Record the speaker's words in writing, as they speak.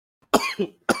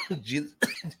Jesus.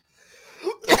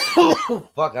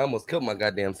 Fuck, I almost killed my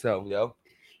goddamn self, yo.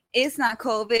 It's not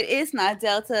COVID. It's not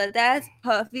Delta. That's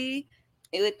Puffy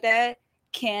with that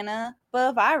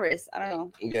coronavirus. I don't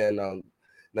know. Yeah, no.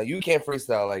 Now you can't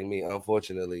freestyle like me,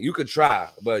 unfortunately. You could try,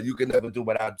 but you can never do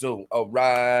what I do. All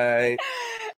right.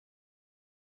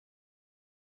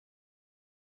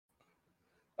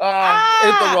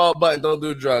 Hit the wrong button. Don't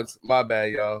do drugs. My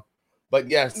bad, y'all. But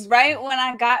yes. Right when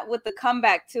I got with the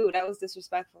comeback too, that was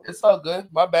disrespectful. It's all good.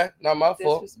 My bad. Not my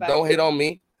fault. Don't hate on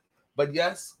me. But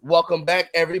yes, welcome back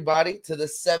everybody to the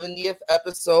 70th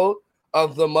episode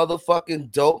of the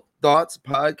motherfucking Dope Thoughts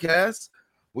podcast.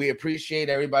 We appreciate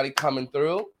everybody coming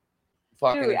through.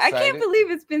 Dude, I can't believe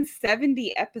it's been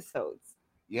 70 episodes.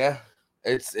 Yeah,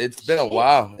 it's been a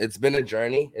while. It's been a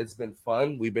journey. It's been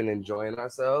fun. We've been enjoying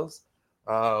ourselves.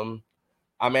 I'm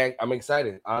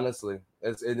excited, honestly.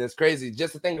 It's crazy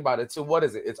just to think about it too. What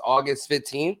is it? It's August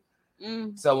 15th.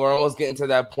 So we're almost getting to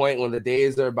that point when the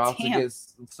days are about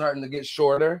starting to get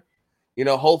shorter. You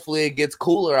know, hopefully it gets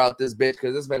cooler out this bitch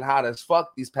because it's been hot as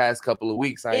fuck these past couple of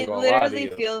weeks. I ain't gonna lie to you. It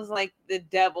literally feels like the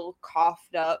devil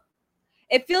coughed up.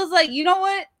 It feels like, you know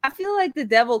what? I feel like the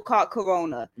devil caught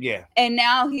corona. Yeah. And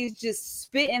now he's just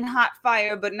spitting hot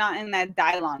fire, but not in that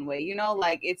Dylon way. You know,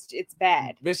 like it's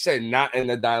bad. Bitch said not in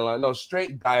the Dylon. No,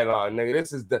 straight Dylon, nigga.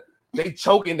 This is they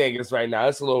choking niggas right now.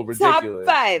 It's a little ridiculous.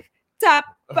 Top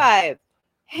five.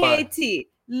 Haiti,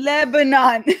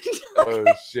 Lebanon. Oh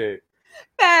shit.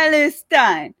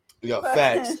 Palestine. Yo,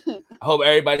 facts. I hope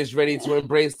everybody's ready to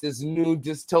embrace this new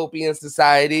dystopian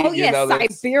society. Oh, yeah,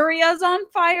 Siberia's on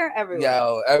fire everywhere.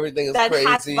 Yo, everything is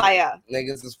crazy. Fire.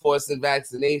 Niggas is forcing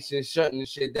vaccinations, shutting the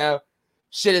shit down.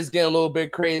 Shit is getting a little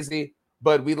bit crazy,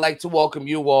 but we'd like to welcome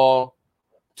you all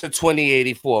to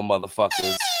 2084,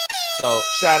 motherfuckers. So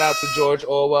shout out to George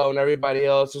Orwell and everybody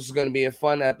else. This is going to be a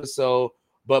fun episode.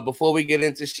 But before we get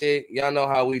into shit, y'all know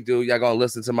how we do. Y'all going to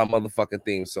listen to my motherfucking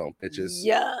theme song, bitches.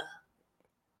 Yeah.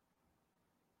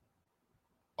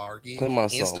 Sparky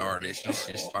and started. She's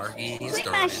just Sparky and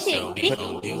started. So we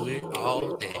gon' do it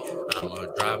all day. I'm a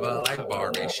driver like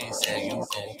Barbie. She said you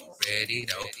already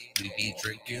know. We be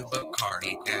drinking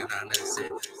Bacardi. And I said,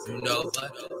 you know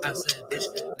what? I said, bitch,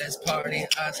 let's party.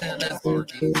 I said, let's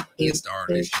Sparky and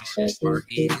started. She's just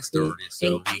Sparky and started.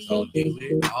 So we gon' do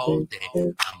it all day.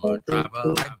 I'm a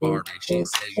driver like Barbie. She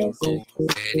said you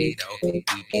already know. We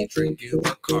be drinking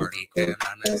Bacardi. And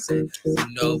I said, you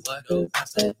know what? I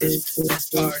said, bitch, let's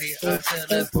party. I said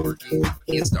let's Sparky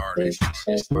get started.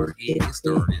 She's Sparky get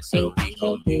started. So we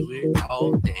gon' do it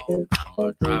all day. I'm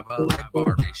a driver like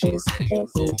Barbie. She said you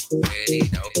already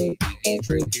know. We can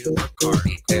drink you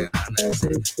Bacardi. And I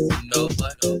said, you know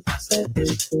what? I said,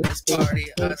 bitch, let's party.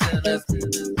 I said let's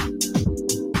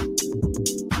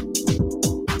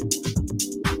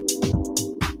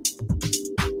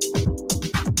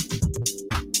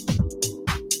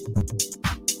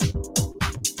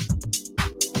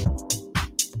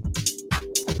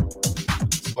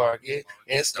Sparky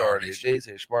and started. They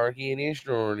said Sparky and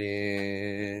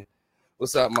started.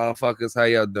 What's up, motherfuckers? How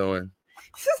y'all doing?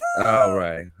 All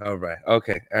right.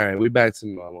 Okay. All right. We back to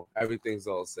normal. Everything's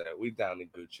all set. We down to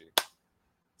Gucci.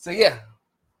 So yeah.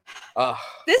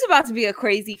 This is about to be a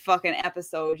crazy fucking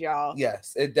episode, y'all.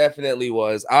 Yes, it definitely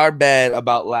was. Our bad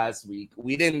about last week.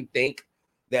 We didn't think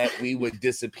that we would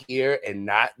disappear and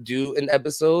not do an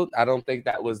episode. I don't think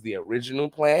that was the original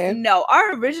plan. No,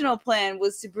 our original plan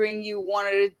was to bring you one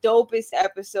of the dopest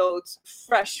episodes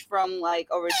fresh from like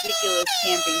a ridiculous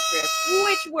camping trip,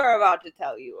 which we're about to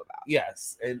tell you about.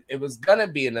 Yes, it was gonna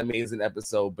be an amazing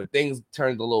episode, but things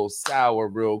turned a little sour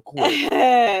real quick.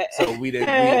 So we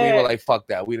were like, fuck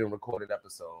that. We didn't record an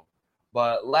episode.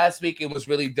 But last week it was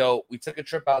really dope. We took a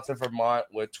trip out to Vermont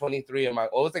with 23 of my,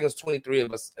 I think it was 23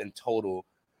 of us in total.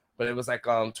 But it was like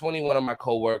 21 of my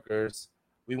coworkers.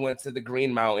 We went to the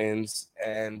Green Mountains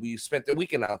and we spent the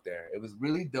weekend out there. It was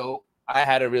really dope. I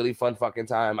had a really fun fucking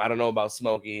time. I don't know about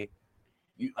Smokey.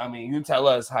 You tell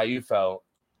us how you felt.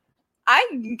 I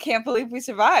can't believe we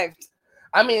survived.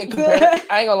 I mean, I ain't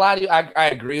gonna lie to you. I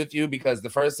agree with you because the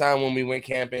first time when we went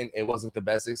camping, it wasn't the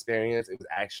best experience. It was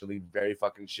actually very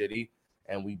fucking shitty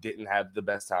and we didn't have the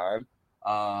best time.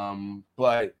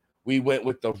 But we went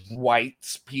with the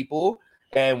white people.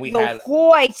 And we had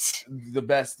the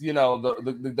best,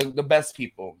 the best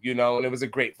people, and it was a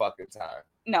great fucking time.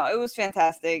 No, it was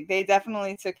fantastic. They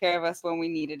definitely took care of us when we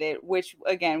needed it, which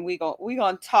again we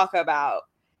gonna talk about.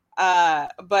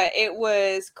 But it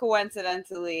was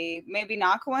coincidentally, maybe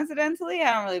not coincidentally.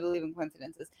 I don't really believe in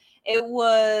coincidences. It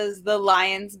was the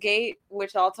Lionsgate,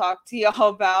 which I'll talk to y'all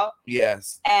about.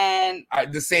 Yes, and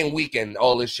the same weekend,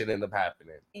 all this shit ended up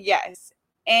happening. Yes,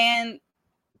 and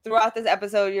throughout this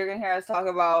episode, you're gonna hear us talk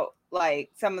about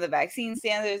like some of the vaccine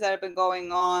standards that have been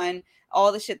going on,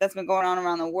 all the shit that's been going on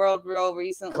around the world real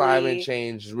recently. Climate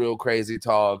change, real crazy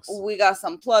talks. We got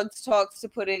some plugged talks to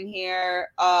put in here.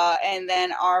 And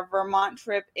then our Vermont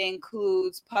trip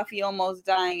includes Puffy almost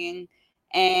dying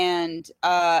and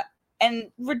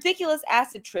ridiculous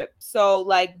acid trip. So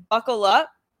like buckle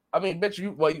up. I mean,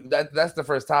 bitch, that's the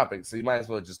first topic, so you might as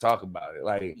well just talk about it.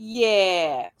 Like,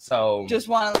 yeah. So just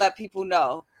want to let people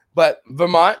know. But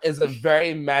Vermont is a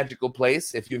very magical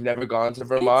place. If you've never gone to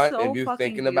Vermont, if you're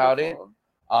thinking about it,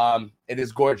 it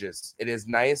is gorgeous. It is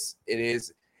nice.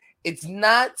 It's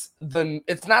not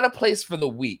a place for the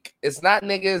weak. It's not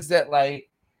niggas that like,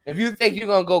 if you think you're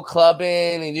gonna go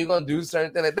clubbing and you're gonna do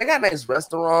certain things, they got nice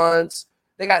restaurants.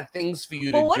 They got things for you to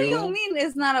do. But what do you mean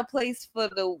it's not a place for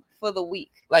the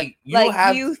weak? Like do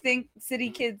you think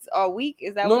city kids are weak?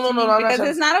 Is that what you mean? Because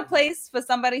it's not a place for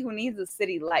somebody who needs a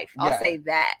city life. I'll say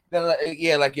that.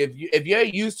 Yeah, like if you're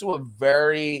used to a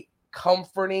very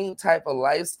comforting type of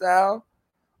lifestyle,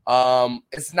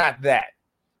 it's not that.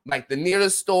 Like the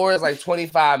nearest store is like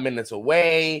 25 minutes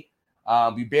away.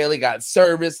 You barely got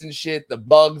service and shit. The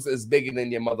bugs is bigger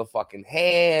than your motherfucking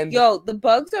hand. Yo, the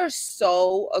bugs are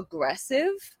so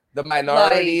aggressive. The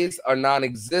minorities are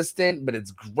non-existent, but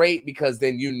it's great because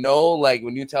then like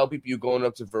when you tell people you're going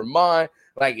up to Vermont,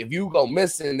 like if you go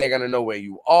missing, they're gonna know where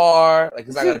you are. Like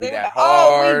it's not gonna be that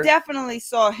hard. Oh, we definitely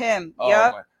saw him.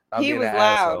 Yep, he was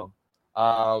loud.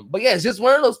 But yeah, it's just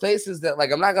one of those places that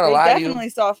like I'm not gonna lie to you. Definitely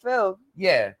saw Phil.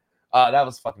 Yeah, that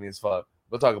was fucking as fuck.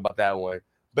 We'll talk about that one.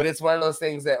 But it's one of those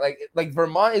things that like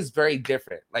Vermont is very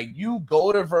different. Like you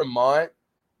go to Vermont.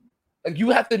 Like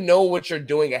you have to know what you're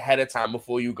doing ahead of time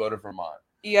before you go to Vermont.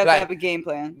 You have to have a game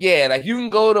plan. Yeah, like you can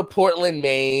go to Portland,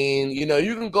 Maine. You know,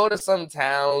 you can go to some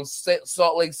towns,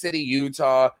 Salt Lake City,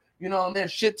 Utah. You know,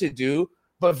 there's shit to do.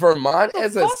 But Vermont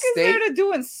as a state, is there to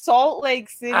do in Salt Lake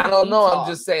City? I don't know. I'm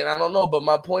just saying, I don't know. But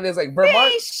my point is, like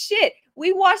Vermont, shit.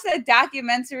 We watched that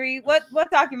documentary. What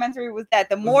documentary was that?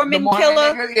 The Mormon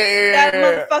killer. Yeah.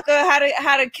 That motherfucker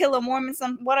how to kill a Mormon.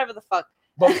 Whatever the fuck.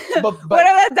 But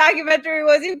whatever that documentary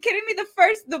was, you kidding me?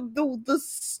 The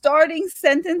starting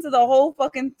sentence of the whole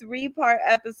fucking 3-part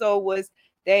episode was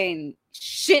they ain't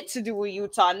shit to do with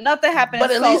Utah. Nothing happened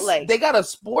in Salt Lake. They got a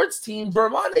sports team.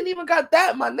 Vermont ain't even got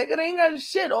that, my nigga. They ain't got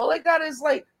shit. All they got is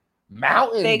like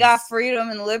mountains. They got freedom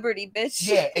and liberty, bitch.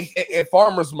 Yeah, at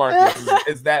farmers markets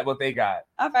is that what they got?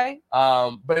 Okay.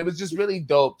 But it was just really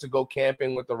dope to go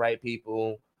camping with the right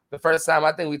people. The first time,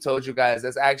 I think we told you guys,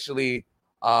 that's actually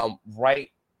right.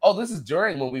 Oh, this is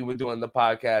during when we were doing the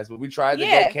podcast, but we tried to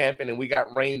go camping and we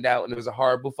got rained out and it was a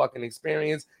horrible fucking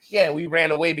experience. Yeah, we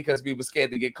ran away because we were scared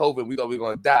to get COVID. We thought we were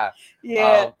going to die.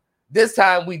 Yeah. This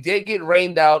time we did get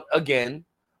rained out again.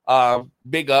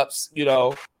 Big ups, you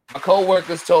know. My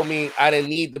coworkers told me I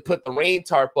didn't need to put the rain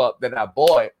tarp up that I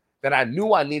bought, that I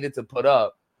knew I needed to put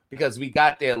up because we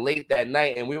got there late that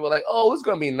night and we were like, oh, it's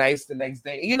going to be nice the next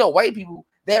day. And you know, white people,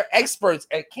 they're experts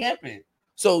at camping.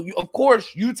 So, of course,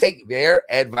 you take their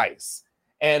advice.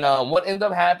 And what ended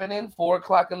up happening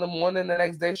 4:00 in the morning the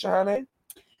next day, Shahane?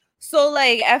 So,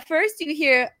 like, at first you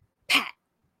hear pat,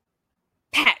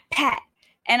 pat, pat.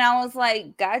 And I was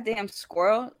like, goddamn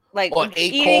squirrel. Like,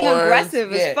 eating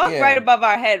aggressive as fuck right above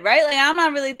our head, right? Like, I'm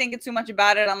not really thinking too much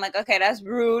about it. I'm like, okay, that's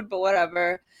rude, but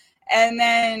whatever. And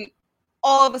then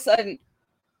all of a sudden,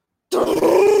 on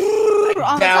the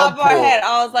top of our head,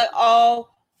 I was like, oh,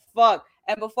 fuck.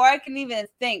 And before I can even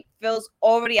think, Phil's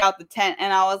already out the tent.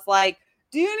 And I was like,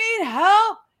 do you need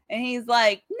help? And he's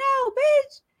like, no,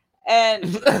 bitch.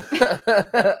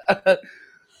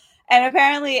 And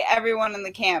apparently everyone in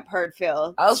the camp heard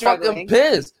Phil. I was fucking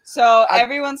pissed. So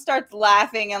everyone starts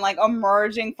laughing and like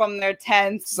emerging from their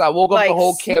tents. So I woke up the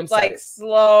whole campsite. Like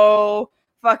slow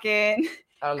fucking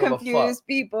confused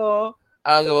people.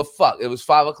 I don't give a fuck. It was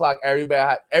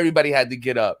 5:00. Everybody had to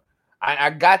get up.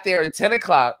 I got there at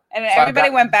 10:00. And so everybody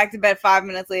went back to bed 5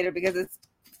 minutes later because it's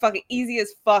fucking easy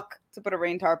as fuck to put a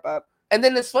rain tarp up. And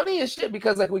then it's funny as shit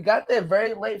because like we got there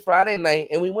very late Friday night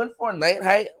and we went for a night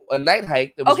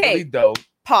hike that was really dope.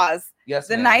 Pause. Yes.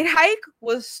 The night hike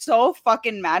was so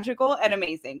fucking magical and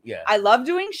amazing. Yeah. I love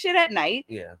doing shit at night.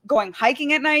 Yeah. Going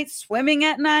hiking at night, swimming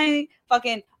at night,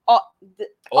 fucking all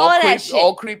that shit.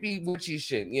 All creepy witchy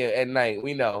shit. Yeah, at night.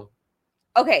 We know.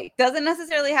 Okay, doesn't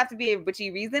necessarily have to be a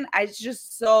witchy reason.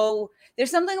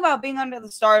 There's something about being under the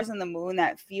stars and the moon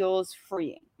that feels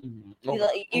freeing. Mm-hmm.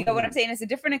 You know what I'm saying? It's a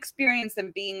different experience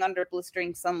than being under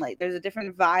blistering sunlight. There's a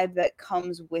different vibe that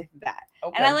comes with that.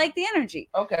 Okay. And I like the energy.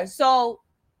 Okay. So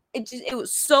it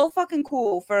was so fucking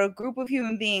cool for a group of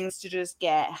human beings to just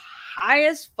get high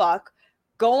as fuck,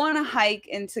 go on a hike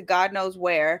into God knows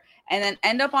where, and then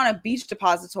end up on a beach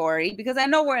depository, because I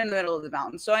know we're in the middle of the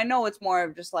mountains, so I know it's more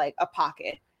of just like a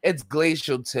pocket. It's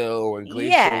glacial till and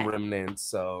glacial remnants,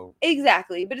 so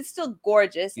exactly, but it's still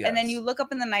gorgeous. Yes. And then you look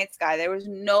up in the night sky. There was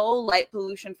no light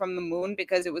pollution from the moon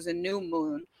because it was a new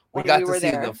moon. We got to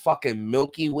see the fucking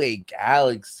Milky Way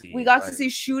galaxy. We got to see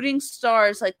shooting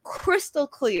stars, like crystal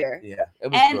clear. Yeah, it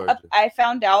was gorgeous. I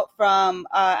found out from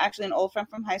actually an old friend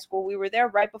from high school. We were there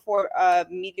right before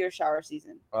meteor shower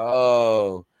season.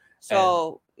 Oh,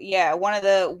 so yeah, one of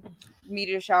the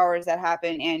meteor showers that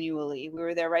happen annually. We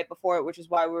were there right before it, which is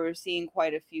why we were seeing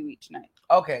quite a few each night.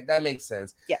 Okay, that makes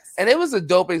sense. Yes, and it was a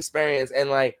dope experience. And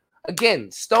like again,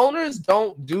 stoners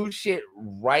don't do shit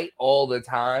right all the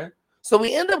time. So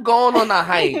we end up going on a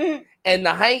hike, and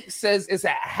the hike says it's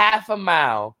at half a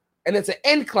mile, and it's an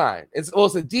incline. It's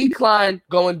a decline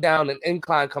going down, an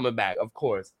incline coming back, of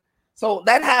course. So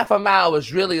that half a mile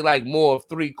was really like more of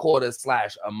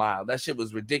 3/4 / a mile. That shit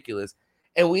was ridiculous.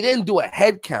 And we didn't do a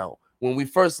head count when we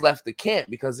first left the camp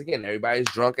because, again, everybody's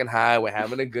drunk and high. We're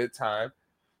having a good time.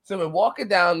 So we're walking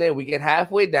down there. We get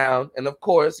halfway down. And, of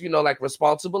course, you know, like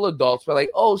responsible adults, we're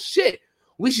like, oh, shit.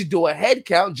 We should do a head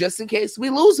count just in case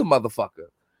we lose a motherfucker.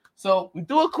 So we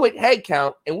do a quick head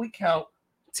count and we count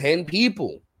 10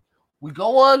 people. We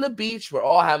go on the beach. We're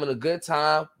all having a good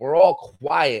time. We're all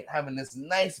quiet, having this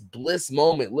nice bliss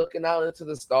moment, looking out into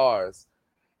the stars.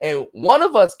 And one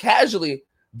of us casually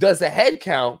does a head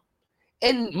count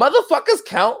and motherfuckers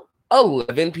count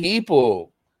 11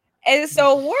 people. And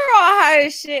so we're all high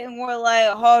as shit and we're like,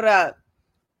 hold up.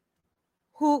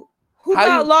 Who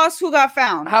got lost? Who got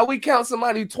found? How we count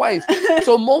somebody twice?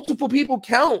 So multiple people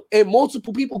count and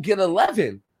multiple people get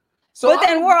 11. So but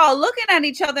then we're all looking at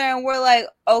each other and we're like,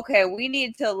 okay, we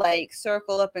need to like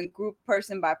circle up and group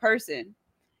person by person.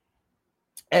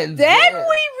 And then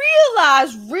we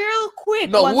realize real quick.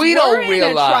 No, we don't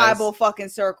realize. A tribal fucking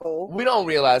circle. We don't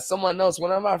realize. Someone else.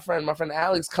 One of my friend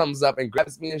Alex comes up and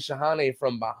grabs me and Shahane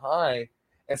from behind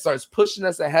and starts pushing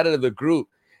us ahead of the group.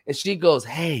 And she goes,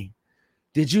 "Hey,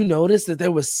 did you notice that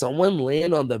there was someone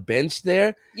laying on the bench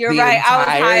there? You're right. I was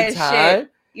high as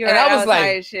shit. You're right. I was like,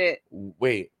 high as shit.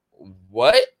 Wait,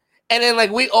 what? And then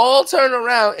like we all turn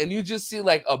around and you just see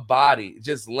like a body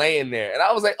just laying there. And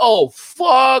I was like, oh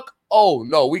fuck. Oh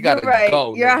no, we gotta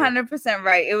go. You're 100%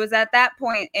 right. It was at that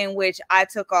point in which I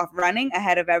took off running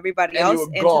ahead of everybody else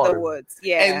into the woods.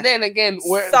 Yeah. And then again,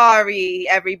 sorry,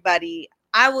 everybody.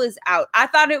 I was out. I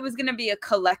thought it was gonna be a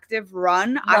collective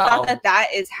run. No. I thought that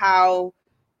is how.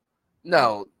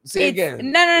 No, say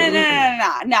again. No.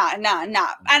 And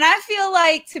I feel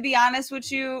like, to be honest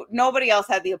with you, nobody else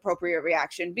had the appropriate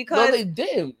reaction because no, they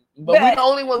didn't. But we the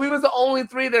only one. We was the only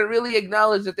three that really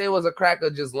acknowledged that there was a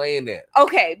cracker just laying there.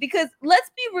 Okay, because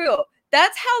let's be real.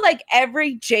 That's how like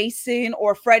every Jason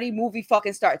or Freddy movie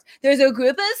fucking starts. There's a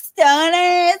group of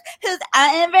stoners who's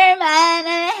out in Vermont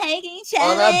hiking,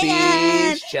 chilling on a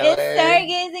beach, chilling. It's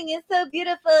stargazing. It's so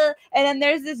beautiful. And then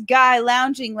there's this guy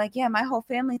lounging like, yeah, my whole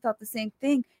family thought the same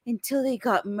thing until they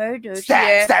got murdered.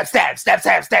 Stab.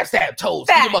 Toes.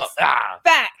 Beat them up.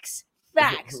 Facts.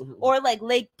 Or like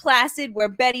Lake Placid, where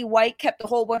Betty White kept a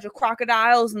whole bunch of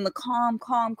crocodiles in the calm,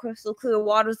 crystal clear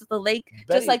waters of the lake,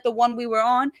 just like the one we were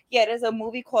on. Yeah, there's a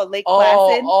movie called Lake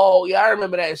Placid. Oh, yeah, I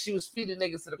remember that. She was feeding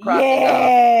niggas to the crocodile.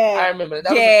 Yeah, I remember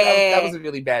that. That was a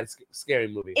really bad, scary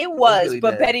movie. It was really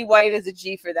but bad. Betty White is a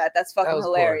G for that. That's fucking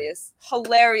hilarious. Cool.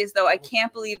 Hilarious, though. I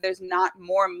can't believe there's not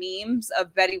more memes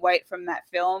of Betty White from that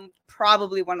film.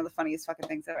 Probably one of the funniest fucking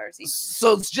things I've ever seen.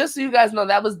 So just so you guys know,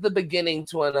 that was the beginning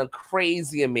to a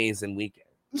crazy, amazing weekend.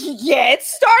 Yeah, it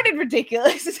started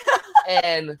ridiculous.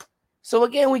 And so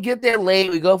again, we get there late.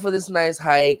 We go for this nice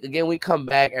hike. Again, we come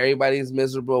back. Everybody's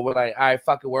miserable. We're like, all right,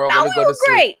 fuck it. We're all going to go to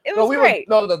sleep. It was great.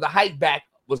 The hike back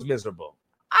was miserable.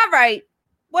 All right.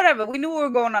 Whatever. We knew we were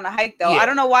going on a hike, though. Yeah. I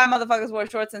don't know why motherfuckers wore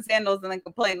shorts and sandals and then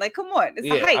complain. Like, come on, it's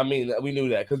a hike. I mean, we knew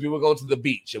that because we were going to the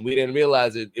beach and we didn't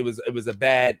realize it was a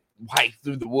bad hike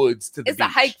through the woods to the beach. It's a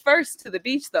hike first to the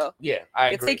beach, though. Yeah, I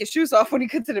agree. You take your shoes off when you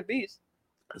get to the beach.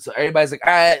 So everybody's like,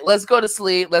 all right, let's go to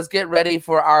sleep. Let's get ready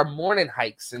for our morning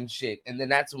hikes and shit. And then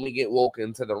that's when we get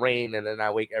woken to the rain and then I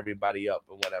wake everybody up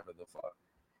and whatever the fuck.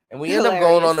 And we end up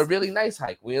going on a really nice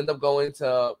hike. We end up going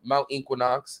to Mount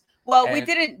Equinox. Well, we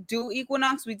didn't do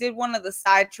Equinox. We did one of the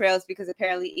side trails because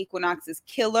apparently Equinox is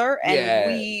killer.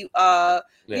 And we,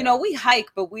 we hike,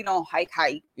 but we don't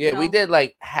hike. Yeah, we did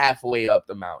like halfway up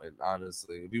the mountain,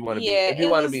 honestly. If you want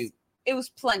to be, it was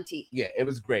plenty. Yeah, it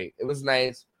was great. It was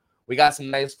nice. We got some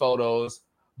nice photos.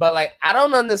 But like, I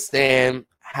don't understand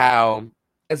how,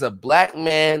 as a black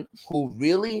man who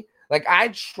really, like, I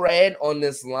tread on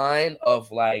this line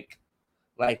of like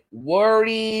like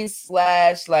worried /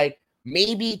 like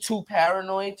maybe too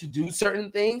paranoid to do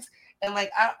certain things. And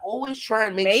like I always try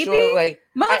and make sure, like,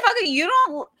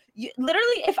 motherfucker,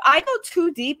 literally, if I go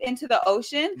too deep into the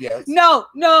ocean, yes,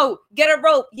 no, get a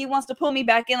rope. He wants to pull me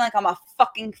back in like I'm a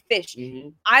fucking fish. Mm-hmm.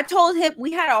 I told him,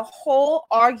 we had a whole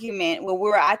argument when we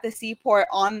were at the seaport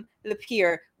on the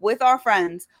pier with our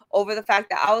friends over the fact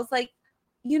that I was like,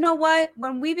 you know what?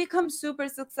 When we become super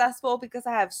successful, because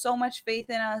I have so much faith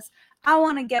in us, I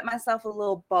want to get myself a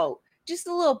little boat, just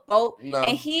a little boat. No.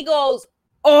 And he goes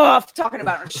off talking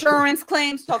about insurance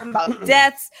claims, talking about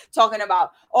deaths, talking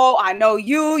about, oh, I know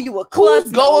you were close.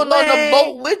 Who's going on the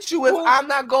boat with you if I'm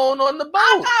not going on the boat?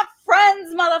 I got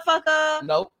friends, motherfucker.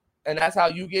 Nope. And that's how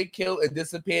you get killed and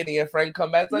disappear and your friend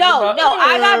come back. No,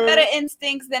 I got better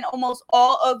instincts than almost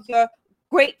all of your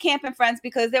great camping friends,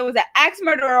 because there was an axe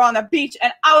murderer on the beach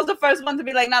and I was the first one to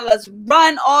be like, now let's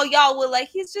run. All y'all were like,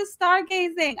 he's just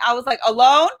stargazing. I was like,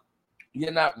 alone?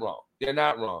 You're not wrong. You're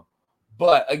not wrong.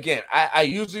 But again, I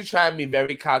usually try and be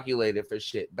very calculated for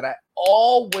shit, but I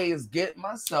always get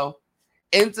myself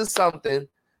into something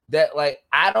that, like,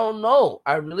 I don't know.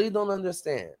 I really don't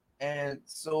understand. And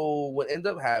so what ended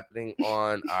up happening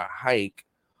on our hike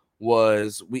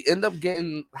was we end up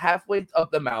getting halfway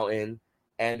up the mountain,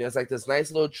 and there's like this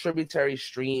nice little tributary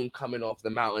stream coming off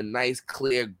the mountain. Nice,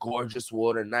 clear, gorgeous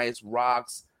water, nice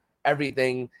rocks,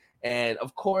 everything. And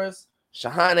of course,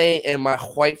 Shahane and my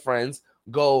white friends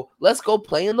go, let's go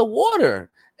play in the water.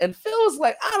 And Phil was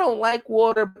like, I don't like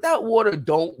water, but that water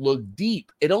don't look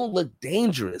deep. It don't look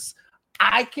dangerous.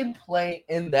 I can play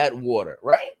in that water,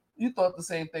 right? You thought the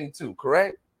same thing too,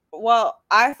 correct? Well,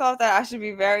 I thought that I should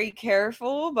be very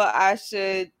careful, but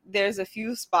there's a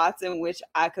few spots in which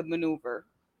I could maneuver.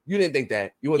 You didn't think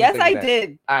that? Yes, I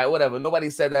did. All right, whatever. Nobody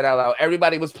said that out loud.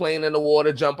 Everybody was playing in the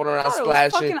water, jumping around, splashing. It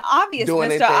was fucking obvious,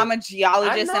 mister. I'm a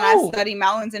geologist and I study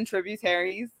mountains and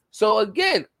tributaries. So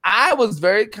again, I was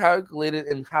very calculated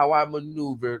in how I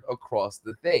maneuvered across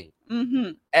the thing.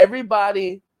 Mm-hmm.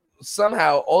 Everybody,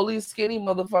 somehow, all these skinny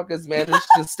motherfuckers managed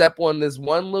to step on this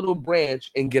one little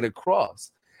branch and get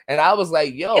across. And I was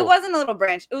like, yo. It wasn't a little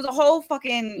branch. It was a whole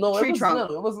fucking tree trunk.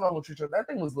 Little. It wasn't a whole tree trunk. That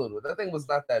thing was little. That thing was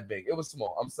not that big. It was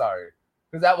small. I'm sorry.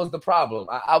 Because that was the problem.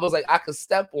 I was like, I could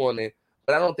step on it,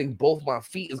 but I don't think both my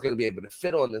feet is going to be able to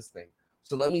fit on this thing.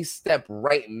 So let me step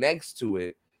right next to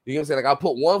it. You know what I'm saying? Like, I'll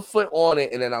put one foot on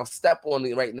it, and then I'll step on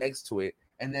it right next to it,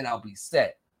 and then I'll be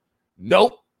set.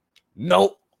 Nope.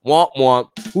 Womp womp.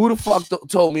 Who the fuck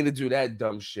told me to do that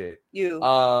dumb shit? You.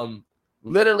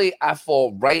 Literally, I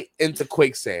fall right into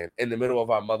quicksand in the middle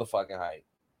of our motherfucking hike.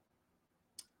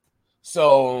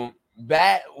 So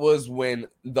that was when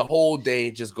the whole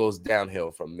day just goes downhill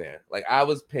from there. Like, I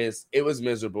was pissed. It was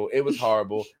miserable. It was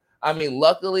horrible. I mean,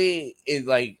 luckily,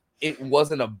 it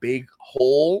wasn't a big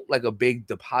hole, like a big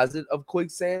deposit of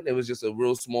quicksand. It was just a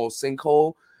real small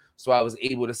sinkhole. So I was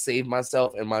able to save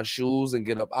myself and my shoes and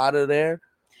get up out of there.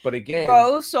 But again, bro,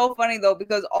 it was so funny though,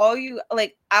 because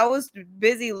I was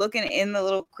busy looking in the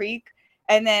little creek,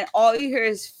 and then all you hear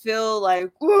is Phil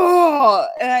like, whoa,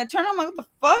 and I turn on, like, what the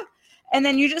fuck? And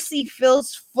then you just see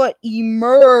Phil's foot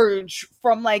emerge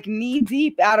from like knee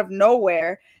deep out of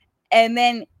nowhere, and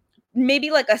then maybe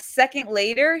like a second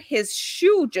later, his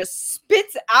shoe just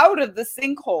spits out of the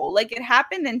sinkhole. Like, it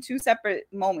happened in two separate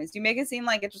moments. You make it seem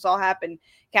like it just all happened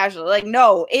casually. Like,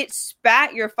 no, it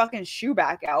spat your fucking shoe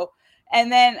back out. And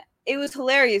then it was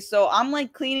hilarious. So I'm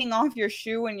like cleaning off your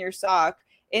shoe and your sock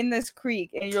in this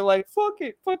creek, and you're like, fuck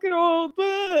it all.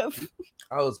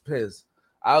 I was pissed.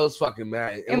 I was fucking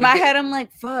mad. In my head, I'm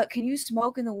like, fuck, can you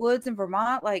smoke in the woods in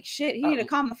Vermont? Like, shit, he need to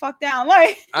calm the fuck down.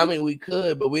 Like, I mean, we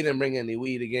could, but we didn't bring any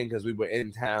weed again because we were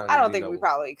in town. I don't think we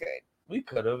probably could. We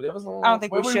could have. I don't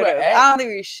think we should have. I don't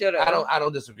think we should have. I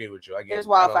don't disagree with you. There's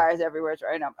wildfires everywhere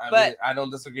right now. I don't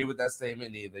disagree with that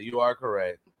statement either. You are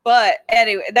correct. But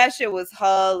anyway, that shit was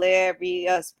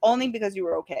hilarious. Only because you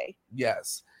were okay.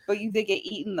 Yes. But you did get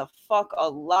eaten the fuck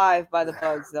alive by the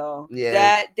bugs, though. Yeah.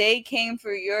 That they came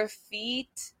for your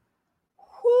feet.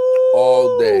 Woo!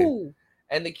 All day.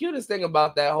 And the cutest thing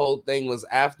about that whole thing was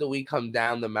after we come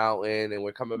down the mountain and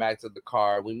we're coming back to the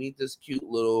car, we meet this cute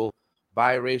little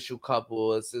biracial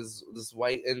couple. It's this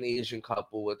white and Asian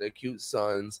couple with their cute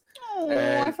sons. Oh,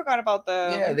 I forgot about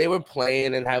them. Yeah, they were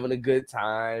playing and having a good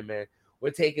time, and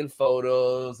we're taking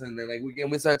photos, and then like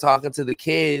we start talking to the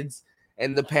kids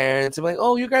and the parents. I'm like,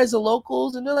 oh, you guys are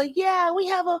locals? And they're like, yeah, we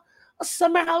have a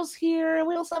summer house here, and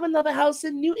we also have another house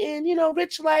in Newton,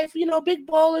 rich life, big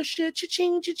baller shit,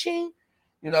 cha-ching, cha-ching.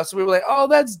 So we were like, oh,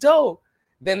 that's dope.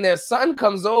 Then their son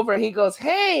comes over and he goes,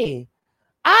 hey,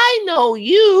 I know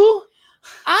you.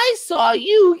 I saw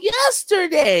you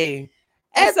yesterday.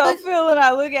 And so Phil and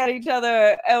I look at each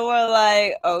other and we're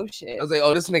like, oh shit. I was like,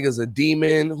 oh, this nigga's a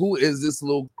demon. Who is this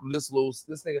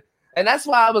nigga? And that's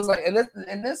why I was like,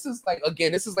 and this is like,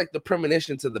 again, this is like the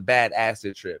premonition to the bad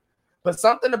acid trip. But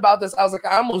something about this, I was like,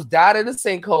 I almost died in the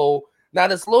sinkhole. Now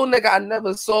this little nigga I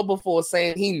never saw before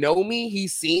saying he know me, he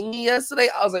seen me yesterday.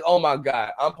 I was like, oh my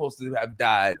God, I'm supposed to have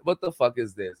died. What the fuck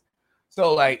is this?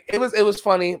 So like, it was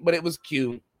funny, but it was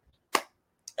cute.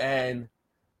 And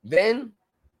then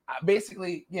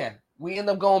basically, yeah, we end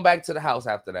up going back to the house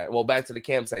after that. Well, back to the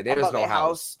campsite. There is no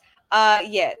house.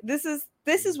 Yeah, this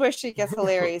is where shit gets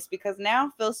hilarious because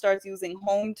now Phil starts using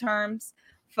home terms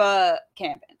for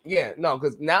camping. Yeah, no,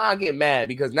 because now I get mad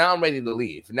because now I'm ready to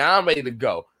leave. Now I'm ready to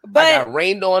go. But I got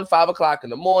rained on 5 o'clock in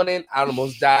the morning. I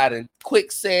almost died in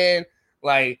quicksand.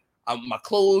 Like my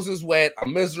clothes is wet.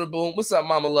 I'm miserable. What's up,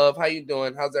 Mama Love? How you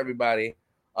doing? How's everybody?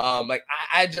 Like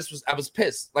I was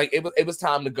pissed. Like it was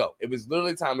time to go. It was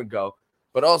literally time to go.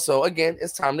 But also, again,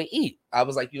 it's time to eat. I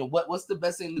was like, you know what's the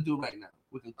best thing to do right now?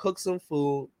 We can cook some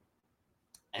food,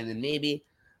 and then maybe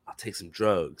I'll take some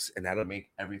drugs, and that'll make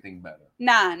everything better.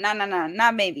 Nah.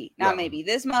 Not maybe.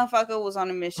 This motherfucker was on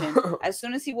a mission. As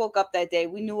soon as he woke up that day,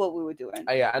 we knew what we were doing.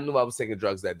 Yeah, I knew I was taking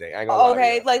drugs that day. I ain't gonna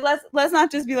lie, like let's not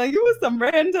just be like, you was some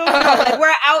random. Like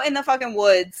we're out in the fucking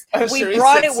woods. We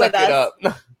brought it with us.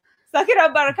 Suck it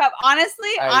up, Buttercup.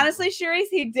 Honestly, Sharice,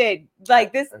 he did.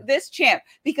 Like this champ.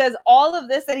 Because all of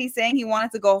this that he's saying he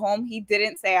wanted to go home, he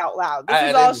didn't say out loud. This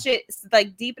is all shit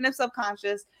like deep in his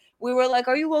subconscious. We were like,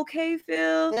 are you okay,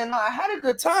 Phil? Yeah, no, I had a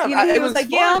good time. You know, he was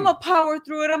like, fun. Yeah, I'm going to power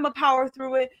through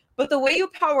it. But the way you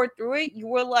powered through it, you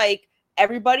were like,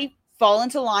 everybody fall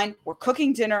into line. We're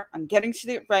cooking dinner. I'm getting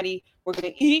shit ready. We're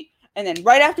going to eat. And then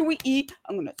right after we eat,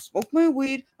 I'm going to smoke my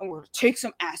weed and we're going to take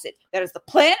some acid. That is the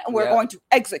plan. And we're going to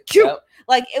execute.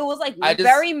 Like, it was like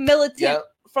very militant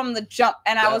from the jump.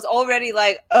 And I was already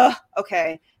like,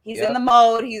 okay. He's in the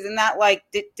mode. He's in that, like,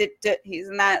 he's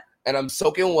in that. And I'm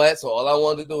soaking wet. So all I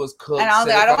wanted to do was cook. And I was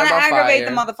like, I don't want to aggravate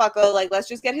the motherfucker. Like, let's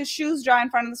just get his shoes dry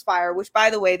in front of this fire. Which, by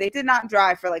the way, they did not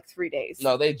dry for like 3 days.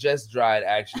 No, they just dried,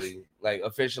 actually. Like,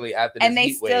 officially after this and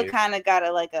they still kind of got a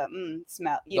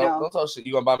smell, you know. Don't talk shit.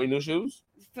 You gonna buy me new shoes?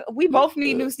 We both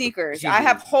need new sneakers. I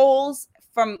have holes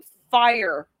from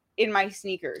fire in my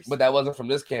sneakers. But that wasn't from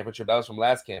this camping trip. That was from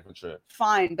last camping trip.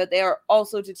 Fine, but they are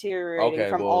also deteriorating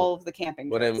from all of the camping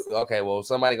trips. Well,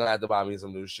 somebody gonna have to buy me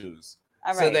some new shoes.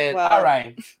 All right. All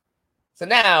right. So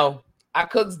now I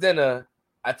cooks dinner.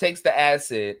 I takes the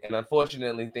acid, and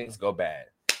unfortunately things go bad.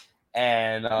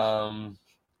 And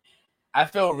I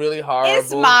feel really horrible.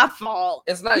 It's my fault.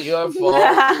 It's not your fault,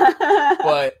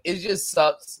 but it just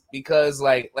sucks because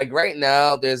like right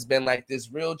now there's been like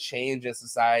this real change in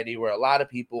society where a lot of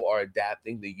people are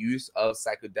adapting the use of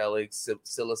psychedelics,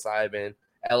 psilocybin,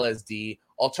 LSD,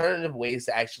 alternative ways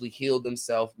to actually heal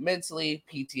themselves mentally,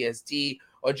 PTSD,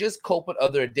 or just cope with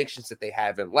other addictions that they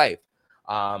have in life.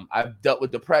 I've dealt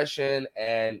with depression,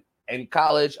 and in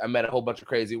college, I met a whole bunch of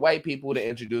crazy white people that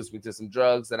introduced me to some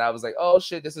drugs that I was like, oh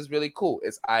shit, this is really cool.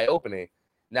 It's eye-opening.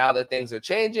 Now that things are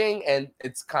changing and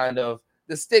it's kind of,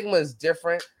 the stigma is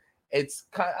different. It's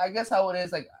kind of, I guess how it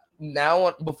is like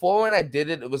now, before when I did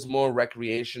it, it was more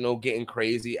recreational, getting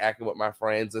crazy, acting with my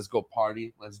friends. Let's go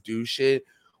party. Let's do shit.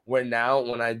 Where now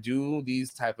when I do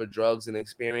these type of drugs and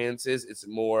experiences, it's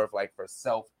more of like for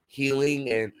self-healing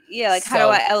and like how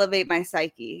do I elevate my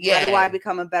psyche? How do I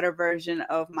become a better version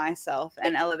of myself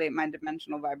and elevate my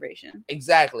dimensional vibration?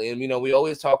 Exactly. And we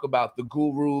always talk about the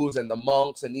gurus and the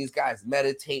monks and these guys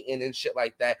meditating and shit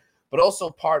like that, but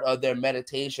also part of their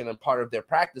meditation and part of their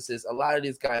practices, a lot of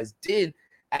these guys did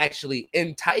actually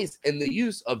entice in the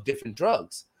use of different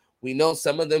drugs. We know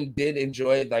some of them did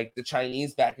enjoy, like the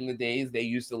Chinese back in the days, they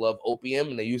used to love opium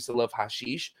and they used to love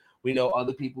hashish. We know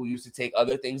other people used to take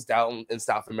other things down in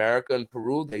South America and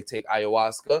Peru. They take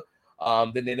ayahuasca.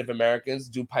 The Native Americans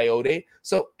do peyote.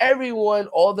 So everyone,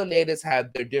 all the natives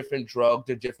have their different drug,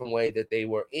 their different way that they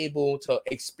were able to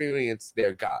experience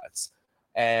their gods.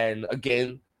 And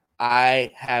again,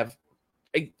 I've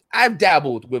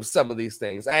dabbled with some of these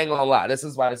things. I ain't gonna lie. This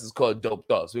is why this is called Dope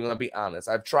Thoughts. We're gonna be honest.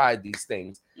 I've tried these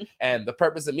things, and the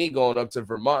purpose of me going up to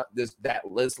Vermont this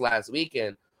last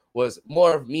weekend was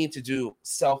more of me to do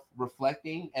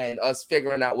self-reflecting and us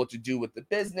figuring out what to do with the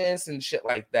business and shit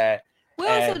like that. We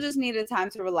also just needed time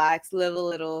to relax, live a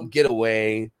little, get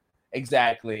away.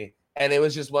 Exactly. And it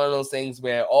was just one of those things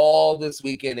where all this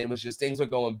weekend, it was just things were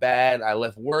going bad. I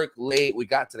left work late. We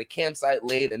got to the campsite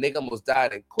late. A nigga almost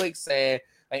died in quicksand.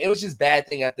 Like, it was just bad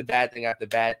thing after bad thing after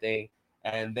bad thing.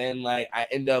 And then, like, I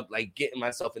end up, like, getting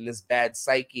myself in this bad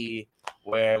psyche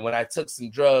where when I took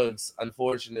some drugs,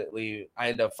 unfortunately, I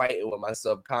ended up fighting with my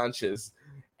subconscious.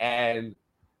 And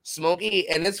Smokey,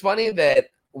 and it's funny that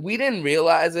we didn't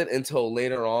realize it until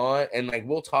later on, and like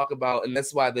we'll talk about, and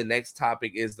that's why the next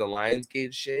topic is the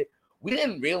Lionsgate shit. We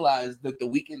didn't realize that the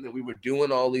weekend that we were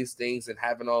doing all these things and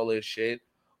having all this shit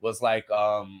was like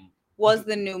was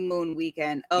the new moon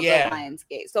weekend of the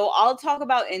Lionsgate. So I'll talk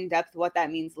about in depth what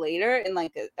that means later in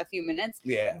like a few minutes.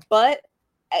 Yeah. But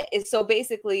so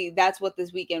basically that's what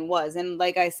this weekend was. And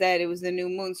like I said, it was the new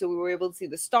moon. So we were able to see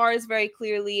the stars very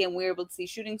clearly and we were able to see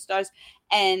shooting stars.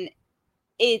 And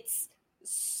it's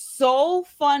so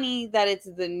funny that it's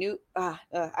the new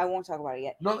I won't talk about it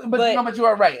yet. But you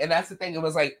are right. And that's the thing. It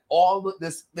was like all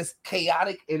this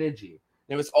chaotic energy.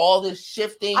 There was all this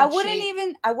shifting. I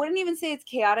wouldn't even say it's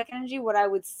chaotic energy. What I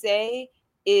would say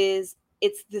is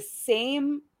it's the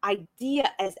same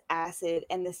idea as acid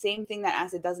and the same thing that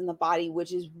acid does in the body,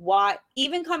 which is why,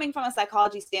 even coming from a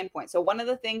psychology standpoint. So one of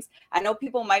the things, I know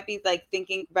people might be like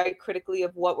thinking very critically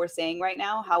of what we're saying right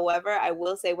now. However, I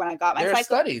will say when I got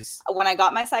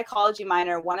my psychology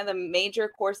minor, one of the major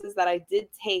courses that I did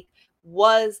take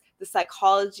was the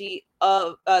psychology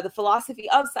of the philosophy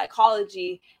of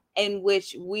psychology, in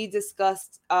which we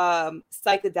discussed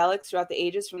psychedelics throughout the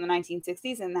ages from the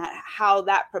 1960s and how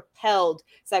that propelled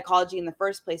psychology in the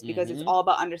first place, because it's all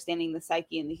about understanding the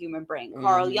psyche and the human brain.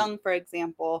 Carl Jung, for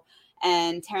example,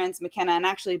 and Terence McKenna, and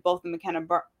actually both the McKenna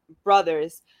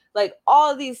brothers, like all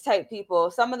of these type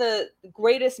people, some of the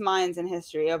greatest minds in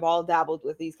history have all dabbled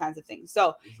with these kinds of things.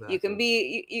 So you can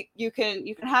you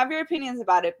can have your opinions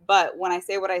about it, but when I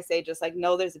say what I say, just like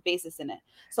know there's a basis in it.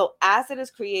 So acid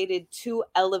is created to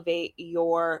elevate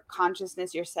your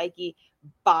consciousness, your psyche,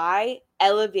 by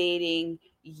elevating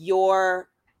your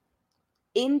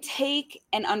intake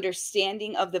and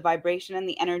understanding of the vibration and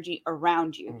the energy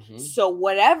around you. So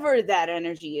whatever that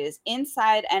energy is,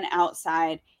 inside and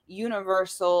outside,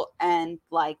 universal and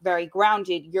like very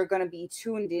grounded, you're going to be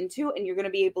tuned into, and you're going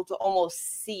to be able to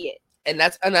almost see it. And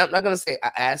I'm not going to say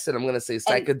acid, I'm going to say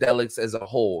psychedelics as a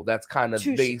whole. That's kind of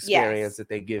the experience that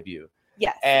they give you.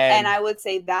 Yes. And I would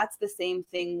say that's the same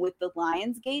thing with the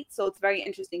Lionsgate. So it's very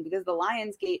interesting because the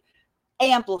Lionsgate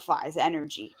amplifies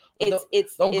energy.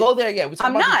 Don't go there yet.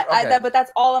 I'm not, but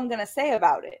that's all I'm going to say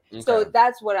about it. Okay. So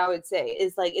that's what I would say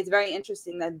is like, it's very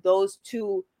interesting that those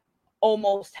two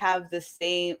almost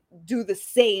do the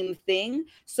same thing.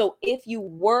 So if you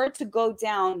were to go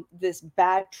down this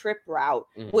bad trip route,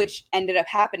 which ended up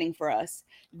happening for us,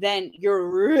 then you're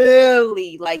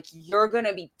really like, you're going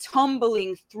to be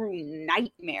tumbling through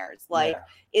nightmares. Like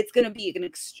it's going to be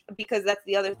because that's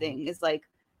the other thing is like,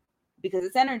 because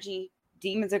it's energy,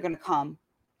 demons are going to come.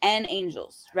 And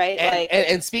angels, right?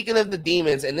 And speaking of the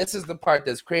demons, and this is the part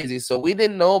that's crazy. So we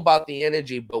didn't know about the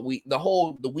energy, but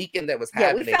the weekend that was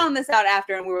happening. Yeah, we found this out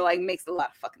after, and we were like, makes a lot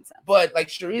of fucking sense. But like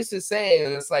Sharice is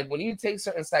saying, it's like when you take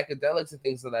certain psychedelics and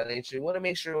things of that nature, you want to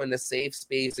make sure you're in a safe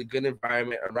space, a good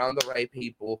environment, around the right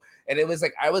people. And it was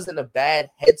like I was in a bad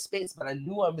headspace, but I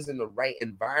knew I was in the right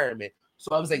environment.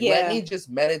 So I was like, let me just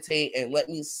meditate and let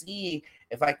me see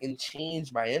if I can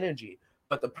change my energy.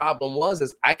 But the problem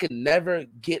is I could never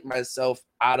get myself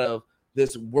out of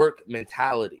this work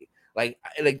mentality. Like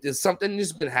there's something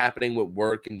that's been happening with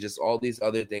work and just all these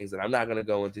other things that I'm not going to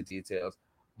go into details.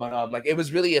 But like it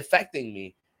was really affecting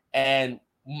me. And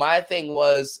my thing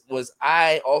was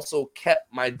I also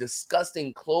kept my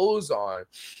disgusting clothes on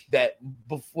that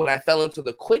when I fell into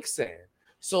the quicksand.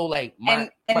 So like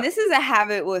this is a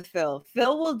habit with Phil.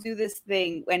 Phil will do this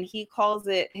thing when he calls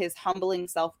it his humbling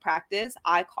self-practice.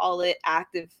 I call it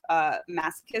active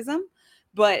masochism,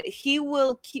 but he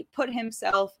will put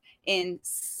himself in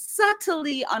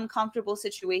subtly uncomfortable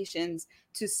situations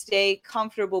to stay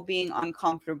comfortable being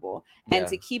uncomfortable and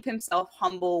to keep himself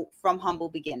humble from humble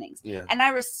beginnings. Yeah. And I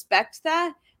respect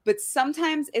that. But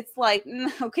sometimes it's like,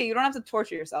 okay, you don't have to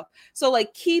torture yourself. So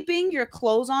like keeping your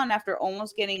clothes on after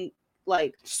almost getting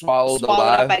like swallowed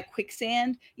up by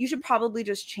quicksand, you should probably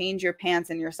just change your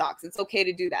pants and your socks. It's okay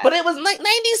to do that. But it was like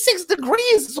 96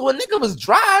 degrees, so a nigga was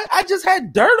dry. I just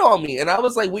had dirt on me, and I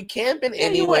was like, we camping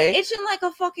anyway. You were itching like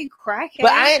a fucking crackhead.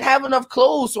 But I ain't have enough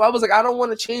clothes, so I was like, I don't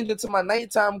want to change into my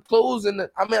nighttime clothes, and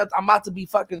I'm about to be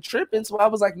fucking tripping. So I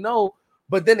was like, no.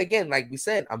 But then again, like we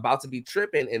said, I'm about to be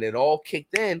tripping, and it all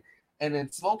kicked in. And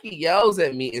then Smokey yells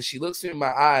at me, and she looks me in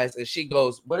my eyes, and she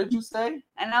goes, "What did you say?"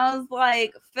 And I was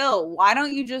like, "Phil, why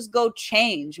don't you just go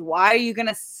change? Why are you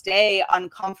gonna stay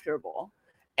uncomfortable?"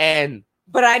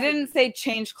 But I didn't say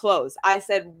change clothes. I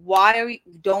said,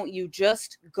 don't you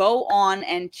just go on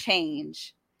and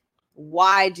change?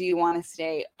 Why do you want to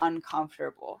stay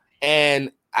uncomfortable?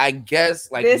 And I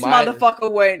guess like this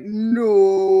motherfucker went,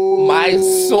 no. My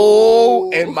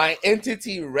soul and my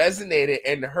entity resonated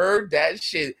and heard that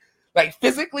shit. Like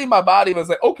physically, my body was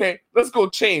like, okay, let's go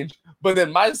change. But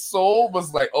then my soul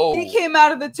was like, oh. He came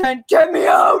out of the tent. Get me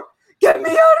out. Get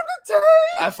me out of the tent.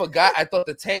 I forgot. I thought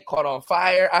the tent caught on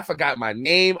fire. I forgot my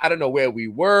name. I don't know where we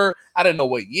were. I didn't know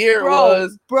what year it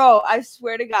was. Bro, I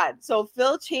swear to God. So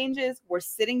Phil changes. We're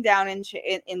sitting down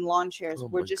in lawn chairs.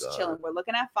 We're just chilling. We're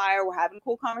looking at fire. We're having a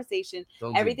cool conversation.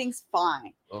 Everything's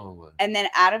fine. And then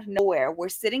out of nowhere, we're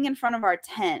sitting in front of our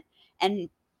tent and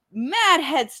mad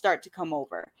heads start to come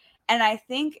over. And I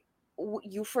think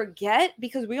you forget,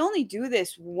 because we only do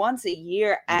this once a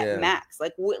year at max.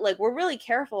 Like we're really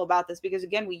careful about this because,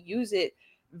 again, we use it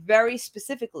very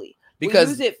specifically. Because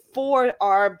we use it for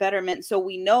our betterment. So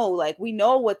we know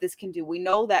what this can do. We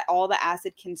know that all the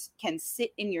acid can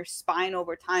sit in your spine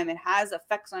over time. It has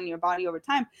effects on your body over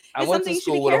time. I went to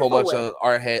school with a whole bunch of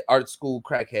art school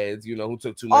crackheads, who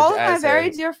took too much acid. All of my very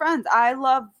dear friends. I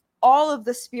love all of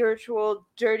the spiritual,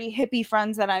 dirty, hippie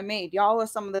friends that I made. Y'all are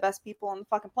some of the best people on the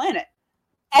fucking planet.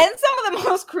 And some of the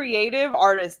most creative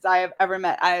artists I have ever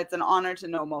met. It's an honor to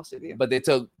know most of you. But they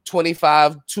took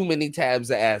 25 too many tabs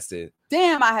of acid.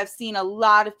 Damn, I have seen a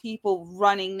lot of people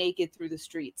running naked through the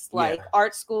streets.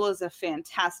 Art school is a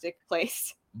fantastic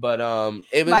place. But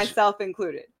it was myself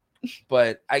included.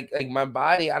 But my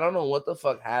body, I don't know what the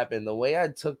fuck happened. The way I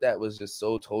took that was just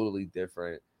so totally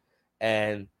different.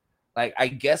 And I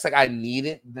guess I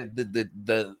needed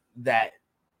that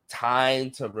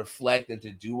time to reflect and to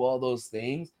do all those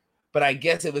things. But I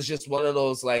guess it was just one of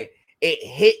those, it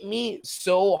hit me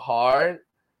so hard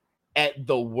at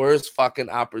the worst fucking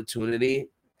opportunity.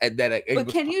 And then but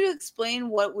can you explain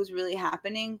what was really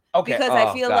happening? Okay. Because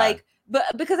I feel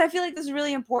because I feel like this is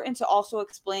really important to also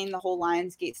explain the whole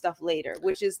Lionsgate stuff later,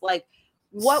 which is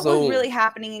what was really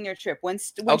happening in your trip when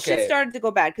shit started to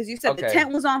go bad? Because you said the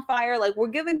tent was on fire. We're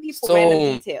giving people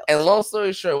random details. And long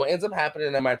story short, what ends up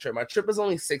happening at my trip is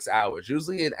only 6 hours.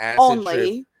 Usually an acid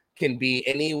trip can be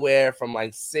anywhere from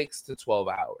 6 to 12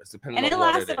 hours, depending on what it is. And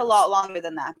it lasted a lot longer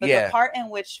than that. But the part in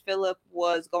which Philip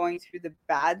was going through the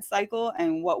bad cycle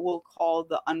and what we'll call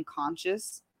the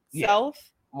unconscious self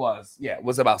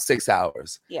was about 6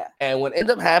 hours. Yeah. And what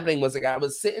ended up happening was I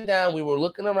was sitting down, we were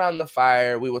looking around the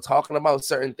fire, we were talking about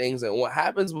certain things, and what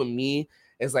happens with me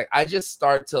is I just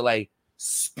start to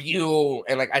spew,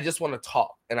 and I just want to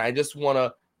talk, and I just want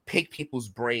to pick people's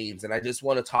brains, and I just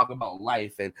want to talk about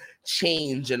life and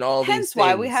change and all these things. Hence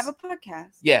why we have a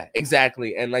podcast. Yeah,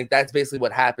 exactly. And that's basically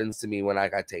what happens to me when I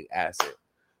take acid.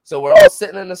 So we're all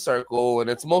sitting in a circle, and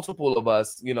it's multiple of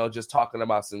us, just talking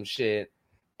about some shit.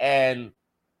 And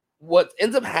what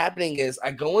ends up happening is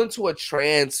I go into a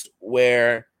trance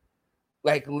where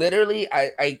literally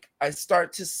I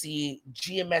start to see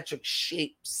geometric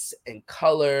shapes and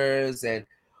colors,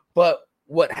 but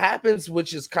what happens,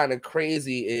 which is kind of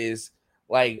crazy, is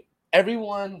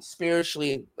everyone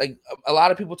spiritually, a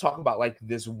lot of people talk about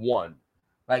this one,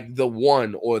 the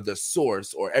one or the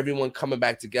source, or everyone coming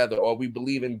back together, or we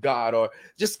believe in God, or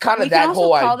just kind of that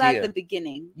whole idea. We can also call that the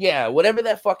beginning. Yeah, whatever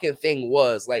that fucking thing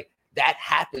was, that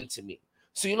happened to me.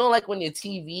 So when your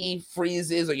TV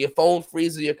freezes or your phone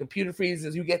freezes, your computer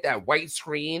freezes, you get that white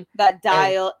screen, that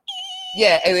dial.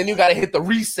 And then you got to hit the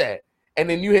reset. And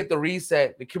then you hit the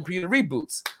reset, the computer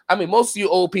reboots. I mean, most of you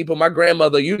old people, my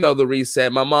grandmother, the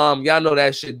reset. My mom, y'all know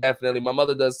that shit definitely. My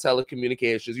mother does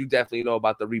telecommunications. You definitely know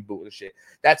about the reboot and shit.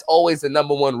 That's always the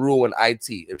number one rule in IT.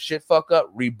 If shit fuck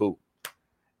up, reboot.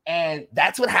 And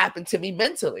that's what happened to me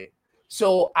mentally.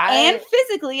 So and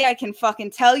physically, I can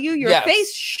fucking tell you, your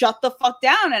face shut the fuck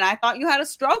down, and I thought you had a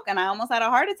stroke, and I almost had a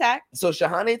heart attack. So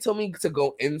Shahane told me to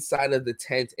go inside of the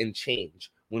tent and change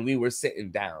when we were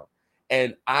sitting down.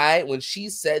 And when she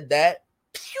said that,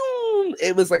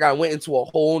 it was I went into a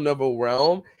whole nother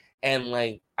realm, and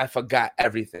I forgot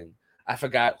everything. I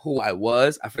forgot who I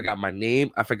was. I forgot my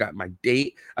name. I forgot my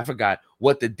date. I forgot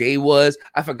what the day was.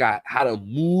 I forgot how to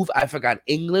move. I forgot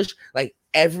English.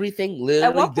 Everything literally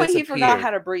At what point disappeared. He forgot how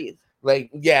to breathe? I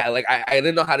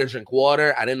didn't know how to drink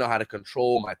water. I didn't know how to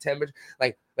control my temperature.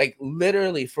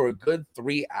 Literally for a good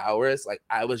 3 hours,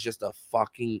 I was just a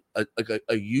fucking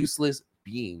a useless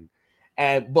being.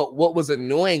 But what was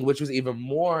annoying, which was even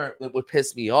more what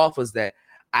pissed me off, was that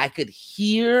I could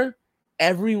hear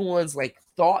everyone's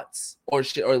thoughts or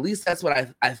shit, or at least that's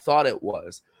what I thought it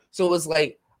was. So it was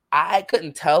I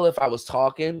couldn't tell if I was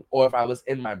talking or if I was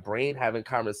in my brain having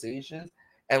conversations.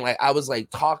 And I was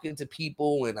talking to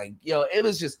people, and it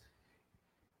was just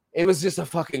a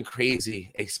fucking crazy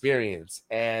experience.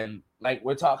 And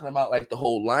we're talking about the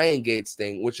whole Lionsgate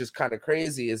thing, which is kind of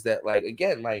crazy, is that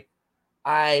again,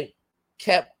 I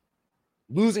kept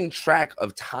losing track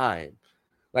of time.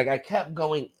 I kept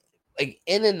going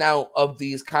in and out of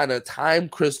these kind of time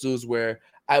crystals where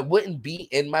I wouldn't be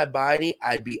in my body.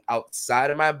 I'd be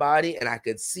outside of my body, and I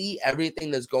could see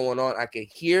everything that's going on. I could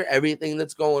hear everything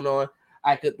that's going on.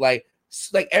 I could like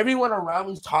everyone around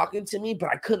me was talking to me, but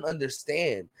I couldn't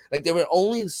understand. Like there were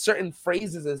only certain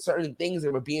phrases and certain things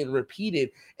that were being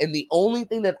repeated, and the only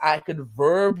thing that I could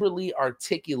verbally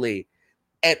articulate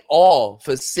at all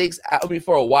for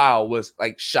for a while was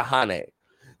like Shahane.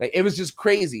 Like it was just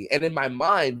crazy. And in my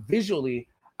mind, visually,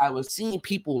 I was seeing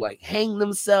people like hang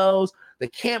themselves. The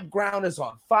campground is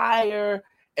on fire.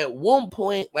 At one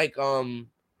point, like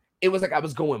it was like I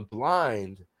was going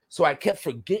blind. So I kept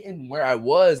forgetting where I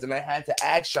was, and I had to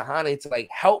ask Shahane to like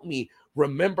help me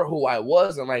remember who I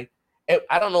was. And like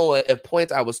I don't know at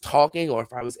points I was talking or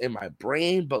if I was in my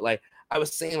brain, but like I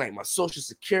was saying like my social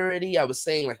security. I was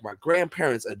saying like my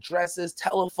grandparents' addresses,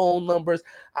 telephone numbers.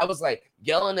 I was like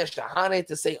yelling at Shahane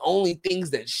to say only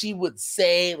things that she would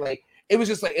say. Like it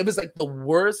was like the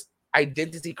worst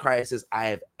identity crisis I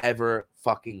have ever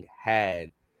fucking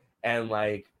had. And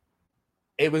like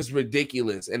it was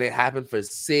ridiculous. And it happened for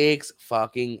 6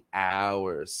 fucking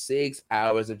hours. 6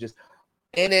 hours of just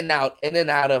in and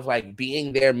out of like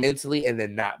being there mentally and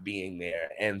then not being there.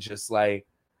 And just like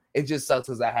it just sucks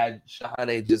because I had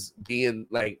Shahane just being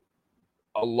like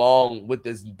along with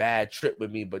this bad trip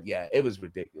with me. But yeah, it was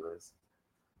ridiculous.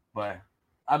 But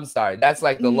I'm sorry. That's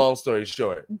like the long story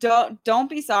short. Don't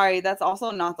be sorry. That's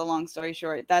also not the long story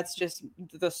short. That's just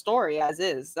the story as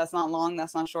is. That's not long.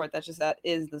 That's not short. That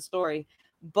is the story.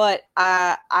 But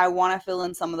I want to fill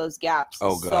in some of those gaps.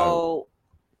 Oh, God. So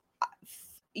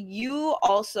you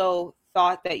also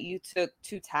thought that you took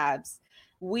 2 tabs.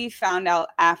 We found out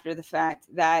after the fact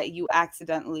that you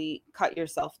accidentally cut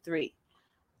yourself 3.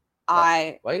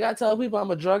 Why you gotta tell people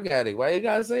I'm a drug addict? Why you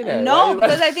gotta say that? No,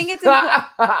 because I think it's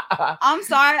I'm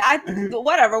sorry.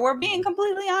 Whatever. We're being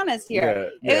completely honest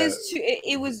here. Yeah.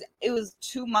 It was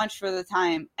too much for the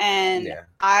time, and yeah.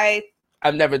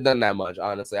 I've never done that much,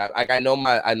 honestly. I know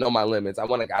my limits. I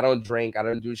don't drink. I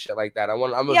don't do shit like that.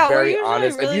 I'm very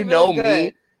honest. Really,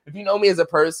 if you know me as a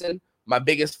person, my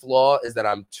biggest flaw is that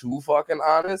I'm too fucking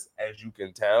honest, as you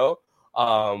can tell.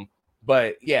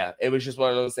 But yeah, it was just one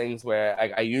of those things where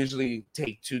I usually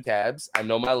take 2 tabs. I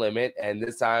know my limit, and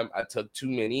this time I took too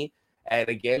many. And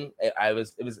again, it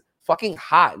was fucking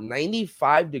hot,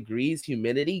 95 degrees,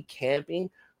 humidity,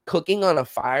 camping, cooking on a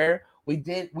fire. We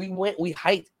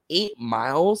hiked 8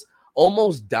 miles,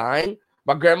 almost dying.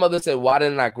 My grandmother said, "Why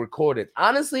didn't I record it?"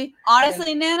 Honestly,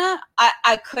 Nana,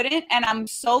 I couldn't, and I'm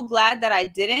so glad that I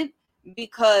didn't.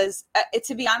 Because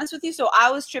to be honest with you, so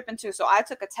I was tripping too. So I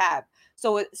took a tab.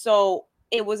 So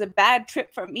it was a bad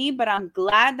trip for me, but I'm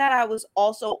glad that I was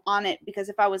also on it, because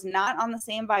if I was not on the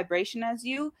same vibration as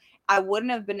you, I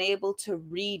wouldn't have been able to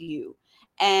read you.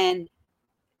 And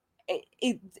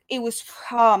it was,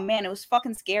 oh man, it was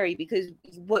fucking scary, because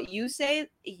what you say,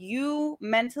 you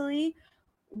mentally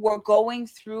were going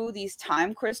through these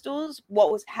time crystals.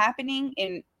 What was happening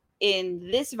in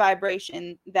this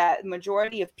vibration that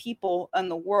majority of people in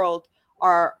the world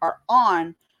are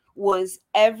on was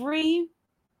every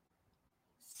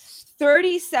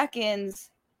 30 seconds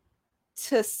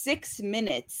to 6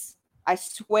 minutes. I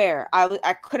swear,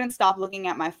 I couldn't stop looking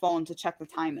at my phone to check the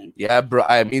timing. Yeah,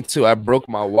 me too. I broke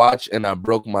my watch and I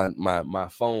broke my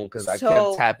phone because I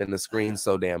kept tapping the screen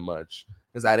so damn much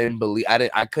because I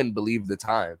couldn't believe the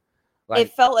time. Like,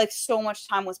 it felt like so much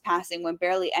time was passing when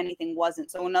barely anything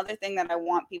wasn't. So another thing that I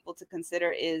want people to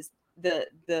consider is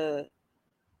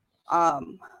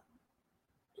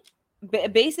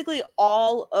basically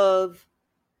all of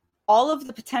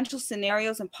the potential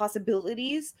scenarios and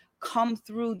possibilities come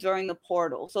through during the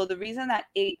portal. So the reason that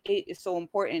 8 is so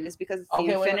important is because it's the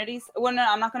infinities. Well, no,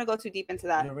 I'm not going to go too deep into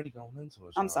that. You're already going into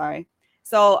it. I'm sorry.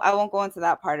 So I won't go into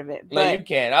that part of it. But no, you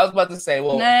can. I was about to say,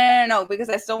 well, no, because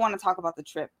I still want to talk about the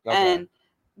trip. Okay. And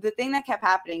the thing that kept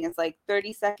happening is like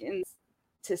 30 seconds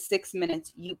to 6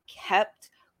 minutes. You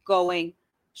kept going,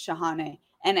 Shahane.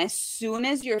 And as soon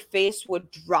as your face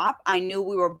would drop, I knew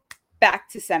we were back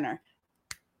to center.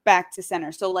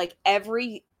 So like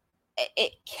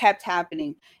it kept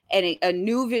happening, and a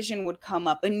new vision would come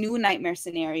up, a new nightmare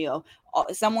scenario,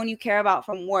 someone you care about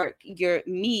from work, your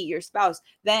spouse.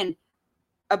 Then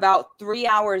about 3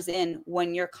 hours in,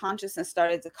 when your consciousness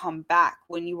started to come back,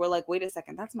 when you were like, wait a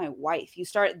second, that's my wife.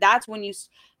 That's when you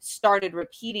started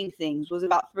repeating things, was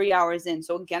about 3 hours in.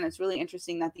 So again, it's really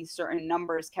interesting that these certain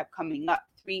numbers kept coming up,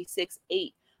 3, 6,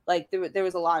 8. Like there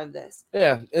was a lot of this.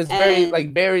 Yeah, it's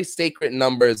very sacred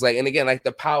numbers. Like, and again, like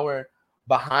the power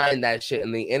behind that shit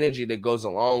and the energy that goes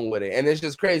along with it. And it's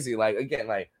just crazy. Like, again,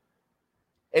 like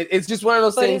it's just one of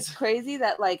those things. It's crazy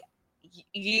that like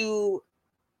you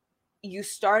you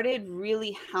started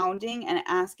really hounding and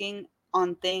asking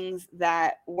on things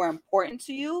that were important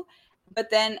to you. But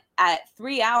then at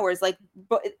 3 hours, like,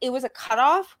 but it was a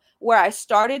cutoff where I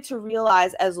started to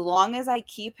realize, as long as I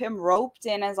keep him roped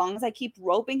in, as long as I keep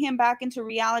roping him back into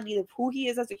reality of who he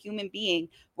is as a human being,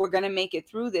 we're going to make it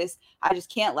through this. I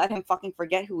just can't let him fucking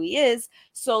forget who he is.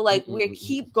 So like we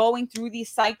keep going through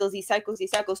these cycles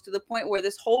to the point where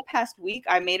this whole past week,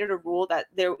 I made it a rule that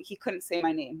he couldn't say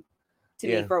my name to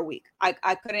me for a week.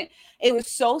 I couldn't. It was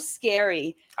so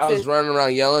scary. I was running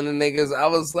around yelling at niggas. I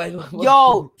was like,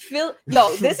 Phil,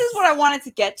 this is what I wanted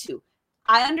to get to.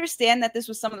 I understand that this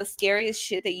was some of the scariest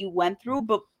shit that you went through,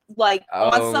 but like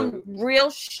on some real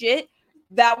shit,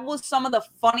 that was some of the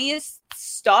funniest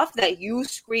stuff that you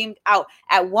screamed out.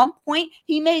 At one point,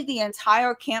 he made the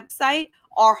entire campsite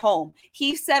our home.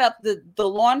 He set up the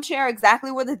lawn chair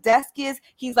exactly where the desk is.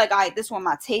 He's like, all right, this is where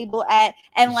my table at.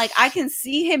 And like, I can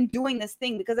see him doing this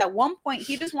thing because at one point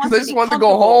he just wants to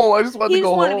go home. I just want to go home. He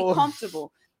just wanted to be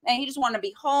comfortable. And he just wanted to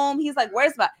be home. He's like,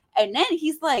 where's my, and then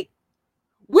he's like,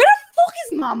 where the fuck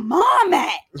is my mom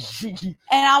at?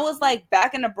 And I was like,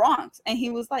 back in the Bronx. And he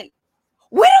was like,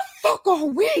 where the fuck are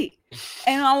we?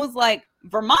 And I was like,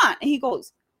 Vermont. And he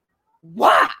goes,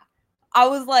 why? I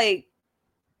was like,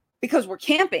 because we're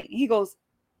camping. He goes,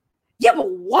 yeah, but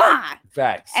why?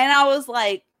 Facts. And I was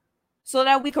like, so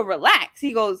that we could relax.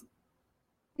 He goes,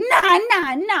 nah.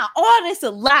 All this a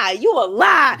lie. You a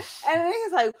lie. And then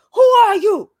he's like, who are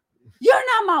you? You're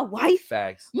not my wife.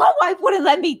 Facts. My wife wouldn't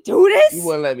let me do this. You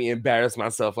wouldn't let me embarrass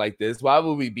myself like this. Why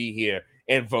would we be here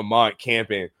in Vermont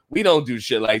camping? We don't do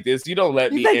shit like this. You don't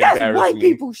let me embarrass that's white me.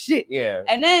 People shit. Yeah.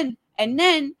 And then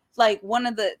like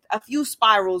a few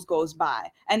spirals goes by,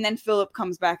 and then Philip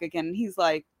comes back again, and he's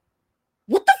like,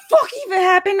 what the fuck even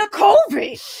happened to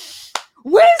COVID?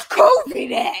 Where's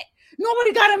COVID at?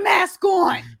 Nobody got a mask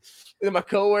on. And my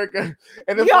coworker,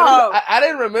 and I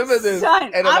didn't remember this.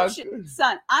 Son,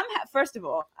 first of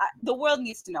all, the world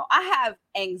needs to know I have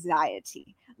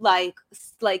anxiety, like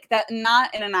that,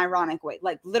 not in an ironic way,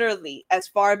 like literally as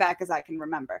far back as I can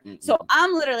remember. Mm-hmm. So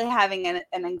I'm literally having an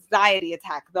anxiety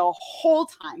attack the whole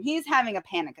time. He's having a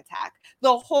panic attack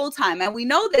the whole time, and we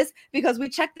know this because we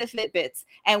checked the Fitbits,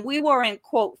 and we were in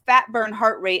quote fat burn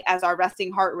heart rate as our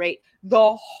resting heart rate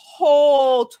the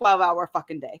whole 12-hour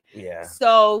fucking day. Yeah.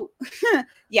 So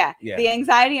yeah, the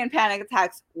anxiety and panic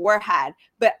attacks were had,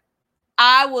 but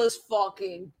I was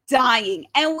fucking dying,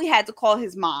 and we had to call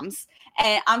his mom's.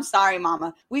 And I'm sorry,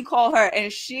 mama. We call her,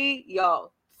 and she,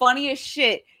 funny as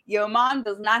shit. Your mom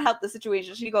does not help the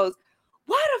situation. She goes,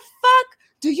 why the fuck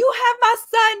do you have my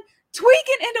son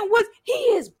tweaking in the woods? He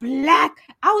is black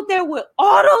out there with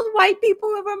all those white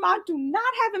people in Vermont. Do not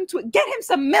have him get him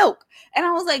some milk. And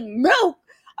I was like, milk?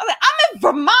 I was like, I'm in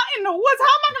Vermont in the woods. How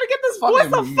am I gonna get this boy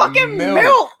some fucking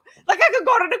milk? Like I could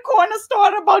go to the corner store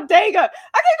at a bodega. I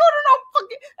can't go to no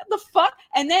fucking the fuck.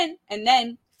 And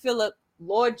then Philip,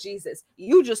 Lord Jesus,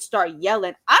 you just start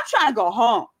yelling. I'm trying to go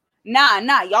home. Nah,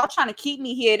 y'all trying to keep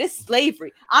me here. This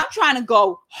slavery. I'm trying to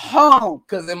go home.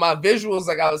 Because in my visuals,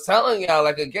 like I was telling y'all,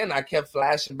 like again, I kept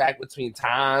flashing back between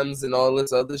times and all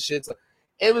this other shit. So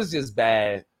it was just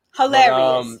bad.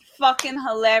 Hilarious. Fucking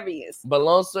hilarious. But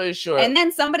long story short. And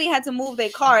then somebody had to move their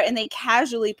car, and they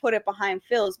casually put it behind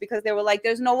Phil's because they were like,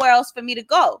 there's nowhere else for me to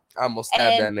go. I almost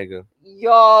stabbed that nigga.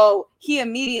 He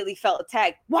immediately felt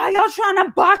attacked. Why y'all trying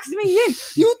to box me in?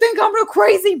 You think I'm a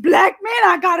crazy black man?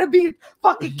 I gotta be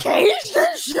fucking caged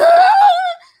and shit. I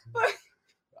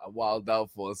wilded out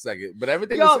for a second, but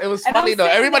everything was funny though.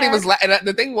 Everybody was and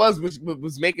the thing was, which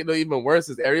was making it even worse,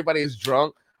 is everybody is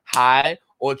drunk, high,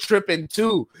 or tripping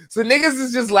too. So niggas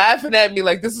is just laughing at me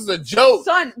like this is a joke.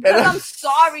 Son, because I'm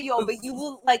sorry, but you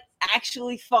were like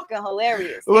actually fucking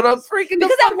hilarious. But I'm freaking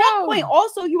because at one point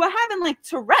also you were having like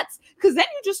Tourette's, because then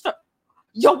you just start,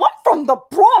 I'm from the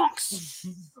Bronx.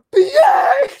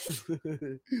 Yes.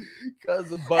 And I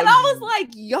was like,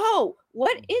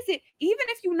 what is it? Even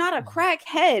if you're not a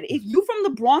crackhead, if you from the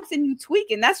Bronx and you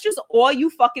tweaking, that's just all you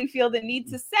fucking feel the need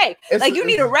to say. You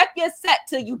need to rep your set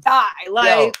till you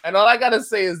die. And all I gotta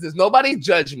say is this: nobody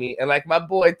judge me. And like my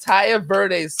boy Taya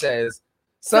Verde says,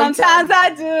 sometimes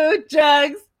I do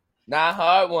drugs, not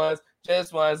hard ones,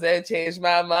 just ones that change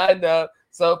my mind up.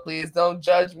 So please don't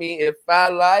judge me if I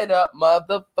light up,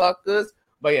 motherfuckers.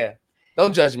 But yeah.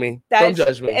 Don't judge me. Don't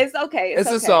judge me. It's okay. It's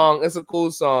a song. It's a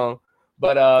cool song.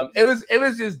 But it was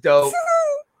just dope.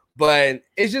 But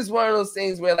it's just one of those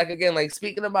things where, like, again, like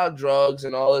speaking about drugs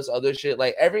and all this other shit,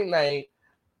 like every night,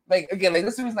 like again, like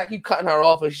this seems like keep cutting her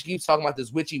off and she keeps talking about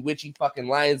this witchy fucking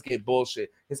Lionsgate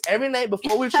bullshit. Because every night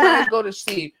before we try to go to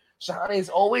sleep, Shawnee's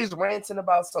always ranting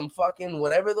about some fucking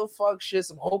whatever the fuck shit,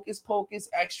 some hocus pocus,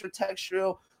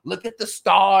 extraterrestrial. Look at the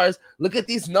stars. Look at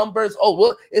these numbers. Oh,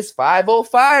 well, it's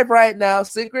 5:05 right now.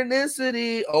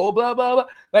 Synchronicity. Oh, blah, blah, blah.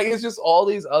 Like, it's just all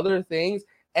these other things.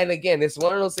 And again, it's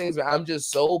one of those things where I'm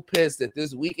just so pissed that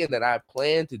this weekend that I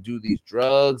plan to do these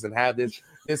drugs and have this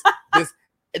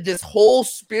whole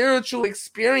spiritual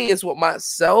experience with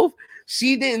myself.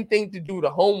 She didn't think to do the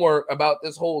homework about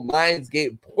this whole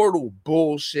Lionsgate portal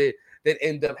bullshit that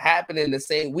ended up happening the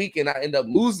same weekend. I end up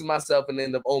losing myself and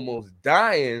end up almost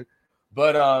dying.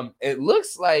 But it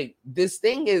looks like this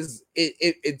thing is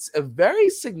it's a very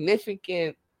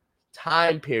significant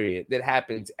time period that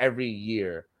happens every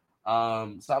year. So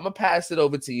I'm gonna pass it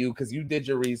over to you because you did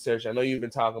your research. I know you've been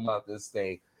talking about this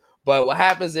thing. But what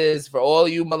happens is, for all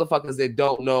you motherfuckers that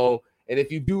don't know, and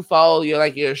if you do follow your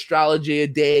astrology a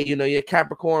day, your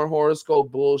Capricorn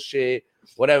horoscope bullshit,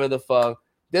 whatever the fuck,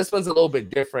 this one's a little bit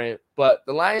different. But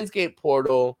the Lionsgate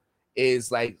portal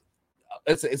is like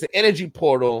it's an energy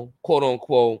portal, quote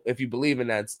unquote, if you believe in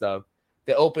that stuff,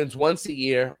 that opens once a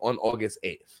year on August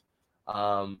 8th.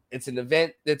 It's an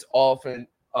event that's often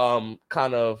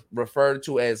kind of referred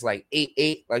to as like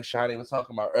 88, like Shani was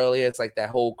talking about earlier. It's like that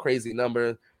whole crazy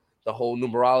number, the whole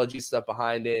numerology stuff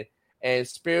behind it. And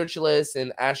spiritualists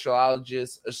and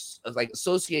astrologists like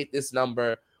associate this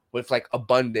number with like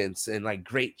abundance and like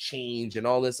great change and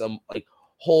all this like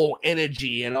whole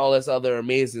energy and all this other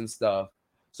amazing stuff.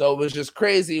 So it was just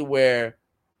crazy where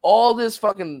all this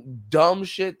fucking dumb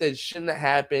shit that shouldn't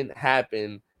have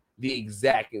happened the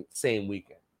exact same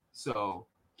weekend. So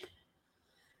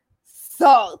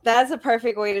that's a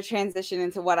perfect way to transition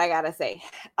into what I gotta say.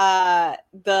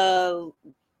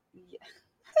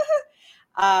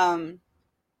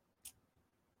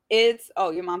 It's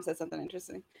your mom said something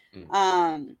interesting.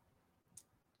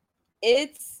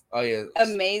 It's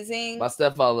amazing. My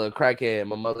stepfather, a crackhead.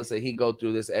 My mother said he go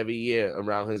through this every year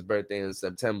around his birthday in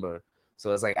September.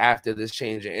 So it's like after this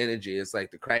change in energy, it's like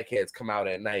the crackheads come out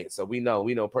at night. So we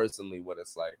know personally what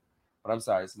it's like. But I'm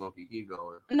sorry, Smokey, keep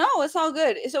going. No, it's all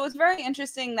good. So it's very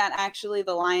interesting that actually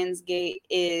the Lionsgate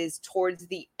is towards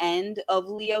the end of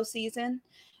Leo season.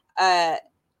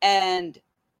 And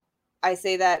I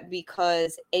say that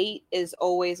because 8 is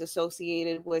always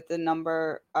associated with the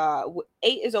number. 8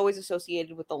 is always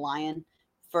associated with the lion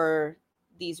for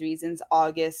these reasons.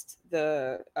 August,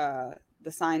 the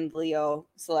sign Leo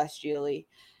celestially.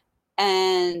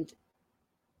 And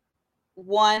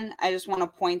one, I just want to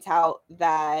point out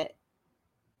that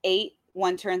 8,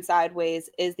 one turn sideways,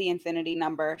 is the infinity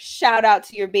number. Shout out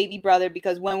to your baby brother,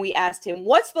 because when we asked him,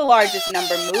 what's the largest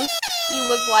number, Moose? He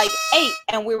was like 8.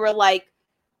 And we were like,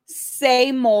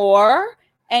 say more.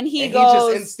 And he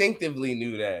goes, just instinctively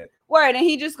knew that. Word. And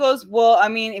he just goes, well, I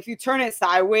mean, if you turn it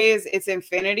sideways, it's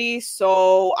infinity.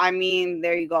 So, I mean,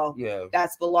 there you go. Yeah.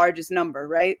 That's the largest number,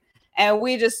 right? And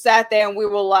we just sat there and we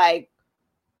were like,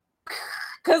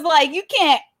 because like, you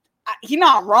can't, you're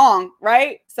not wrong,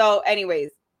 right? So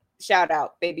anyways, shout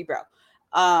out, baby bro.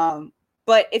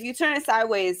 But if you turn it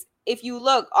sideways, if you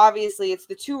look, obviously it's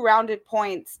the two rounded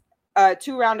points,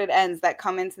 two rounded ends that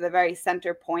come into the very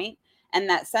center point. And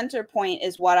that center point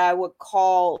is what I would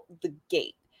call the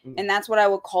gate. And that's what I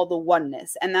would call the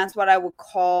oneness. And that's what I would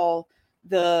call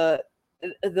the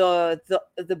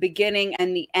beginning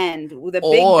and the end. The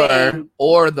big bang.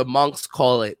 Or the monks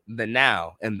call it the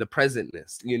now and the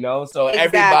presentness, So Exactly.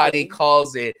 Everybody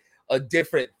calls it a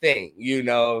different thing,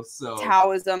 So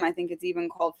Taoism, I think it's even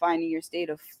called finding your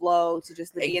state of flow, to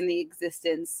just be in the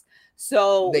existence.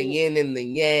 So the yin and the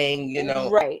yang,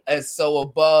 right, as so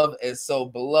above, as so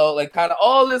below, like kind of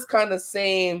all this kind of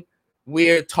same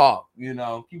weird talk,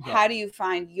 How do you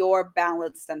find your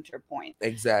balanced center point?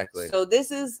 Exactly. So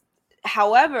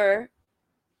however,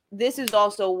 this is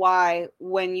also why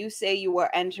when you say you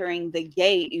were entering the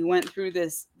gate, you went through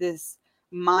this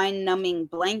mind-numbing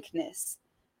blankness,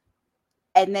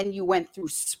 and then you went through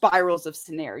spirals of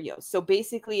scenarios. So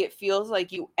basically it feels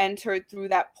like you entered through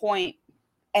that point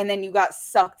and then you got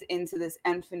sucked into this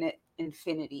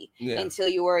infinity until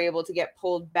you were able to get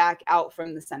pulled back out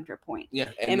from the center point.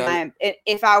 Yeah.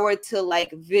 If I were to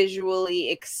like visually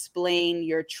explain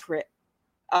your trip,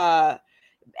 and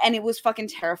it was fucking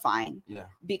terrifying. Yeah.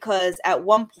 Because at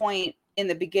one point in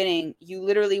the beginning, you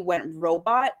literally went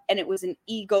robot, and it was an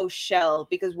ego shell,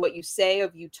 because what you say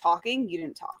of you talking, you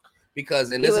didn't talk.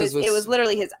 Because it was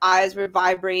literally his eyes were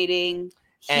vibrating.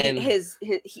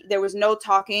 There was no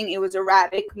talking. It was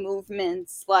erratic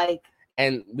movements, like.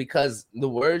 And because the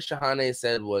word Shahane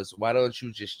said was, why don't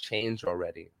you just change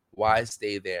already? Why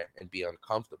stay there and be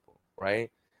uncomfortable, right?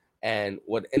 And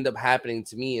what ended up happening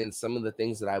to me and some of the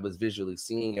things that I was visually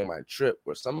seeing in my trip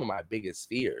were some of my biggest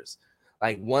fears.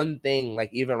 Like one thing,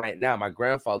 like even right now, my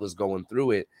grandfather's going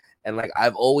through it. And like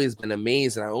I've always been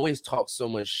amazed, and I always talk so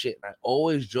much shit. And I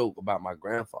always joke about my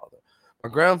grandfather. My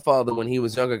grandfather, when he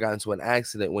was younger, got into an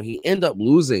accident when he ended up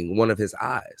losing one of his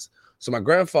eyes. So my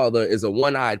grandfather is a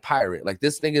one-eyed pirate. Like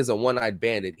this thing is a one-eyed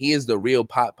bandit. He is the real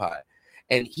pot pie.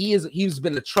 And he's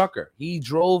been a trucker. He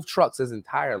drove trucks his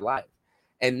entire life.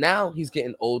 And now he's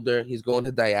getting older. He's going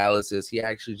to dialysis. He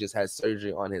actually just had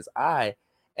surgery on his eye.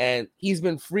 And he's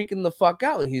been freaking the fuck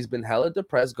out. And he's been hella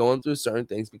depressed going through certain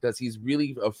things because he's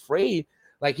really afraid.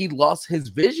 Like he lost his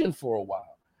vision for a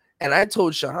while. And I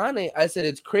told Shahane, I said,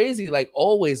 it's crazy. Like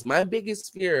always, my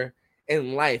biggest fear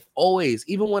in life, always,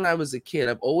 even when I was a kid,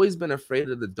 I've always been afraid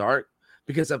of the dark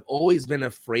because I've always been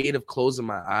afraid of closing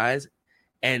my eyes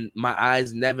and my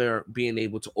eyes never being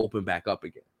able to open back up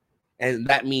again. And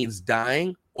that means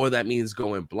dying or that means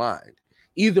going blind.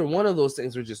 Either one of those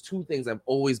things are just two things I've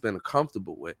always been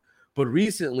comfortable with. But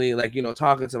recently, like, you know,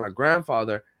 talking to my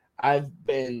grandfather, I've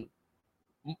been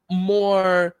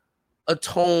more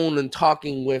attuned and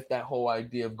talking with that whole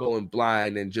idea of going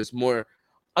blind and just more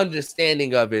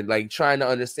understanding of it, like trying to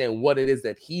understand what it is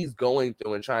that he's going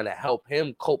through and trying to help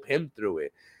him cope him through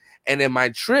it. And in my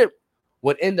trip,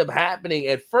 what ended up happening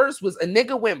at first was a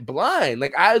nigga went blind.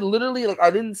 Like I literally, like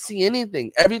I didn't see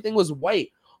anything. Everything was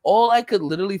white. All I could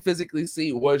literally physically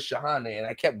see was Shahane, and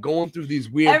I kept going through these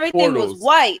weird Everything portals. was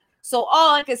white, so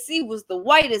all I could see was the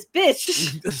whitest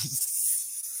bitch.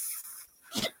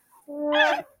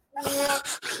 I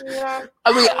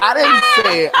mean,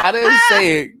 I didn't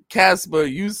say it. Casper,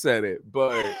 you said it,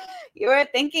 but you were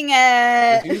thinking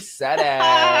it. You said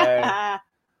it.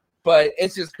 But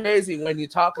it's just crazy when you're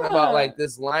talking about like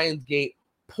this Lionsgate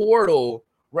portal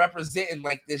representing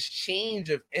like this change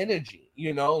of energy,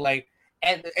 you know, like.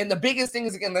 And the biggest thing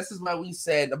is, again, this is why we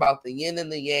said about the yin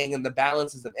and the yang and the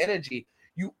balances of energy.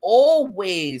 You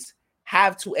always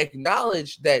have to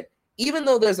acknowledge that even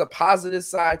though there's a positive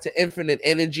side to infinite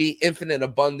energy, infinite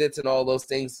abundance, and all those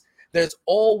things, there's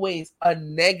always a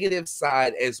negative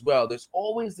side as well. There's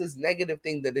always this negative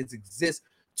thing that exists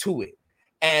to it.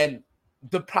 And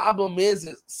the problem is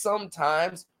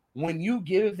sometimes when you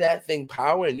give that thing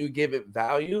power and you give it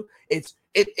value,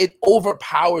 it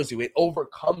overpowers you, it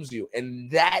overcomes you. And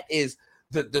that is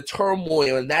the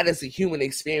turmoil, and that is the human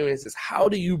experience, is how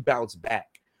do you bounce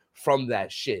back from that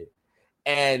shit?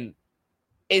 And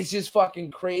it's just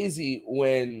fucking crazy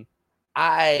when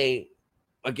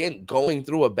again, going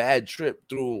through a bad trip,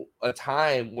 through a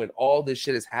time when all this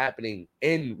shit is happening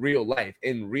in real life,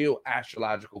 in real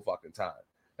astrological fucking time.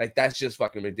 Like, that's just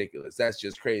fucking ridiculous. That's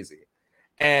just crazy.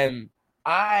 And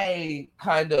I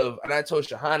told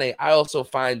Shahane, I also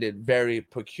find it very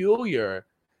peculiar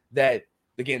that,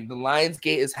 again, the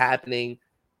Lionsgate is happening.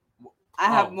 I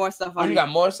have more stuff on. You got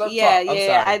more stuff? Yeah,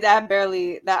 yeah. I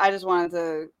barely. I just wanted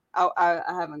to. I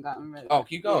haven't gotten rid of it. Oh,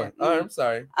 keep going. Yeah. I'm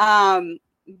sorry.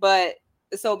 But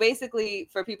so basically,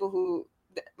 for people who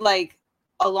like,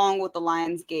 along with the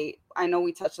Lionsgate, I know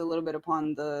we touched a little bit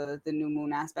upon the new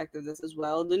moon aspect of this as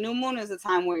well. The new moon is a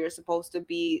time where you're supposed to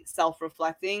be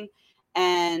self-reflecting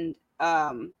and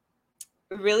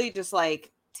really just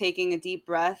like taking a deep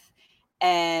breath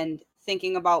and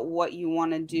thinking about what you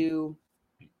want to do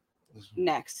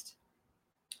next.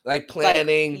 Like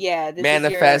planning,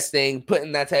 manifesting,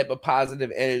 putting that type of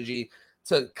positive energy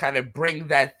to kind of bring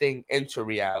that thing into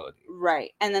reality.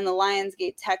 Right. And then the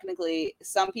Lionsgate, technically,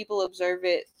 some people observe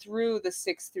it through the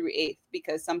 6th through 8th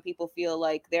because some people feel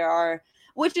like there are,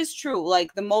 which is true,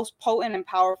 like the most potent and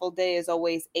powerful day is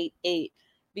always 8/8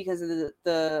 because of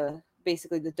the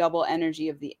basically the double energy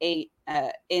of the 8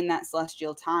 in that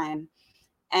celestial time.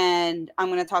 And I'm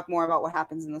going to talk more about what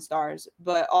happens in the stars,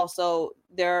 but also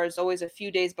there's always a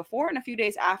few days before and a few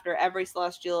days after every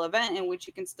celestial event in which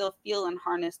you can still feel and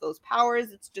harness those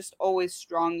powers. It's just always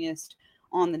strongest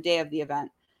on the day of the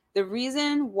event. The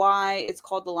reason why it's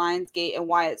called the Lionsgate and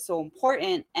why it's so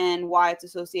important and why it's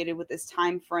associated with this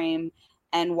time frame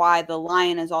and why the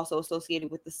lion is also associated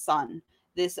with the sun.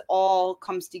 This all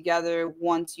comes together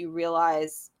once you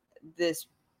realize this.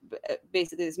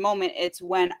 Basically this moment, it's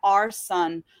when our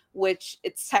sun, which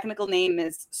its technical name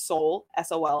is Sol,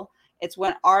 S-O-L, it's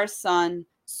when our sun,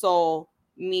 Sol,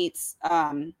 meets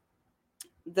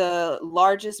the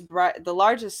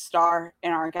largest star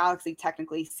in our galaxy,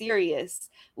 technically Sirius,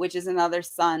 which is another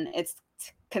sun. It's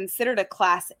considered a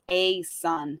class A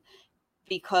sun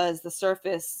because the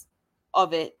surface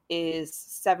of it is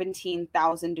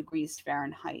 17,000 degrees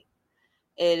Fahrenheit.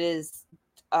 It is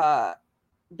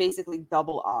basically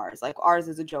double ours. Like, ours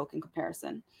is a joke in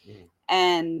comparison.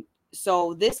 And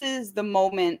So this is the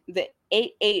moment. The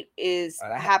 8-8 is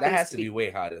that has to be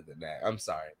way hotter than that. I'm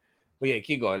sorry, but yeah,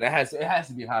 keep going. It has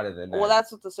to be hotter than that. Well,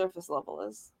 that's what the surface level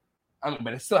is. I mean,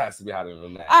 but it still has to be hotter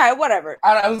than that. All right, whatever.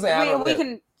 We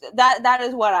can. That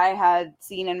is what I had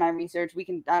seen in my research. We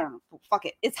can. I don't know. Fuck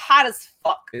it. It's hot as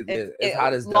fuck. It's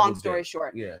hot as long story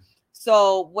short. Yeah.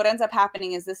 So what ends up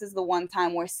happening is this is the one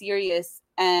time where Sirius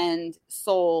and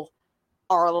Sol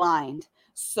are aligned.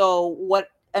 So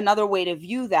another way to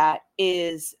view that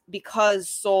is because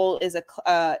Sol is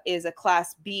a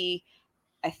class B,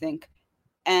 I think,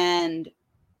 and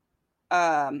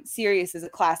Sirius is a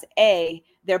class A.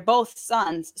 They're both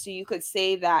suns, so you could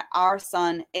say that our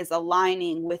sun is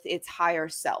aligning with its higher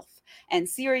self, and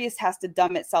Sirius has to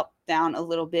dumb itself down a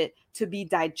little bit to be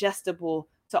digestible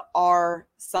to our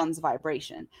sun's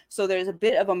vibration. So there's a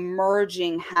bit of a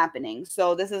merging happening.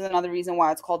 So this is another reason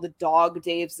why it's called the dog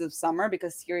days of summer,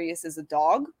 because Sirius is a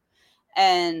dog,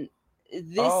 and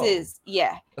this is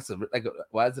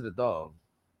why is it a dog?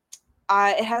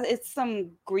 It's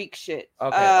some Greek shit.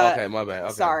 Okay, my bad.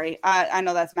 Okay. Sorry, I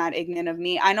know that's mad ignorant of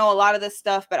me. I know a lot of this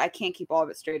stuff, but I can't keep all of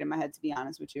it straight in my head, to be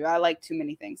honest with you. I like too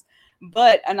many things.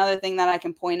 But another thing that I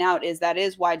can point out is that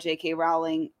is why J.K.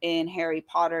 Rowling in Harry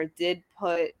Potter did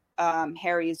put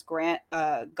Harry's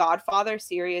godfather,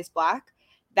 Sirius Black.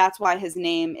 That's why his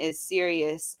name is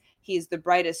Sirius. He's the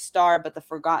brightest star, but the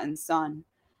forgotten sun,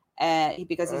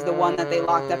 because he's the one that they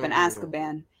locked up in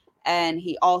Azkaban. And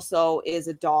he also is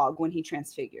a dog when he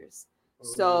transfigures.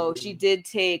 So she did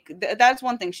take, that's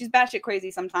one thing. She's batshit crazy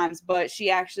sometimes, but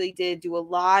she actually did do a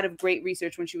lot of great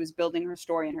research when she was building her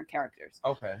story and her characters.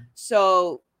 Okay.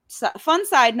 So fun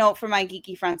side note for my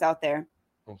geeky friends out there.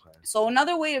 Okay. So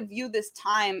another way to view this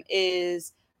time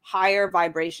is higher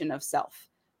vibration of self.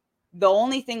 The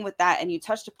only thing with that, and you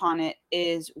touched upon it,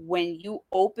 is when you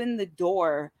open the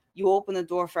door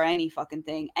for any fucking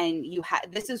thing. And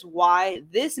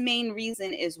this main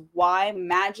reason is why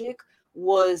magic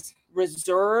was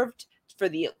reserved for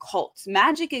the occult.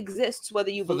 Magic exists whether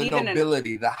you believe in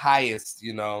nobility, the highest,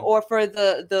 or for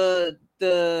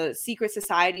the secret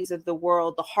societies of the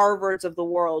world, the Harvards of the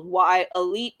world. Why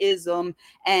elitism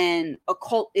and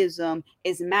occultism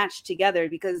is matched together,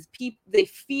 because they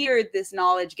feared this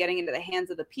knowledge getting into the hands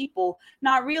of the people,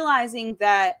 not realizing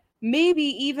that maybe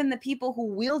even the people who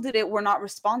wielded it were not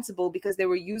responsible because they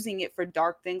were using it for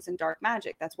dark things and dark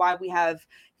magic. That's why we have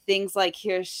things like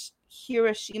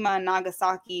Hiroshima and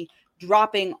Nagasaki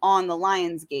dropping on the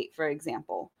Lion's Gate, for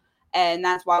example. And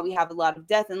that's why we have a lot of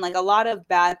death, and like a lot of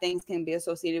bad things can be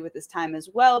associated with this time as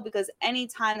well, because any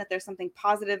time that there's something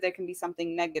positive, there can be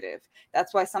something negative.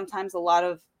 That's why sometimes a lot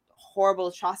of horrible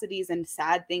atrocities and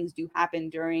sad things do happen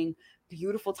during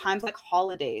beautiful times like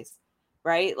holidays.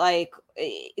 Right? Like,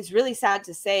 it's really sad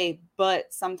to say,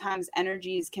 but sometimes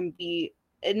energies can be,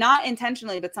 not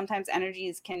intentionally, but sometimes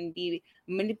energies can be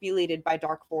manipulated by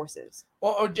dark forces.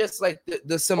 Or just like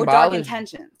the symbolic or dark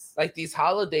intentions. Like these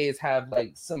holidays have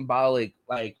like symbolic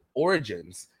like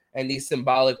origins, and these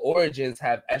symbolic origins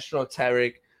have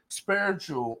esoteric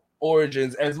spiritual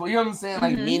origins as well. You know what I'm saying?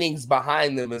 Like meanings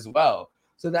behind them as well.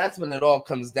 So that's when it all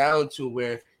comes down to,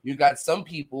 where you got some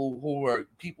people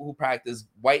who practice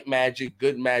white magic,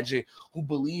 good magic, who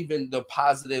believe in the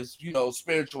positives,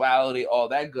 spirituality, all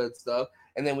that good stuff.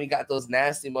 And then we got those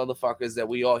nasty motherfuckers that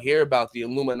we all hear about, the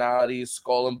Illuminati,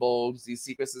 Skull and Bones, these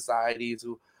secret societies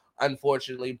who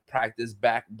unfortunately practice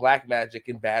black magic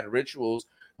and bad rituals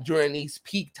during these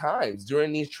peak times,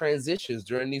 during these transitions,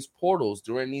 during these portals,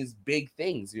 during these big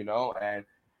things, and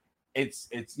it's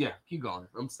keep going.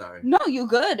 I'm sorry. No, you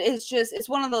good. It's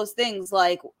one of those things,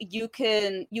 like you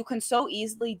can so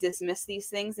easily dismiss these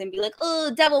things and be like,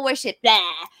 oh, devil worship, blah,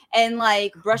 and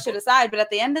like brush it aside. But at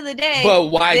the end of the day, but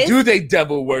why do they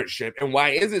devil worship, and why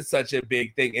is it such a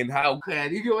big thing, and how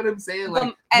can you get what I'm saying?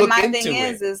 Like, and my thing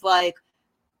is like,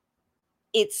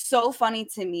 it's so funny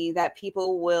to me that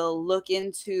people will look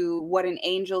into what an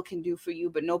angel can do for you,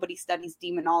 but nobody studies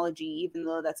demonology, even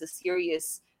though that's a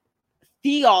serious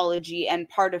theology and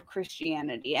part of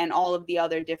Christianity and all of the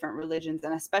other different religions,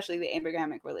 and especially the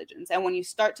Abrahamic religions. And when you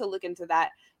start to look into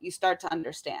that, you start to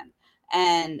understand.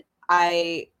 And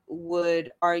I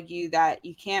would argue that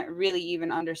you can't really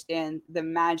even understand the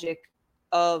magic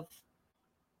of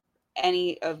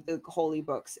any of the holy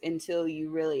books until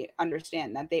you really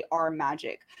understand that they are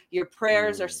magic. Your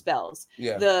prayers are spells.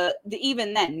 Yeah. The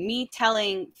even then, me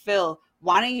telling Phil,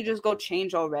 why don't you just go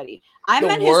change already? I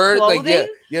meant his clothing,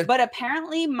 but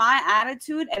apparently my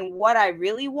attitude and what I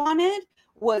really wanted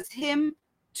was him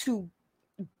to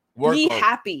be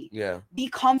happy, be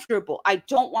comfortable. I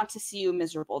don't want to see you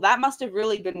miserable. That must have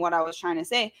really been what I was trying to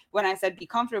say when I said be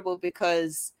comfortable,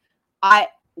 because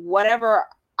whatever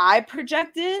I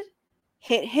projected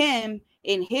hit him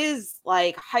in his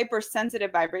like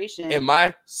hypersensitive vibration. In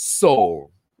my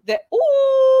soul. That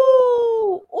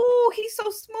he's so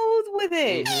smooth with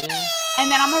it. Mm-hmm.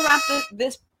 And then I'm gonna wrap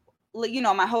this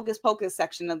my hocus pocus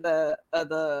section of the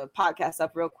podcast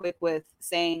up real quick with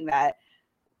saying that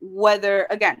whether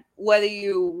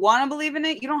you want to believe in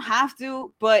it, you don't have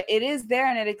to, but it is there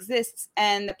and it exists.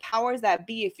 And the powers that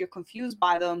be, if you're confused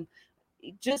by them,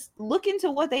 just look into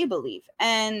what they believe.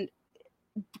 And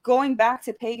going back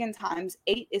to pagan times,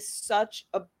 8 is such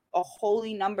a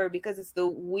holy number because it's the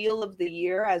wheel of the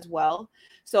year as well.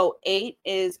 So 8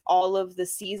 is all of the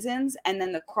seasons and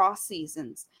then the cross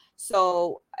seasons.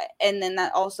 So, and then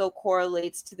that also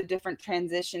correlates to the different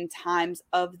transition times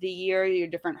of the year, your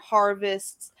different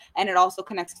harvests, and it also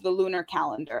connects to the lunar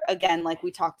calendar, again, like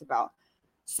we talked about.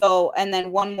 So, and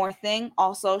then one more thing,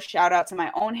 also shout out to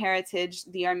my own heritage.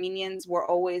 The Armenians were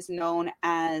always known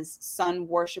as sun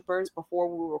worshipers before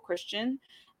we were Christian.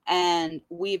 And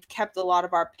we've kept a lot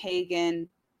of our pagan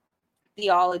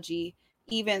theology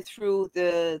even through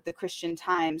the Christian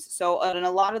times. So in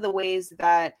a lot of the ways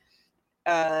that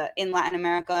in Latin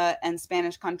America and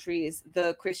Spanish countries,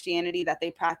 the Christianity that they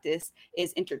practice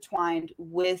is intertwined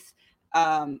with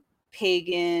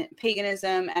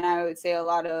paganism, and I would say a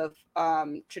lot of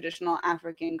traditional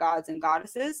African gods and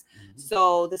goddesses. Mm-hmm.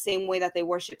 So the same way that they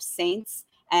worship saints,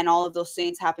 and all of those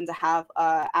saints happen to have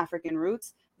African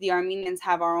roots, the Armenians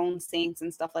have our own saints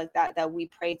and stuff like that we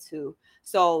pray to.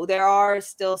 So there are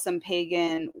still some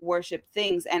pagan worship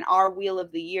things, and our wheel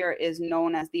of the year is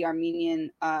known as the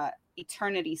Armenian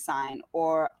eternity sign,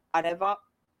 or Areva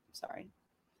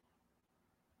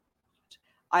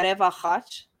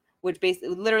Khach, which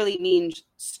basically literally means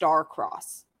star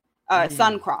cross,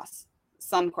 sun cross.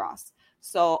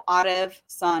 So Arev,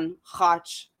 sun,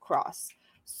 Khach, cross.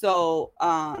 So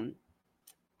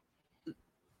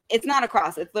it's not a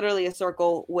cross. It's literally a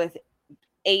circle with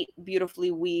 8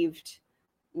 beautifully weaved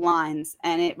lines,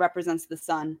 and it represents the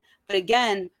sun. But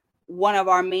again, one of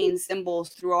our main symbols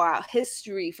throughout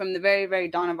history from the very, very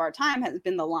dawn of our time has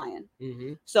been the lion.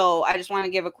 Mm-hmm. So I just want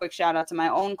to give a quick shout out to my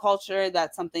own culture.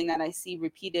 That's something that I see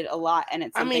repeated a lot, and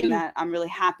it's something that I'm really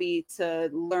happy to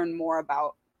learn more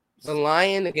about. The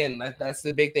lion, again, that's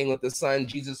the big thing with the sun,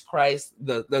 Jesus Christ,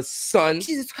 the son,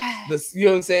 Jesus Christ. You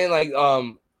know what I'm saying? Like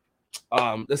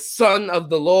the son of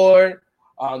the Lord.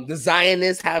 The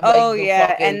Zionists have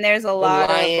and there's a lot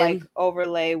of like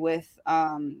overlay with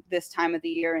this time of the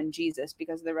year and Jesus,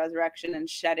 because of the resurrection and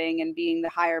shedding and being the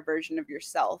higher version of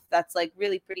yourself. That's like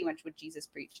really pretty much what Jesus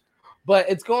preached. But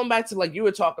it's going back to like you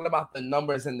were talking about the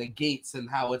numbers and the gates and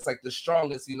how it's like the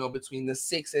strongest, between the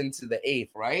 6th into the 8th,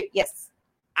 right? Yes.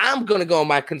 I'm going to go on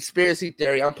my conspiracy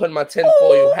theory. I'm putting my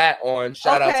tinfoil hat on.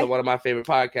 Shout out to one of my favorite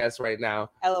podcasts right now.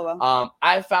 LOL.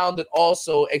 I found it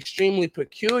also extremely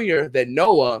peculiar that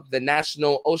NOAA, the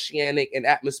National Oceanic and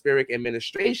Atmospheric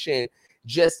Administration,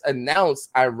 just announced,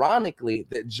 ironically,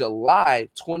 that July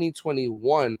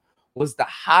 2021 was the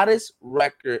hottest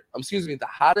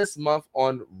month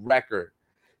on record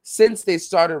since they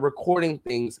started recording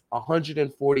things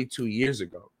 142 years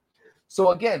ago.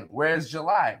 So again, where's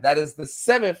July? That is the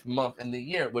 7th month in the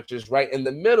year, which is right in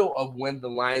the middle of when the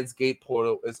Lionsgate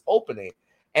portal is opening.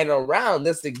 And around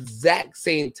this exact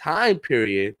same time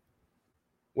period,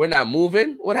 we're not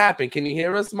moving. What happened? Can you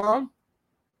hear us, Mom?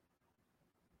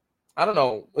 I don't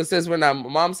know. It says we're not.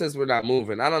 Mom says we're not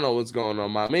moving. I don't know what's going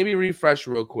on, Mom. Maybe refresh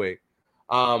real quick.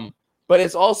 But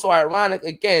it's also ironic,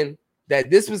 again, that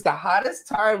this was the hottest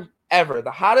time ever.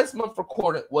 The hottest month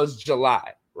recorded was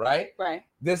July. Right.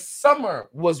 This summer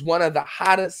was one of the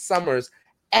hottest summers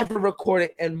ever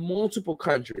recorded in multiple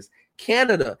countries.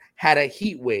 Canada had a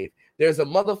heat wave. There's a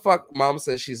Mom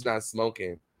says she's not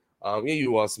smoking.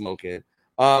 You are smoking.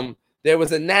 There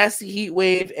was a nasty heat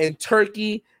wave in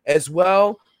Turkey as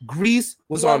well. Greece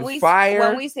was on fire.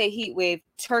 When we say heat wave,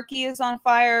 Turkey is on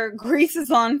fire. Greece is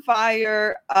on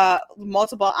fire.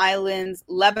 Multiple islands.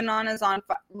 Lebanon is on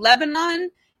fire.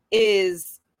 Lebanon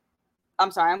is... I'm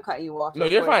sorry, I'm cutting you off. No,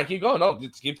 you're fine. Keep going. No,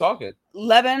 just keep talking.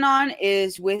 Lebanon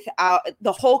is without,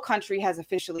 the whole country has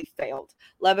officially failed.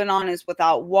 Lebanon is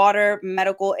without water,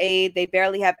 medical aid. They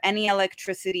barely have any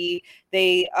electricity.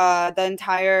 The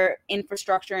entire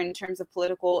infrastructure in terms of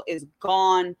political is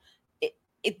gone.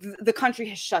 The country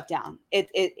has shut down.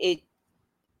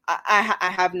 I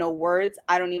have no words.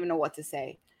 I don't even know what to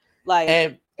say. Like,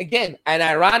 and again, and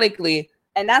ironically,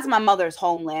 and that's my mother's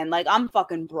homeland. Like, I'm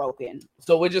fucking broken.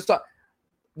 So we're just talking.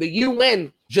 The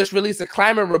UN just released a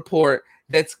climate report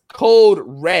that's code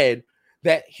red,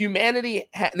 that humanity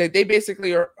that they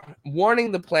basically are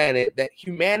warning the planet that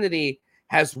humanity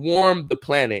has warmed the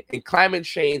planet, and climate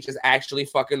change is actually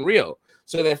fucking real.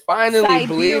 So they're finally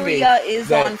believing Siberia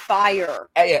is on fire.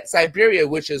 Yeah, Siberia,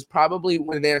 which is probably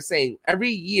when they're saying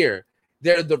every year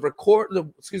the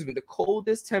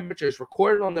coldest temperatures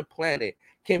recorded on the planet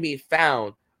can be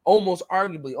found almost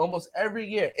every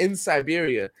year in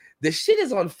Siberia. The shit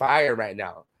is on fire right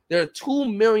now. There are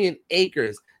 2 million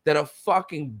acres that are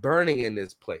fucking burning in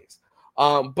this place.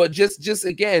 But just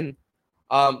again,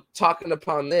 talking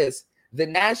upon this, the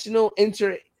National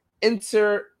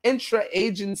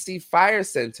Intra-Agency Fire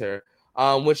Center,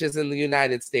 which is in the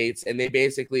United States, and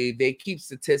they keep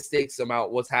statistics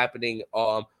about what's happening,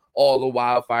 all the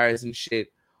wildfires and shit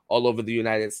all over the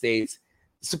United States.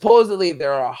 Supposedly,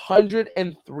 there are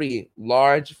 103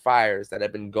 large fires that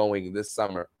have been going this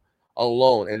summer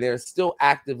alone, and they're still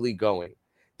actively going.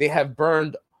 They have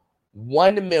burned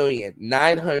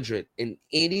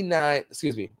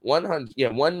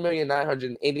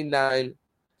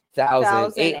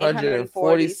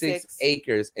 1,989,846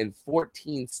 acres in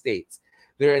 14 states.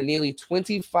 There are nearly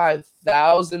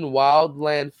 25,000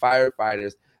 wildland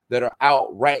firefighters that are out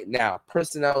right now,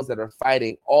 personnel that are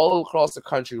fighting all across the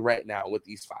country right now with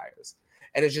these fires.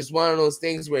 And it's just one of those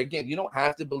things where, again, you don't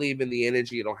have to believe in the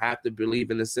energy, you don't have to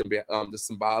believe in the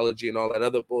symbology and all that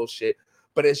other bullshit,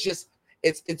 but it's just,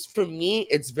 it's for me,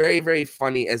 it's very, very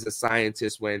funny as a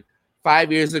scientist when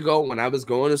 5 years ago, when I was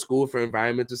going to school for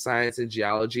environmental science and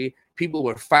geology, people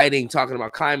were fighting, talking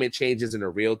about climate change isn't a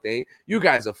real thing. You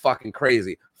guys are fucking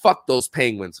crazy. Fuck those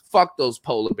penguins. Fuck those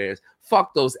polar bears.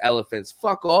 Fuck those elephants.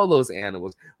 Fuck all those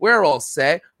animals. We're all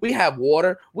set. We have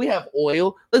water. We have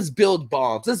oil. Let's build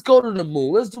bombs. Let's go to the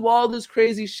moon. Let's do all this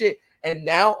crazy shit. And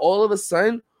now, all of a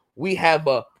sudden, we have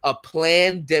a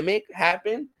pandemic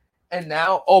happen. And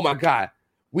now, oh my God,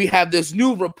 we have this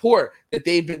new report that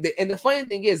and the funny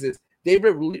thing is they've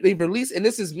released, and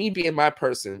this is me being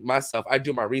myself, I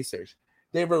do my research.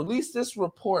 They release this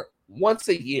report once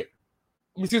a year.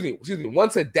 Excuse me,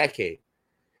 once a decade.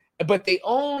 But they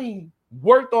only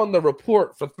worked on the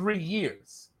report for 3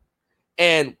 years.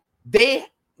 And they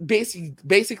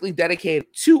basically dedicated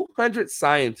 200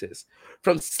 scientists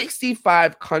from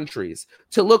 65 countries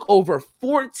to look over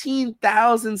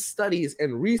 14,000 studies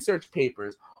and research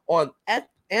papers on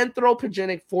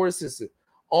anthropogenic forces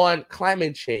on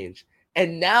climate change.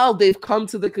 And now they've come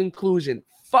to the conclusion,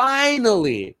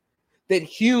 finally, that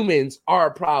humans are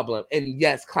a problem. And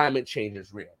yes, climate change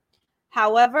is real.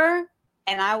 However,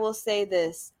 and I will say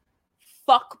this,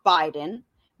 fuck Biden,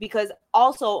 because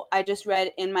also I just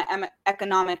read in my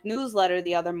economic newsletter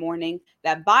the other morning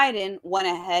that Biden went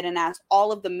ahead and asked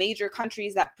all of the major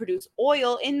countries that produce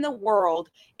oil in the world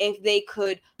if they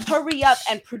could hurry up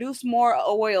and produce more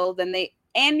oil than they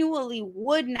annually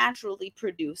would naturally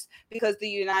produce, because the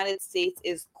United States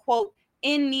is, quote,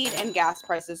 in need and gas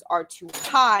prices are too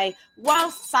high,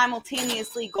 whilst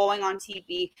simultaneously going on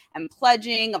TV and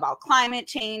pledging about climate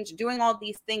change, doing all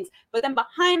these things. But then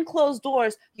behind closed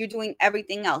doors, you're doing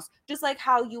everything else. Just like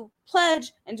how you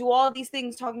pledge and do all these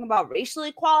things talking about racial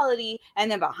equality, and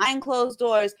then behind closed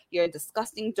doors, you're a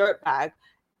disgusting dirtbag.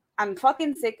 I'm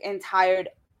fucking sick and tired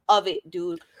of it,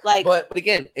 dude. Like, but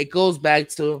again, it goes back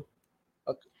to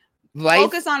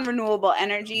focus on renewable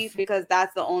energy, because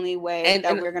that's the only way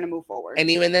that we're going to move forward. And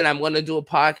even then, I'm going to do a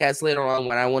podcast later on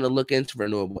when I want to look into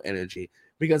renewable energy,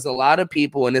 because a lot of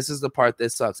people, and this is the part that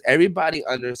sucks, everybody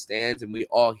understands and we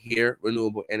all hear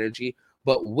renewable energy,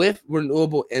 but with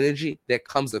renewable energy, there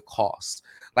comes a cost.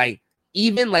 Like,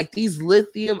 even like these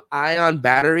lithium ion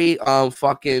battery,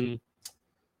 fucking,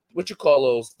 what you call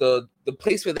those? The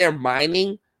place where they're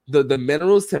mining the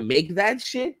minerals to make that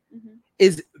shit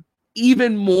is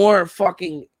even more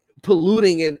fucking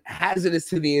polluting and hazardous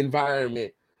to the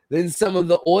environment than some of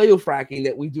the oil fracking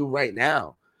that we do right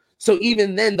now. So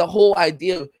even then, the whole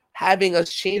idea of having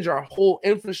us change our whole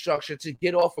infrastructure to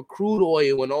get off of crude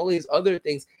oil and all these other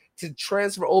things to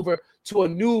transfer over to a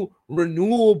new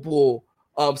renewable,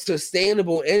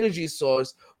 sustainable energy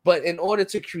source. But in order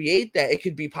to create that, it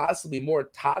could be possibly more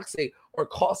toxic or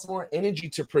cost more energy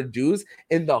to produce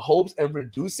in the hopes of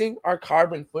reducing our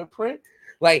carbon footprint.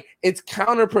 Like, it's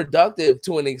counterproductive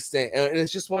to an extent. And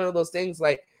it's just one of those things,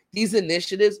 like, these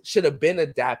initiatives should have been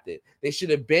adapted. They should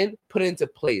have been put into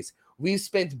place. We've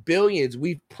spent billions.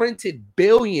 We've printed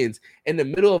billions in the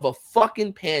middle of a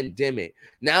fucking pandemic.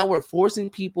 Now we're forcing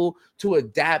people to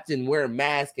adapt and wear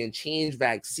masks and change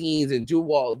vaccines and do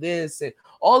all this and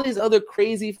all these other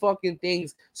crazy fucking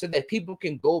things so that people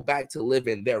can go back to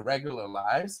living their regular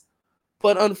lives.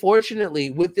 But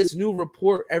unfortunately, with this new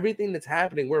report, everything that's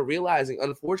happening, we're realizing,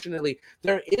 unfortunately,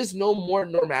 there is no more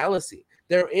normalcy.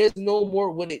 There is no more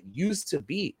what it used to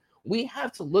be. We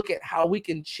have to look at how we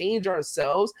can change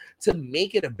ourselves to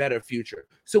make it a better future.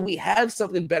 So we have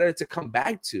something better to come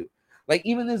back to. Like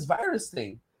even this virus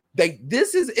thing. Like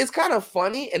it's kind of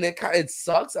funny and it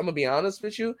sucks. I'm gonna be honest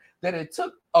with you that it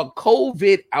took a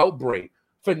COVID outbreak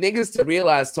for niggas to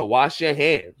realize to wash your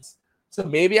hands. So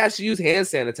maybe I should use hand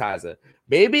sanitizer.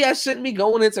 Maybe I shouldn't be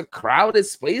going into crowded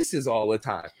spaces all the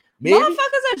time. Maybe.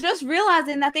 Motherfuckers are just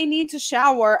realizing that they need to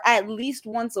shower at least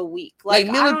once a week. Like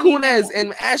Mila Kunis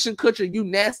and Ashton Kutcher, you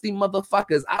nasty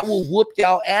motherfuckers. I will whoop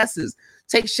y'all asses.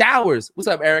 Take showers. What's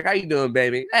up, Eric? How you doing,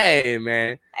 baby? Hey,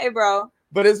 man. Hey, bro.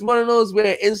 But it's one of those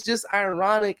where it's just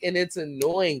ironic and it's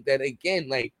annoying that, again,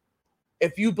 like,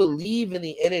 if you believe in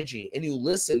the energy and you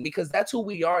listen, because that's who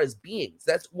we are as beings.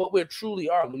 That's what we truly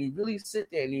are. When you really sit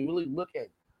there and you really look at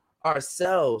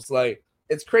ourselves, like,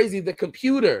 it's crazy. The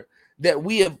computer that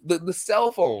we have, the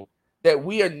cell phone that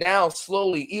we are now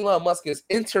slowly, Elon Musk is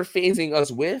interfacing us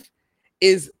with,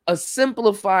 is a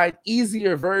simplified,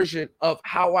 easier version of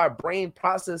how our brain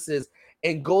processes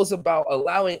and goes about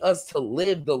allowing us to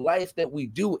live the life that we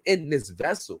do in this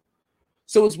vessel.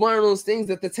 So it's one of those things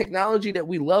that the technology that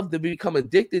we love to become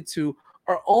addicted to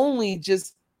are only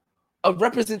just a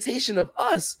representation of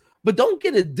us. But don't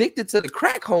get addicted to the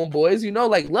crack, homeboys. You know,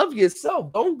 like, love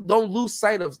yourself. Don't lose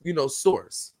sight of,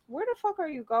 source. Where the fuck are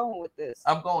you going with this?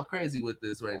 I'm going crazy with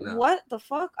this right now. What the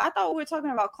fuck? I thought we were talking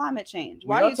about climate change.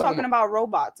 Why are you talking about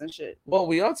robots and shit? Well,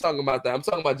 we are talking about that. I'm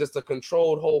talking about just a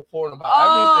controlled whole point about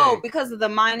everything. Oh, because of the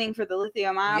mining for the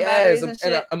lithium ion batteries and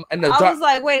shit. And I was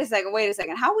like, wait a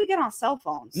second. How we get on cell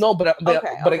phones? No, but I'm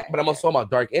also talking about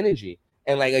dark energy.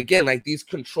 And like, again, like these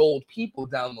controlled people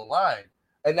down the line.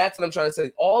 And that's what I'm trying to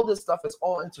say. All this stuff is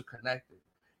all interconnected.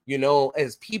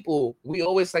 As people, we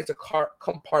always like to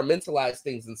compartmentalize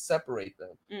things and separate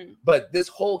them. But this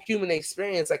whole human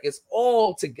experience, like, it's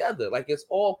all together. Like, it's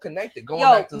all connected.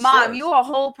 Back to Mom, source. you a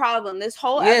whole problem. This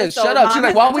whole episode, shut up. She's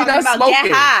like, why we not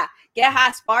smoking? Get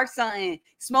high, spark something.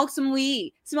 Smoke some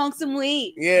weed.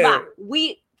 Yeah. Mom,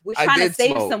 we're trying to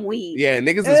save some weed. Yeah,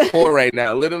 niggas is poor right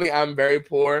now. Literally, I'm very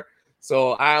poor.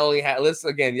 So I only have, listen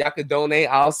again, y'all could donate.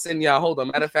 I'll send y'all. Hold on.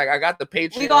 Matter of fact, I got the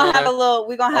Patreon. We're gonna have a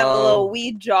little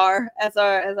weed jar as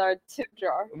our tip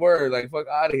jar. Word, like, fuck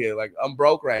out of here. Like, I'm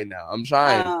broke right now. I'm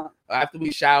trying. After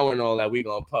we shower and all that, we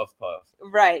gonna puff.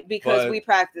 Right, because we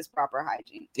practice proper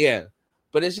hygiene. Yeah.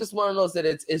 But it's just one of those that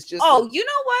it's just. Oh, you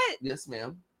know what? Yes,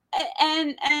 ma'am.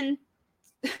 And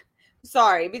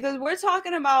sorry, because we're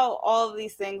talking about all of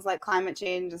these things like climate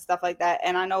change and stuff like that,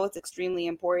 and I know it's extremely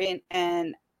important.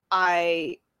 And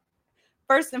I,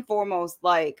 first and foremost,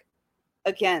 like,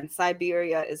 again,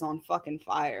 Siberia is on fucking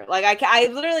fire. Like, I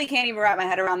literally can't even wrap my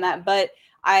head around that. But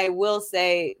I will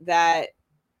say that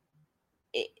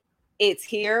it's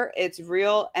here, it's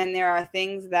real, and there are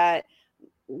things that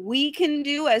we can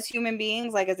do as human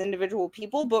beings, like as individual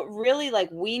people, but really, like,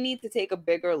 we need to take a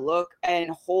bigger look and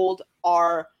hold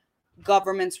our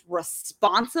governments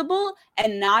responsible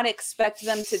and not expect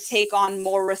them to take on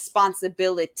more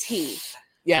responsibility.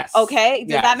 Yes. Okay.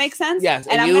 Does that make sense? Yes.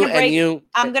 And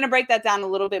I'm gonna break that down a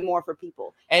little bit more for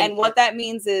people. And what that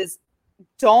means is,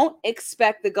 don't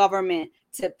expect the government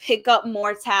to pick up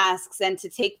more tasks and to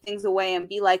take things away and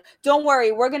be like, don't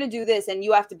worry, we're gonna do this and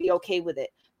you have to be okay with it.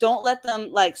 Don't let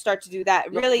them like start to do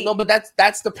that. Really. No, but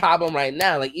that's the problem right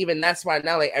now. Like, even that's why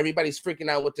now, like, everybody's freaking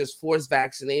out with this forced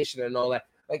vaccination and all that.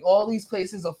 Like, all these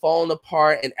places are falling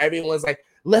apart and everyone's like,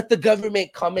 let the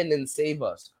government come in and save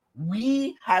us.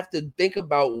 We have to think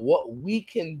about what we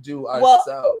can do ourselves.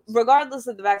 Well, regardless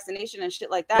of the vaccination and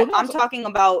shit like that, I'm talking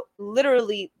about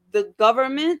literally the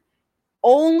government.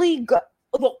 The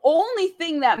only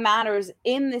thing that matters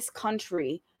in this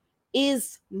country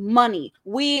is money.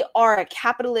 We are a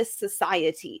capitalist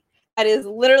society. That is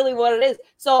literally what it is.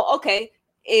 So, okay,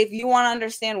 if you want to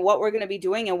understand what we're going to be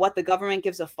doing and what the government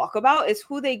gives a fuck about, is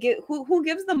who they get, who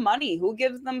gives them money, who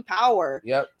gives them power.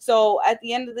 Yep. So at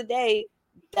the end of the day,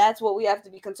 that's what we have to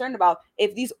be concerned about.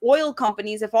 If these oil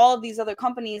companies, if all of these other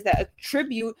companies that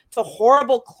attribute to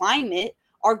horrible climate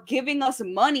are giving us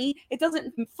money, it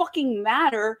doesn't fucking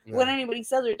matter what anybody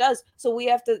says or does. So we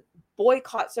have to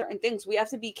boycott certain things. We have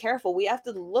to be careful. We have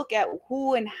to look at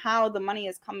who and how the money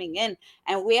is coming in.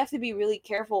 And we have to be really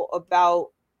careful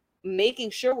about making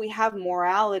sure we have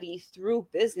morality through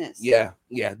business. Yeah.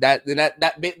 That's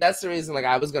the reason, like,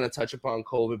 I was going to touch upon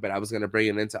COVID, but I was going to bring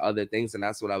it into other things, and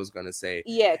that's what I was going to say.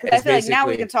 Yeah, because I feel like now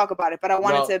we can talk about it, but I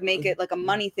wanted to make it like a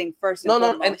money thing first.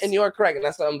 And you're correct, and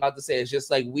that's what I'm about to say. It's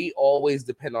just like, we always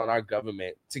depend on our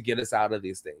government to get us out of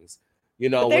these things.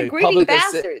 But they're greedy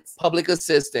bastards. Public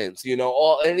assistance,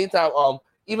 anytime,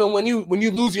 even when you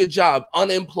lose your job,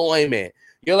 unemployment,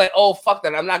 You're like, oh, fuck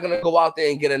that. I'm not going to go out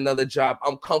there and get another job.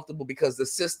 I'm comfortable because the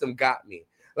system got me.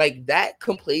 Like, that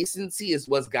complacency is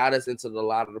what's got us into a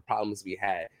lot of the problems we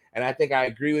had. And I think I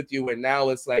agree with you. And now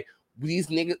it's like, these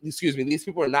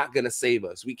people are not going to save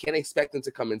us. We can't expect them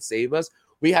to come and save us.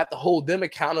 We have to hold them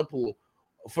accountable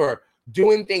for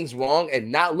doing things wrong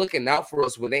and not looking out for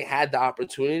us when they had the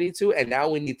opportunity to. And now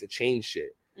we need to change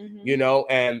shit, you know?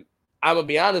 And I'm going to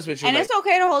be honest with you. And it's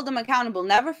okay to hold them accountable.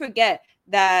 Never forget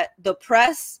that the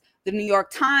press, the New York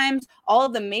Times, all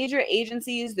of the major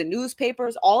agencies, the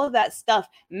newspapers, all of that stuff,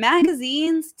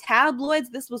 magazines, tabloids,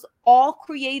 this was all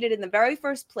created in the very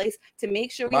first place to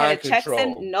make sure we had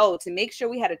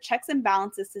a checks and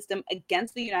balances system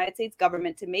against the United States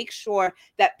government, to make sure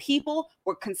that people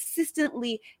were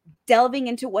consistently delving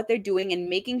into what they're doing and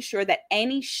making sure that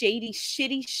any shady,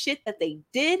 shitty shit that they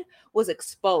did was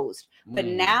exposed. But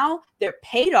now they're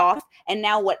paid off, and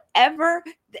now whatever,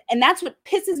 and that's what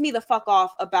pisses me the fuck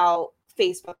off about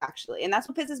Facebook, actually. And that's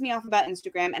what pisses me off about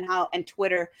Instagram and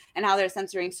Twitter, and how they're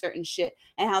censoring certain shit,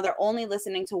 and how they're only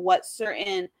listening to what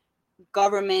certain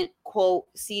government, quote,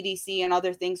 CDC and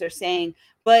other things are saying.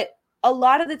 But a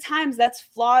lot of the times that's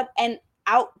flawed and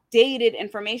outdated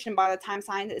information by the time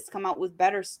scientists come out with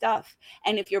better stuff.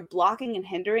 And if you're blocking and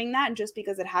hindering that just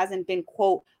because it hasn't been,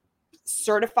 quote,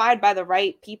 certified by the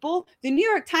right people, the New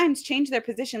York Times changed their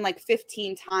position like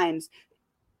 15 times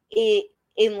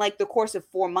in like the course of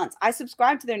 4 months. I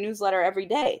subscribe to their newsletter every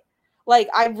day. Like,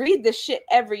 I read this shit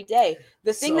every day.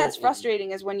 The thing that's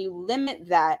frustrating is when you limit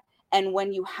that, and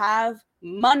when you have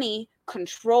money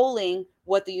controlling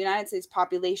what the United States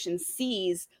population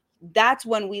sees, that's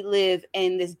when we live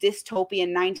in this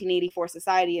dystopian 1984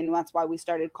 society. And that's why we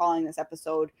started calling this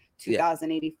episode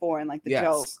 2084 and like the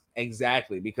joke.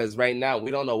 Exactly. Because right now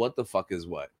we don't know what the fuck is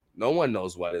what. No one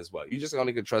knows what is what. You just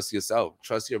only can trust yourself.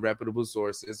 Trust your reputable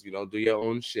sources. You know, do your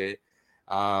own shit.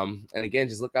 And again,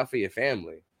 just look out for your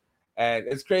family. And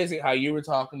it's crazy how you were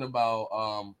talking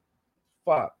about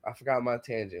I forgot my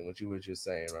tangent, what you were just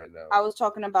saying right now. I was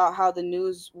talking about how the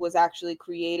news was actually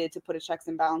created to put a checks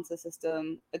and balances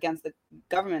system against the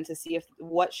government to see if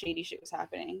what shady shit was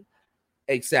happening.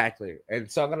 Exactly.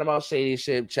 And talking about shady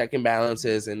shit, checking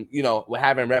balances, and, you know, we're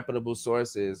having reputable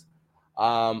sources.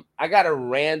 I got a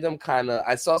random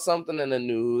I saw something in the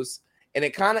news, and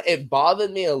it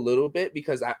bothered me a little bit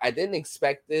because I didn't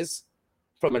expect this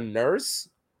from a nurse.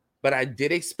 But I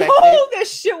did expect it.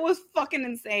 This shit was fucking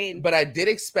insane. But I did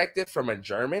expect it from a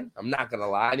German. I'm not going to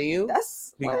lie to you.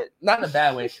 Not in a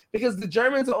bad way. Because the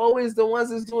Germans are always the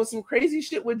ones that's doing some crazy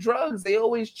shit with drugs. They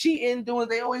always cheating,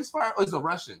 they always fire. Oh, it's the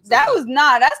Russians. That's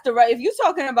if you're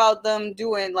talking about them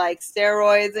doing like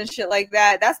steroids and shit like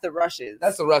that, that's the Russians.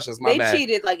 That's the Russians, my man. They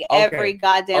cheated like every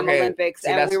goddamn Olympics.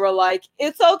 And we were like,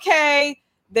 it's okay.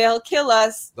 They'll kill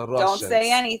us. Don't say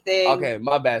anything. Okay,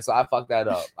 my bad. So I fucked that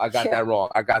up. I got that wrong.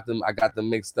 I got them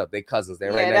mixed up. They cousins.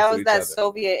 They're right next to each other. That was that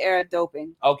Soviet era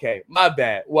doping. Okay, my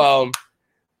bad. Well,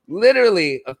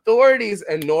 literally, authorities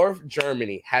in North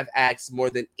Germany have asked more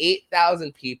than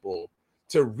 8,000 people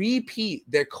to repeat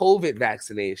their COVID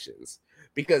vaccinations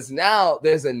because now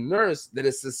there's a nurse that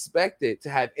is suspected to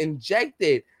have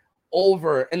injected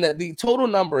and the total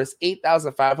number is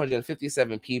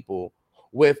 8,557 people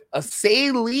with a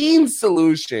saline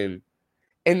solution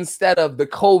instead of the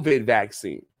COVID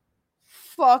vaccine.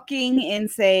 Fucking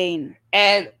insane.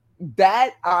 And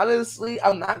that, honestly,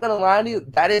 I'm not going to lie to you,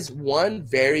 that is one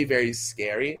very, very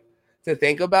scary to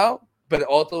think about. But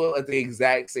also at the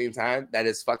exact same time, that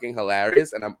is fucking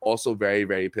hilarious. And I'm also very,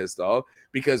 very pissed off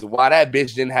because why that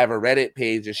bitch didn't have a Reddit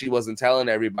page and she wasn't telling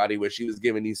everybody where she was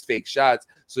giving these fake shots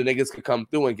so niggas could come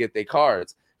through and get their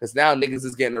cards. Because now niggas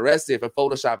is getting arrested for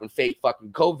photoshopping fake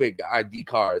fucking COVID ID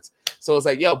cards. So it's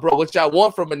like, yo, bro, what y'all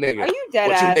want from a nigga? Are you dead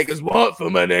What ass? you niggas want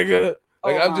from a nigga?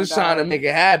 Like, I'm just trying to make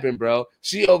it happen, bro.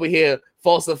 She over here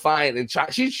falsifying and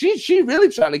she really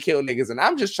trying to kill niggas. And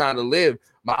I'm just trying to live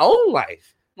my own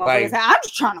life. Like, I'm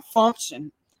just trying to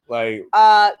function. Like,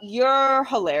 you're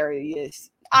hilarious.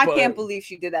 I can't believe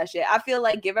she did that shit. I feel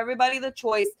like give everybody the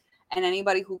choice. And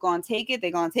anybody who gonna take it,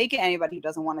 they're gonna take it. Anybody who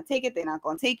doesn't want to take it, they're not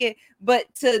gonna take it.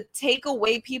 But to take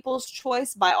away people's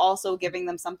choice by also giving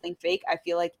them something fake, I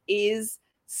feel like is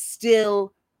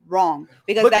still wrong.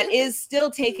 Because that is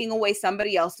still taking away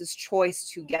somebody else's choice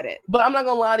to get it. But I'm not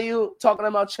gonna lie to you, talking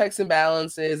about checks and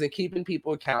balances and keeping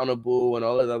people accountable and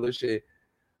all that other shit.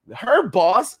 Her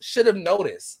boss should have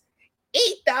noticed.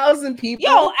 8,000 people.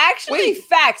 Yo, actually,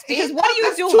 facts. Because what do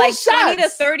you do? Like shots. 20 to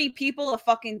 30 people a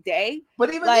fucking day?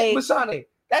 But even like, Mashani,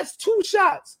 that's 2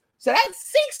 shots. So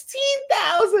that's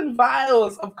 16,000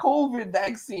 vials of COVID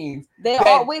vaccines. They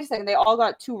all wait a second. They all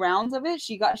got 2 rounds of it.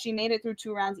 She made it through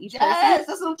 2 rounds each. Yes,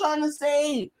 that's what I'm trying to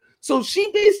say. So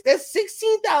that's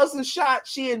 16,000 shots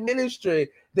she administered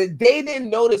that they didn't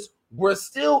notice were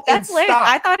still in stock.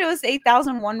 I thought it was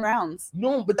 8,001 rounds.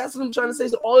 No, but that's what I'm trying to say.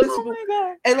 So all these people,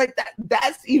 and like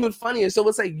that's even funnier. So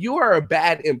it's like you are a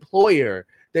bad employer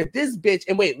that this bitch.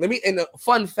 And wait, and a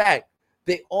fun fact.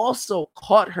 They also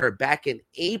caught her back in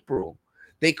April.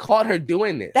 They caught her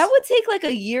doing this. That would take like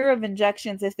a year of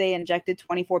injections if they injected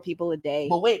 24 people a day.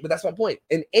 But that's my point.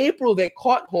 In April, they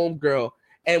caught homegirl.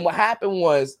 And what happened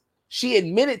was she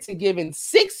admitted to giving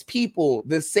 6 people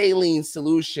the saline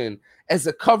solution as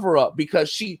a cover-up because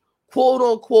she, quote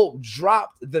unquote,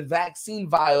 dropped the vaccine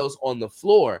vials on the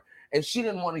floor. And she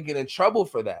didn't want to get in trouble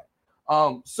for that.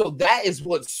 So that is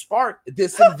what sparked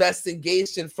this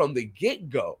investigation from the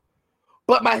get-go.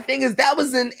 But my thing is, that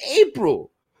was in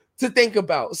April to think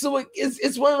about. So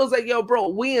it's one of those like, yo, bro,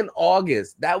 we in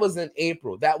August. That was in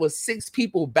April. That was 6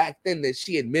 people back then that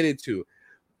she admitted to.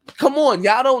 Come on,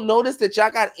 y'all don't notice that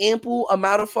y'all got ample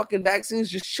amount of fucking vaccines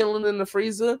just chilling in the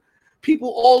freezer?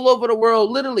 People all over the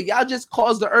world, literally, y'all just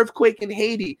caused the earthquake in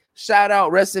Haiti. Shout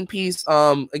out, rest in peace,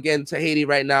 again to Haiti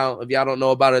right now. If y'all don't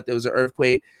know about it, there was an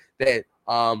earthquake that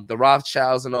the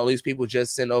Rothschilds and all these people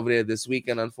just sent over there this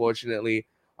weekend, unfortunately.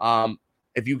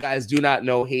 If you guys do not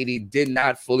know, Haiti did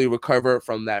not fully recover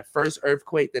from that first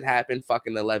earthquake that happened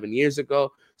fucking 11 years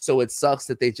ago. So it sucks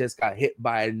that they just got hit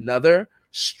by another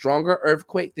stronger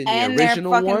earthquake than the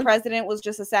original one. And their fucking president was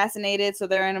just assassinated. So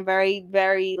they're in a very,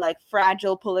 very like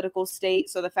fragile political state.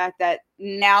 So the fact that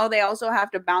now they also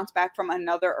have to bounce back from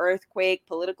another earthquake,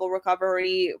 political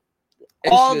recovery,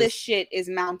 all this shit is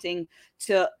mounting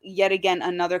to yet again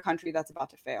another country that's about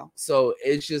to fail. So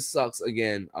it just sucks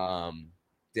again.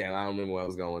 Damn, I don't remember where I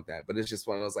was going with that, but it's just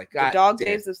one of those like, God, the dog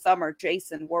days of summer,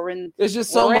 Jason. There's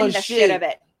just so much shit of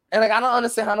it, and like I don't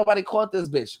understand how nobody caught this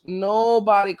bitch.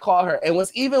 Nobody caught her, and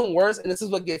what's even worse, and this is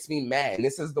what gets me mad, and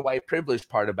this is the white privilege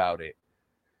part about it.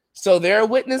 So there are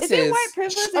witnesses. Is it white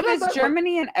privilege if it's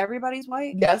Germany and everybody's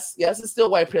white? Yes, it's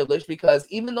still white privilege because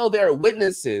even though there are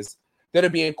witnesses that are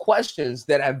being questioned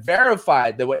that have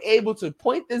verified that we're able to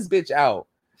point this bitch out,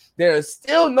 there are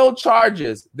still no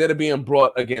charges that are being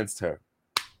brought against her.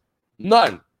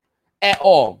 None at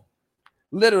all.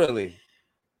 Literally.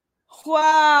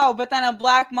 Wow. But then a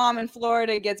black mom in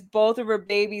Florida gets both of her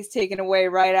babies taken away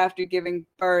right after giving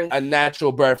birth. A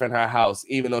natural birth in her house,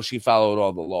 even though she followed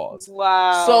all the laws.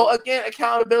 Wow. So again,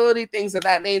 accountability, things of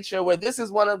that nature, where this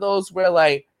is one of those where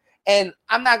like, and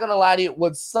I'm not going to lie to you,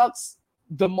 what sucks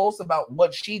the most about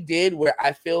what she did, where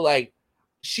I feel like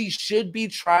she should be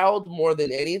trialed more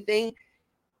than anything,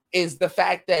 is the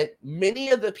fact that many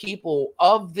of the people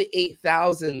of the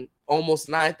 8,000, almost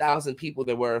 9,000 people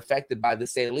that were affected by the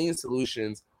saline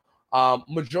solutions,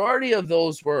 majority of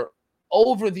those were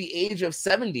over the age of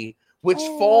 70, which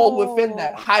fall within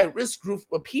that high-risk group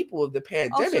of people of the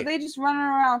pandemic. So they just running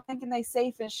around thinking they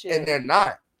safe and shit. And they're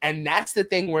not. And that's the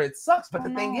thing where it sucks. But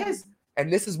the thing is,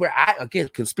 and this is where again,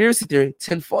 conspiracy theory,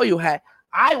 tinfoil hat,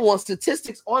 I want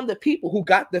statistics on the people who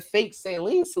got the fake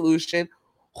saline solution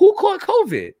who caught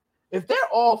COVID. If they're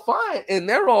all fine and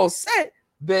they're all set,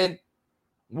 then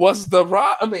what's the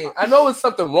wrong? I mean, I know it's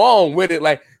something wrong with it.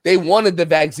 Like they wanted the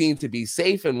vaccine to be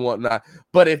safe and whatnot.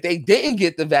 But if they didn't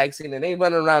get the vaccine and they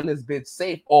run around this bitch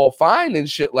safe, all fine and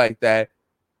shit like that,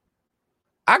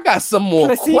 I got some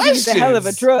more questions. A hell of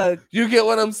a drug. You get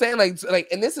what I'm saying? Like,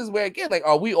 and this is where again, like,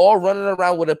 are we all running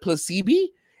around with a placebo?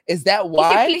 Is that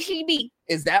why?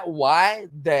 Is that why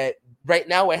that right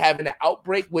now we're having an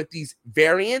outbreak with these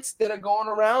variants that are going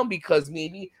around because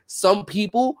maybe some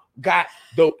people got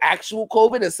the actual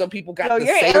COVID and some people got the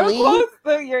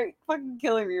saline? You're fucking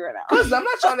killing me right now. Because I'm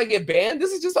not trying to get banned.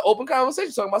 This is just an open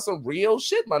conversation talking about some real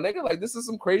shit, my nigga. Like this is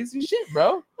some crazy shit,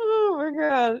 bro. Oh my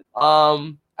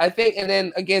god. I think, and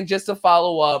then again, just to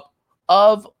follow up,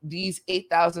 of these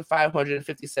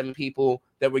 8,557 people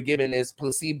that were given this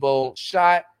placebo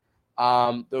shot,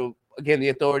 the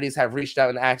authorities have reached out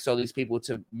and asked all these people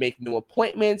to make new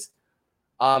appointments.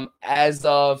 As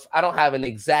of, I don't have an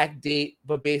exact date,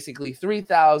 but basically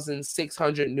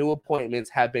 3,600 new appointments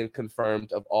have been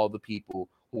confirmed of all the people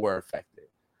who were affected.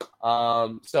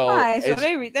 So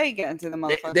they get into the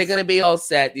motherfuckers. They're gonna be all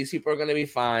set. These people are gonna be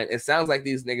fine. It sounds like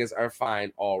these niggas are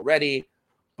fine already,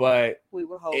 but we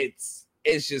will hope. It's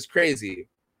just crazy.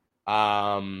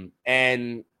 And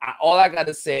all I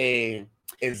gotta say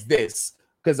is this,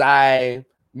 because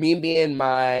me being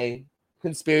my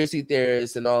conspiracy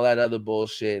theorist and all that other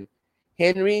bullshit,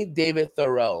 Henry David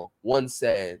Thoreau once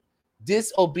said,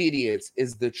 "Disobedience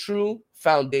is the true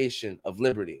foundation of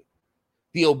liberty."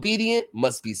 The obedient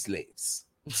must be slaves.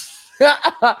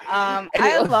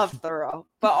 I love Thorough,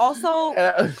 but also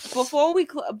before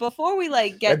we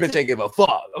like get that bitch ain't give a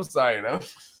fuck. I'm sorry, no.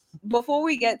 Before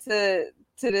we get to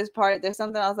this part, there's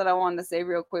something else that I wanted to say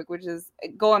real quick, which is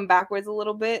going backwards a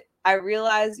little bit. I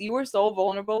realized you were so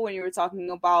vulnerable when you were talking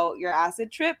about your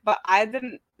acid trip, but I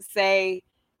didn't say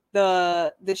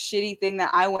the shitty thing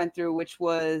that I went through, which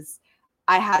was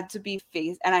I had to be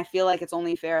faced, and I feel like it's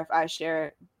only fair if I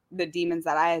share the demons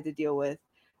that I had to deal with.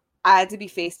 I had to be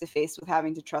face to face with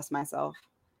having to trust myself.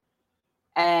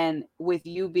 And with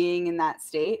you being in that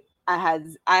state, I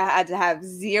had to have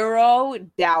zero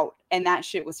doubt, and that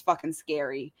shit was fucking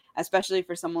scary, especially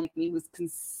for someone like me who's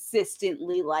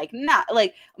consistently like not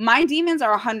like my demons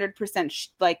are 100%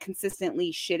 like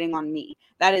consistently shitting on me.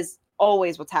 That is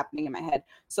always what's happening in my head.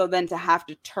 So then to have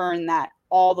to turn that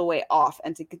all the way off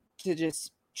and to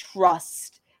just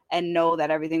trust and know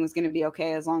that everything was going to be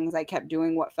okay as long as I kept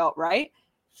doing what felt right,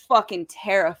 fucking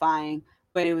terrifying.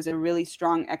 But it was a really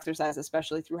strong exercise,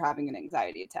 especially through having an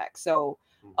anxiety attack. So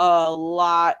a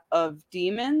lot of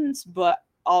demons, but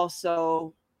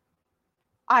also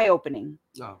eye-opening.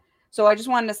 Oh. So I just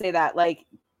wanted to say that, like,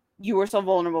 you were so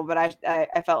vulnerable, but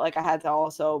I felt like I had to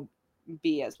also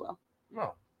be as well.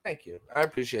 No, thank you. I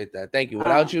appreciate that. Thank you.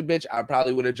 Without you, bitch, I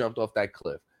probably would have jumped off that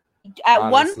cliff. At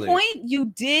honestly. One point, you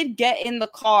did get in the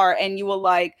car and you were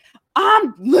like,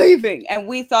 I'm leaving. And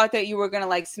we thought that you were going to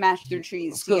like smash through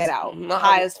trees to get out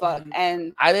high as fuck.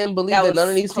 And I didn't believe that none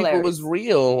of these people was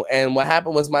real. And what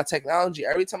happened was my technology,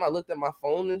 every time I looked at my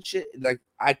phone and shit, like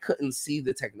I couldn't see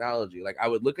the technology. Like I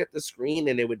would look at the screen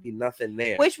and there would be nothing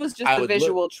there. Which was just a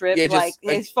visual trip. Yeah, like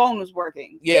his phone was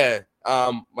working. Yeah.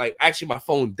 Like actually my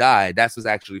phone died. That's what's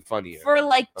actually funnier. For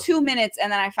like 2 minutes, and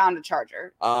then I found a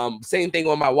charger. Same thing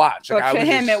on my watch. But like, for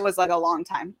him, it was like a long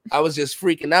time. I was just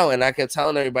freaking out, and I kept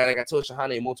telling everybody, like I told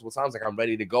Shahane multiple times, like I'm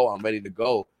ready to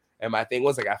go. And my thing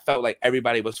was like I felt like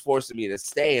everybody was forcing me to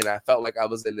stay, and I felt like I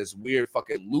was in this weird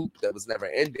fucking loop that was never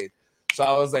ending. So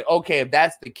I was like, okay, if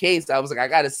that's the case, I was like, I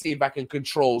gotta see if I can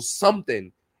control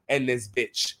something in this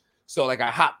bitch. So like I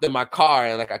hopped in my car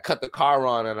and like I cut the car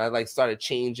on and I like started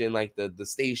changing like the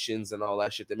stations and all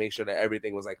that shit to make sure that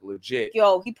everything was like legit.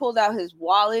 Yo, he pulled out his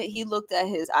wallet. He looked at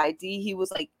his ID. He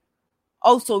was like,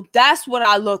 "Oh, so that's what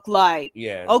I look like."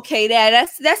 Yeah. Okay, that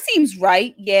seems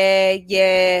right.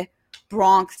 Yeah.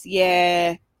 Bronx.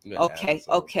 Yeah. Okay.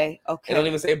 It don't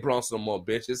even say Bronx no more,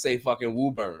 bitch. It say fucking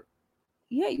Woburn.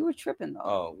 Yeah, you were tripping though.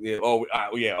 Oh yeah. Oh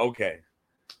yeah. Okay.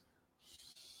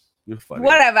 You're funny.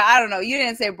 Whatever. I don't know. You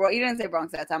didn't say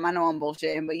Bronx that time. I know I'm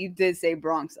bullshitting, but you did say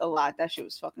Bronx a lot. That shit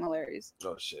was fucking hilarious.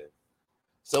 Oh shit.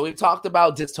 So we talked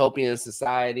about dystopian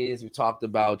societies. We talked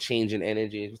about changing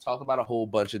energies. We talked about a whole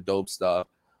bunch of dope stuff.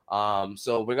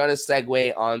 So we're gonna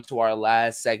segue on to our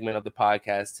last segment of the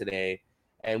podcast today,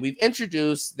 and we've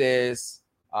introduced this.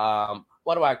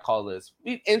 What do I call this?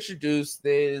 We've introduced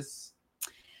this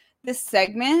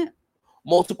segment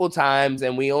multiple times,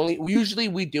 and we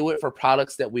usually do it for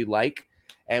products that we like,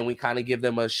 and we kind of give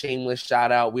them a shameless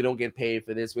shout out. We don't get paid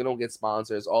for this. We don't get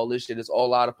sponsors. All this shit is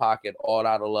all out of pocket, all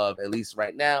out of love. At least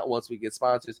right now, once we get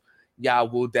sponsors, y'all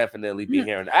will definitely be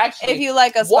here. And actually, if you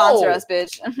like us, sponsor us,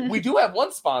 bitch. We do have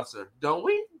one sponsor, don't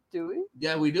we? Do we?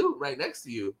 Yeah, we do. Right next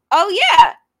to you. Oh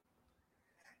yeah.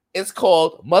 It's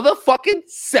called Motherfucking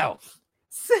Self.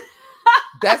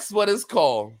 That's what it's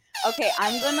called. Okay,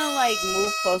 I'm gonna like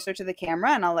move closer to the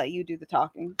camera and I'll let you do the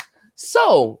talking.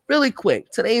 So, really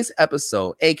quick, today's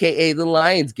episode, aka the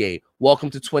Lionsgate, welcome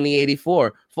to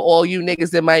 2084. For all you niggas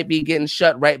that might be getting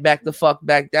shut right back the fuck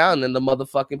back down in the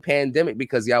motherfucking pandemic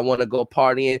because y'all want to go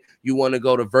partying, you want to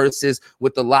go to Versus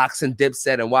with the Locks and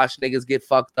Dipset and watch niggas get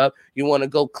fucked up, you want to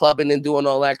go clubbing and doing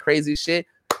all that crazy shit.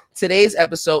 Today's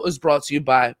episode is brought to you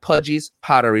by Pudgy's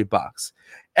Pottery Box.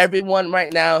 Everyone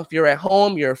right now, if you're at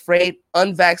home, you're afraid,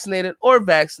 unvaccinated or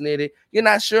vaccinated, you're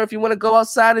not sure if you want to go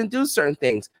outside and do certain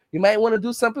things. You might want to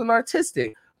do something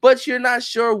artistic, but you're not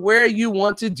sure where you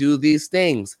want to do these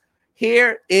things.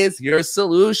 Here is your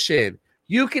solution.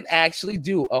 You can actually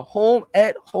do a home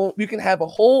at home. You can have a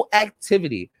whole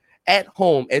activity at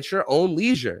home at your own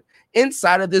leisure.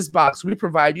 Inside of this box, we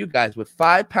provide you guys with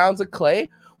 5 pounds of clay,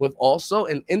 with also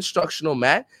an instructional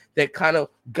mat that kind of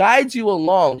guides you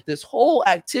along this whole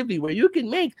activity where you can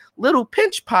make little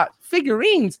pinch pot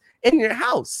figurines in your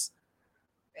house.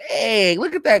 Hey,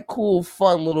 look at that cool,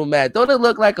 fun little mat. Don't it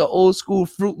look like an old school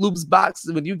Fruit Loops box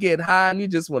when you get high and you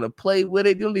just want to play with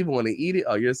it? You don't even want to eat it.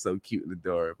 Oh, you're so cute and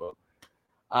adorable.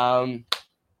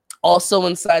 Also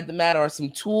inside the mat are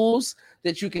some tools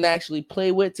that you can actually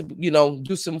play with to,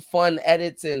 do some fun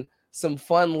edits and some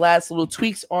fun last little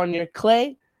tweaks on your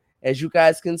clay. As you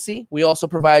guys can see, we also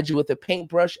provide you with a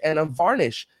paintbrush and a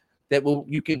varnish that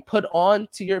you can put on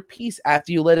to your piece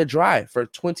after you let it dry for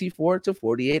 24 to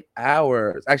 48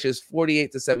 hours. Actually, it's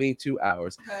 48 to 72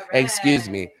 hours. Correct. Excuse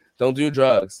me. Don't do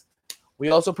drugs. We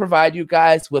also provide you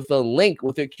guys with a link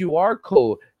with a QR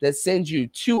code that sends you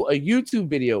to a YouTube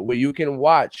video where you can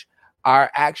watch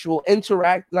our actual that's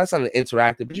not an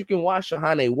interactive, but you can watch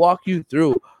Shahane walk you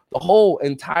through the whole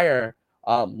entire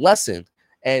lesson.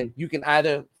 And you can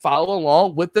either follow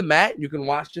along with the mat, you can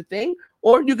watch the thing,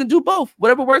 or you can do both.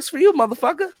 Whatever works for you,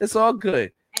 motherfucker. It's all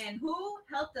good. And who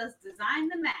helped us design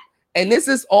the mat? And this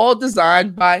is all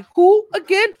designed by who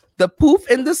again? The Poof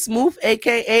and the Smooth,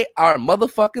 aka our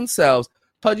motherfucking selves,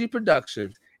 Pudgy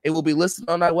Productions. It will be listed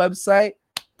on our website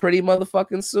pretty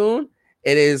motherfucking soon.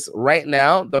 It is right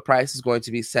now. The price is going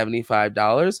to be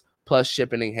 $75 plus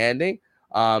shipping and handling.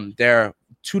 There are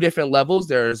 2 different levels.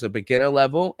 There's a beginner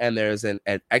level and there's an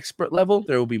expert level.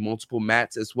 There will be multiple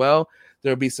mats as well.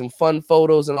 There'll be some fun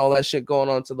photos and all that shit going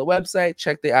on to the website.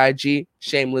 Check the IG,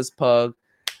 Shameless Pug.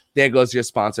 There goes your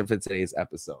sponsor for today's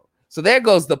episode. So there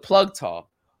goes the plug talk.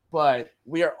 But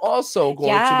we are also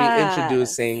going to be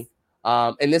introducing,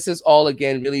 and this is all,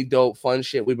 again, really dope, fun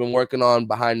shit we've been working on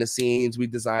behind the scenes. We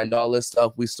designed all this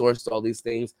stuff. We sourced all these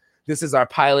things. This is our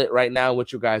pilot right now,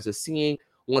 what you guys are seeing.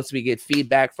 Once we get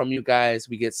feedback from you guys,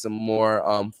 we get some more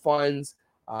funds.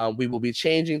 We will be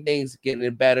changing things, getting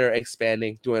it better,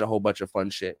 expanding, doing a whole bunch of fun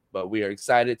shit. But we are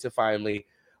excited to finally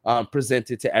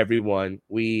present it to everyone.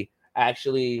 We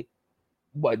actually,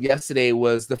 yesterday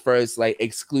was the first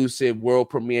exclusive world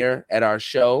premiere at our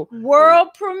show. World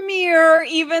premiere,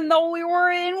 even though we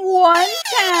were in one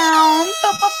town.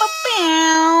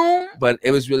 But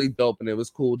it was really dope, and it was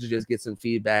cool to just get some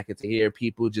feedback and to hear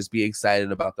people just be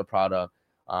excited about the product.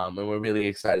 And we're really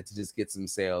excited to just get some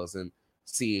sales and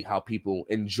see how people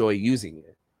enjoy using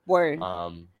it. Word.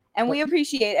 And we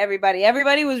appreciate everybody.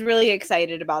 Everybody was really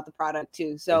excited about the product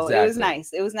too. So It was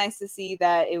nice. It was nice to see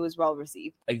that it was well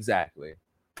received. Exactly.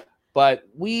 But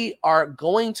we are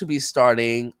going to be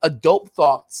starting a Dope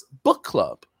Thoughts book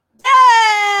club.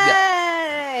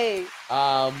 Yay!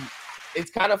 Yeah.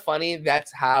 It's kind of funny.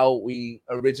 That's how we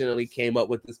originally came up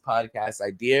with this podcast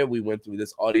idea. We went through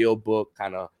this audiobook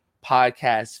kind of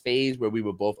podcast phase where we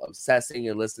were both obsessing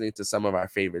and listening to some of our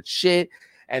favorite shit.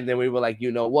 And then we were like,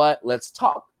 you know what? Let's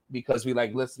talk, because we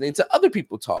like listening to other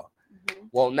people talk. Mm-hmm.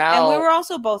 Well, now... And we were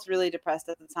also both really depressed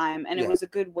at the time. And it was a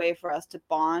good way for us to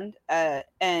bond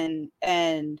and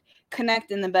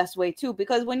connect in the best way too.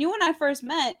 Because when you and I first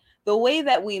met, the way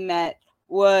that we met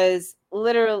was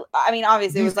literally, I mean,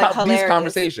 obviously it was like hilarious. These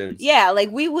conversations. Yeah,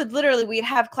 we'd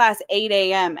have class 8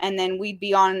 a.m. and then we'd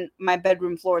be on my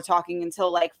bedroom floor talking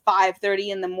until 5:30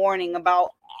 in the morning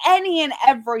about any and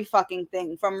every fucking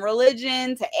thing, from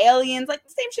religion to aliens, the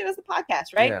same shit as the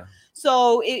podcast, right? Yeah.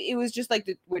 So it was just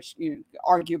which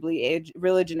arguably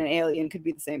religion and alien could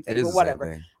be the same thing, but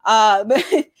whatever.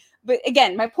 But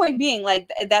again, my point being,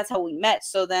 that's how we met.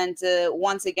 So then to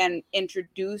once again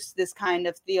introduce this kind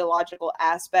of theological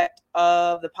aspect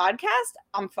of the podcast,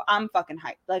 I'm fucking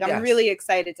hyped. I'm really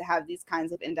excited to have these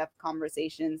kinds of in-depth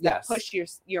conversations that push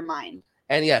your mind.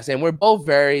 And and we're both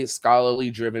very scholarly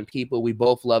driven people. We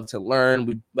both love to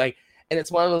learn. And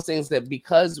it's one of those things that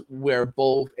because we're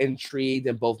both intrigued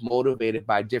and both motivated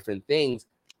by different things,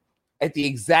 at the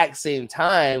exact same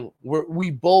time,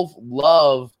 we both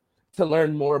love to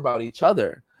learn more about each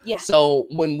other. Yeah. So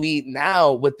when we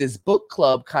now, with this book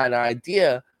club kind of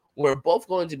idea, we're both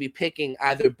going to be picking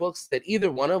either books that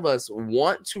either one of us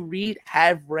want to read,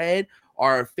 have read,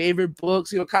 our favorite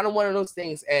books, kind of one of those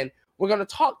things. And we're going to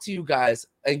talk to you guys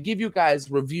and give you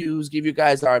guys reviews, give you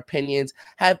guys our opinions,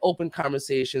 have open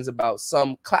conversations about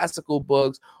some classical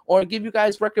books, or give you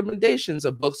guys recommendations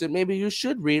of books that maybe you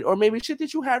should read, or maybe shit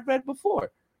that you have read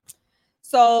before.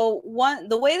 So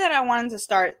the way that I wanted to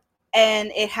start,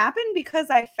 and it happened because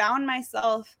I found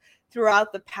myself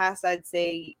throughout the past, I'd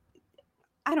say,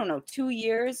 2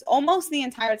 years, almost the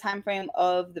entire time frame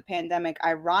of the pandemic,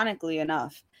 ironically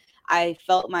enough, I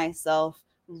felt myself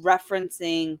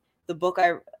referencing the book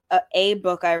a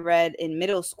book I read in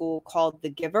middle school called The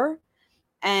Giver,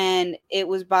 and it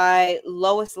was by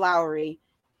Lois Lowry,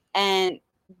 and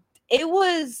it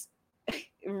was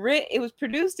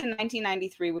produced in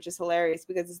 1993, which is hilarious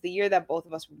because it's the year that both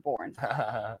of us were born.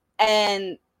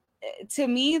 And to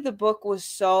me, the book was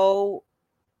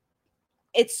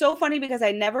it's so funny because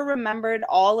I never remembered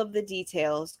all of the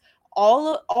details.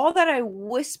 All that I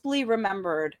wisply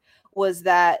remembered was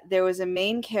that there was a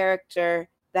main character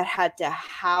that had to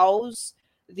house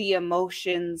the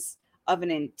emotions of an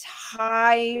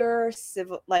entire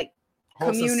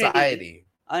community, society.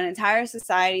 An entire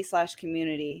society /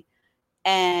 community.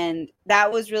 And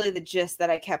that was really the gist that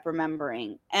I kept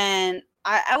remembering. And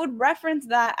I would reference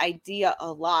that idea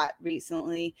a lot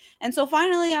recently. And so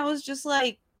finally I was just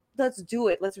like, let's do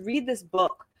it. Let's read this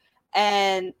book.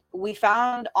 And we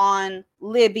found on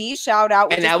Libby, shout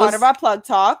out, which is part of our plug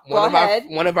talk. Go ahead.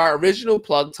 One of our original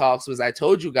plug talks was I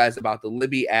told you guys about the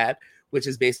Libby app, which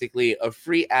is basically a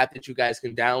free app that you guys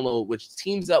can download, which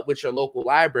teams up with your local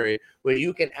library, where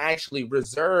you can actually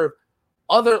reserve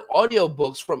other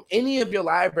audiobooks from any of your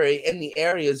library in the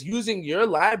areas using your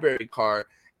library card.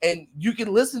 And you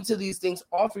can listen to these things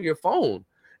off of your phone.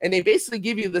 And they basically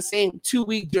give you the same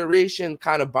 2-week duration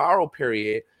kind of borrow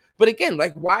period. But again,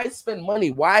 like, why spend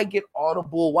money? Why get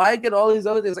Audible? Why get all these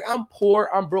other things? Like, I'm poor,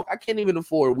 I'm broke, I can't even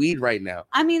afford weed right now.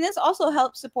 I mean, this also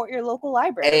helps support your local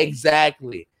library.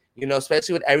 Exactly. You know,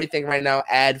 especially with everything right now,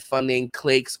 ad funding,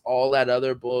 clicks, all that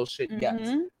other bullshit.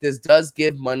 Yes, this does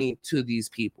give money to these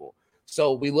people.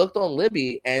 So we looked on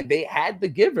Libby and they had The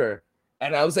Giver.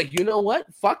 And I was like, you know what?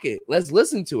 Fuck it. Let's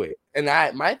listen to it. And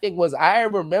my thing was, I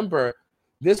remember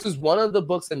this was one of the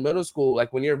books in middle school,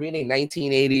 like when you're reading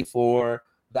 1984,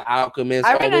 The Alchemist.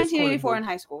 I read 1984 in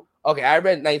high school. Okay, I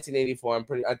read 1984.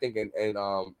 I think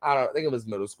I think it was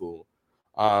middle school.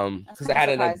 Because I had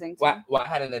I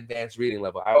had an advanced reading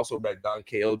level. I also read Don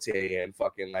Quixote and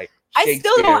fucking like I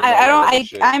still don't.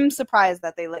 I'm surprised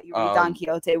that they let you read Don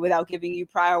Quixote without giving you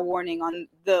prior warning on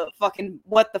the fucking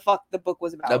what the fuck the book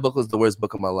was about. That book was the worst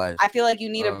book of my life. I feel like you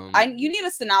need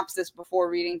a synopsis before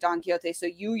reading Don Quixote so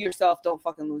you yourself don't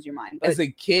fucking lose your mind. But as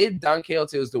a kid, Don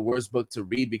Quixote was the worst book to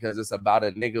read because it's about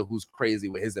a nigga who's crazy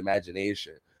with his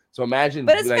imagination. So imagine,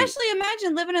 but especially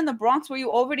imagine living in the Bronx where you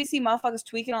already see motherfuckers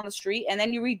tweaking on the street, and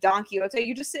then you read Don Quixote.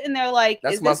 You're just sitting there like,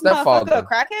 is this motherfucker a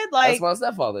crackhead? Like, that's my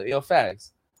stepfather. Yo,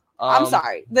 facts. I'm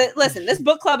sorry. Listen, this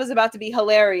book club is about to be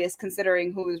hilarious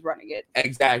considering who is running it.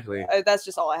 Exactly. That's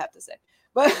just all I have to say.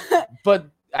 But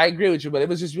I agree with you. But it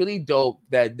was just really dope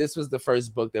that this was the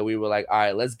first book that we were like, all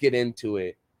right, let's get into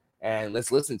it and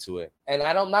let's listen to it. And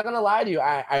I'm not gonna lie to you,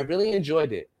 I really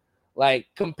enjoyed it. Like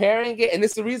comparing it, and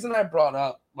it's the reason I brought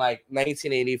up like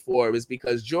 1984 was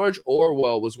because George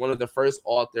Orwell was one of the first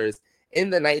authors in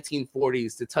the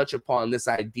 1940s to touch upon this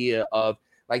idea of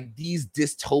like these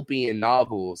dystopian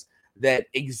novels that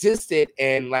existed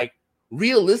in like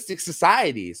realistic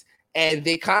societies, and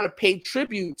they kind of paid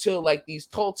tribute to like these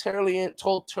totalitarian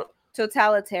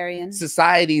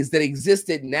societies that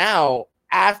existed now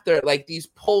after like these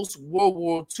post-World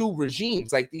War II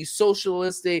regimes, like these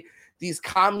socialistic, these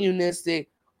communistic,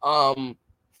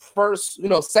 first,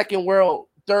 second world,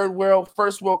 third world,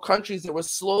 first world countries that were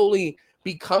slowly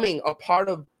becoming a part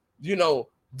of,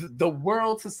 the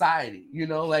world society. I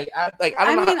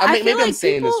don't know. Maybe I'm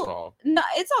saying this wrong. No,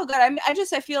 it's all good.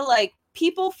 I feel like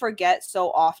people forget so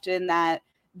often that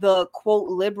the quote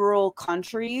liberal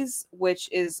countries, which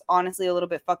is honestly a little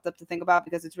bit fucked up to think about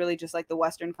because it's really just like the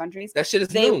Western countries. That shit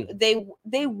is new.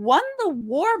 They won the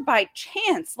war by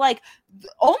chance. Like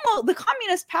almost the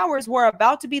communist powers were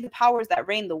about to be the powers that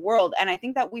reign the world. And I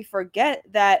think that we forget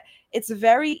that it's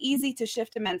very easy to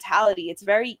shift a mentality. It's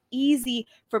very easy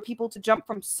for people to jump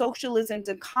from socialism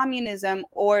to communism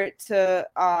or to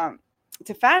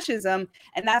fascism,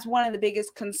 and that's one of the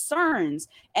biggest concerns.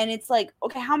 And it's like,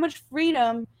 okay, how much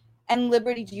freedom and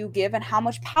liberty do you give, and how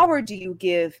much power do you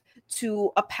give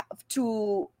to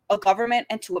a government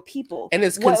and to a people and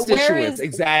its constituents?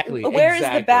 Exactly. Where is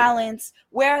the balance?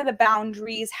 Where are the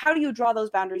boundaries? How do you draw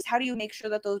those boundaries? How do you make sure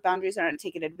that those boundaries are not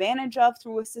taken advantage of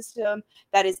through a system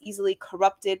that is easily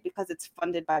corrupted because it's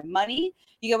funded by money?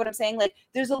 You get what I'm saying? Like,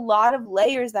 there's a lot of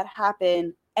layers that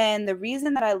happen, and the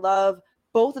reason that I love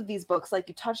both of these books, like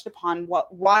you touched upon,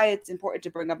 why it's important to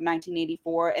bring up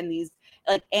 1984 and these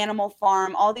like Animal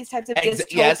Farm, all these types of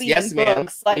dystopian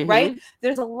books, like right?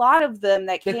 There's a lot of them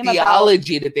that came about. The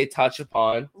theology that they touch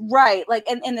upon, right? Like,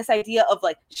 and this idea of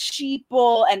like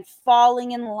sheeple and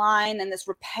falling in line and this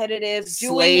repetitive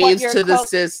slaves to the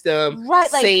system,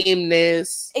 right? Like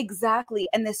sameness, exactly,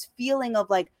 and this feeling of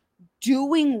like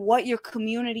doing what your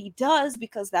community does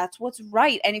because that's what's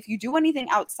right. And if you do anything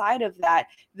outside of that,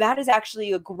 that is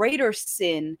actually a greater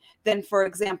sin than, for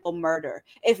example, murder.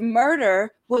 If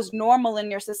murder was normal in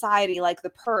your society, like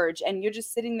The Purge, and you're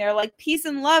just sitting there like, peace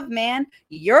and love, man,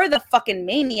 you're the fucking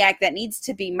maniac that needs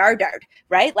to be murdered,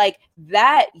 right? Like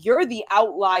that, you're the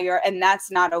outlier, and that's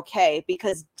not okay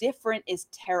because different is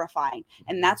terrifying.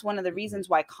 And that's one of the reasons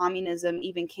why communism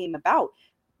even came about.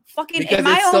 Fucking because in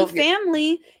my own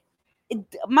family,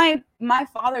 my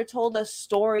father told us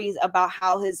stories about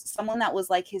how someone that was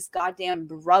like his goddamn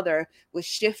brother was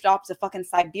shipped off to fucking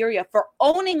Siberia for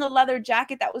owning a leather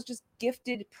jacket that was just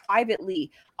gifted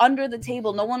privately under the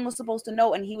table. No one was supposed to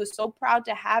know, and he was so proud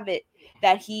to have it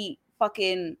that he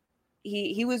fucking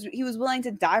he was willing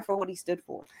to die for what he stood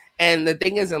for. And the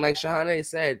thing is, and like Shahana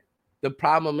said, the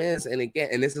problem is, and again,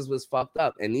 and this is what's fucked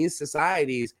up in these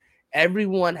societies,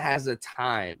 everyone has a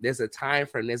time. There's a time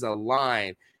frame. There's a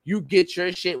line. You get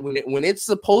your shit when it's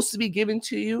supposed to be given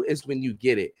to you is when you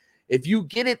get it. If you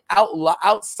get it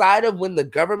outside of when the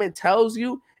government tells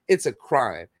you, it's a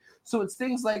crime. So it's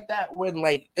things like that when,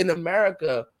 like, in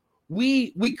America,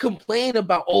 we complain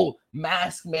about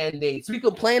mask mandates. We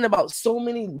complain about so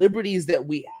many liberties that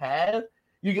we have.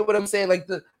 You get what I'm saying? Like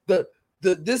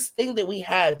this thing that we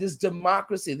have, this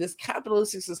democracy, this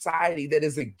capitalistic society that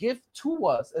is a gift to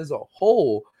us as a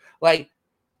whole. Like,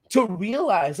 to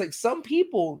realize, like, some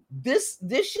people, this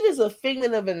shit is a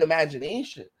figment of an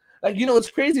imagination. Like, you know,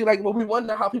 it's crazy. Like, when we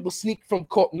wonder how people sneak from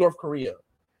North Korea,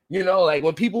 you know, like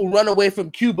when people run away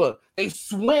from Cuba, they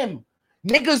swim.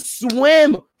 Niggas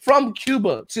swim from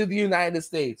Cuba to the United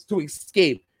States to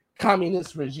escape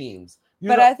communist regimes.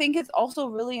 But I think it's also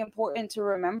really important to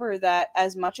remember that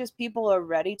as much as people are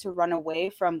ready to run away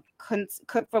from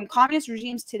communist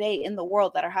regimes today in the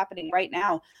world that are happening right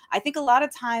now, I think a lot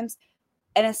of times,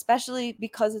 and especially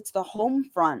because it's the home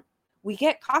front, we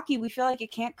get cocky. We feel like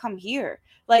it can't come here.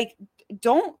 Like,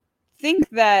 don't think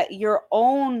that your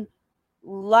own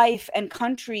life and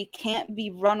country can't be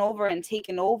run over and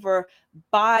taken over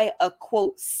by a,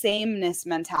 quote, sameness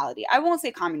mentality. I won't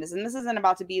say communism. This isn't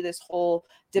about to be this whole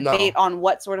debate on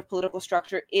what sort of political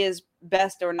structure is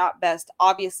best or not best.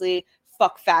 Obviously,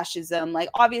 fuck fascism. Like,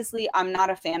 obviously, I'm not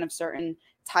a fan of certain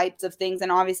types of things,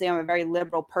 and obviously I'm a very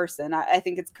liberal person. I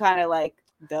think it's kind of like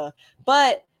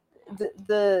but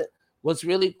the what's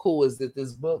really cool is that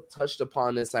this book touched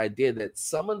upon this idea that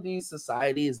some of these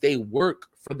societies, they work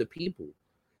for the people.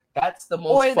 That's the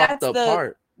most fucked up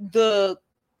part. The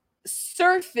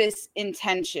surface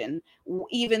intention,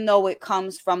 even though it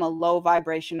comes from a low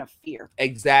vibration of fear.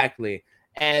 Exactly.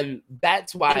 And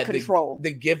that's why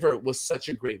The Giver was such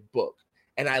a great book.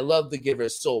 And I love The Giver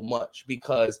so much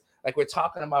because, like, we're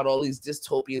talking about all these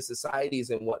dystopian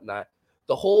societies and whatnot.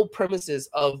 The whole premises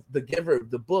of The Giver,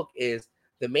 the book, is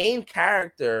the main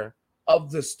character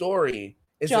of the story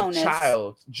is a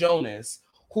child, Jonas,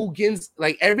 who gets,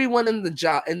 like, everyone in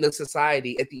the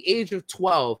society at the age of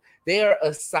 12, they are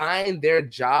assigned their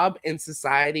job in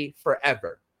society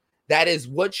forever. That is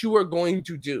what you are going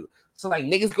to do. So, like,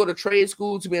 niggas go to trade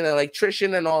school to be an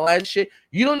electrician and all that shit.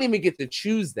 You don't even get to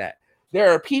choose that. There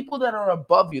are people that are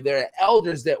above you. There are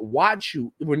elders that watch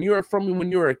you when you're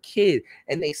a kid,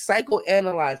 and they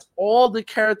psychoanalyze all the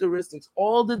characteristics,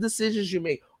 all the decisions you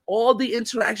make, all the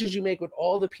interactions you make with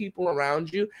all the people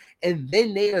around you, and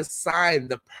then they assign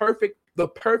the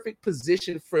perfect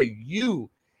position for you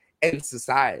in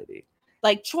society.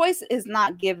 Like, choice is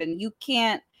not given. You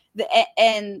can't.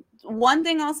 And one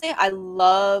thing I'll say, I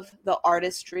love the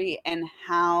artistry and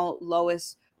how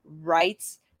Lois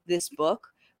writes this book,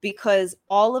 because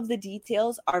all of the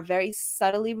details are very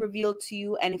subtly revealed to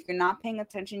you, and if you're not paying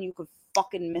attention, you could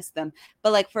fucking miss them.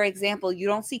 But, like, for example, you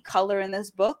don't see color in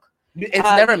this book. It's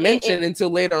never mentioned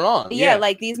until later on. Yeah,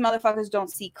 like, these motherfuckers don't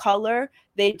see color.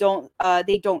 They don't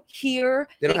hear.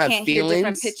 They can't hear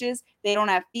different pitches. They don't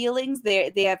have feelings.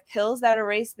 They have pills that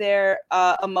erase their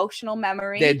emotional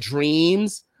memory. Their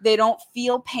dreams. They don't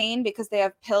feel pain because they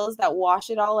have pills that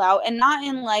wash it all out, and not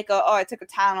in like I took a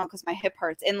Tylenol because my hip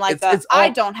hurts. And like I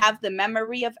don't have the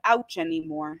memory of ouch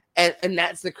anymore. And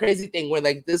that's the crazy thing, where,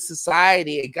 like, this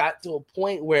society, it got to a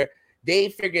point where they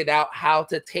figured out how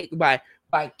to take by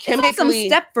chemically, it's like some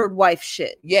Stepford wife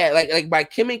shit. Yeah, like by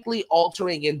chemically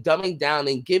altering and dumbing down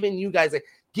and giving you guys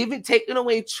taking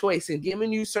away choice and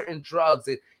giving you certain drugs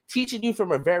and teaching you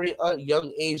from a very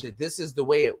young age that this is the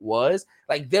way it was.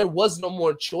 Like, there was no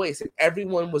more choice, and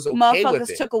everyone was okay with it.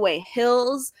 Motherfuckers took away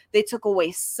hills. They took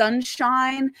away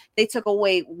sunshine. They took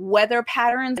away weather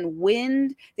patterns and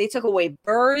wind. They took away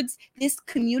birds. This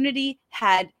community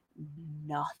had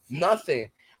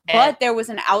nothing. But there was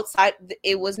an outside.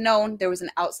 It was known there was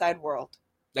an outside world.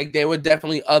 Like, there were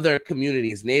definitely other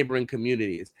communities, neighboring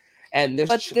communities, and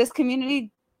this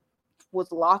community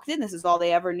was locked in. This is all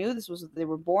they ever knew. This was what they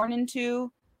were born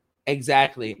into.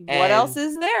 Exactly. What else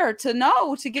is there to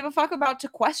know, to give a fuck about, to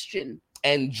question?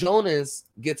 And Jonas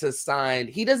gets assigned.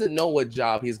 He doesn't know what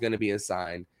job he's going to be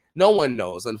assigned. No one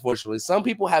knows, unfortunately. Some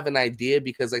people have an idea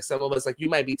because, like, some of us, like, you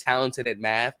might be talented at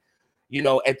math, you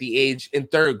know, at the age in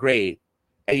 3rd grade.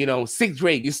 And, you know, 6th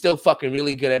grade, you're still fucking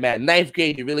really good at math. 9th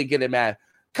grade, you're really good at math.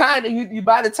 kind of you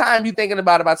by the time you're thinking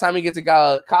about it, by the time you get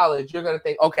to college, you're gonna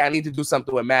think, okay, I need to do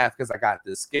something with math because I got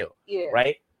this skill. Yeah.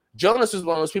 Right. Jonas was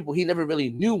one of those people, he never really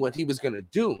knew what he was gonna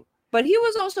do. But he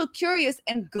was also curious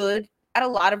and good at a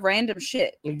lot of random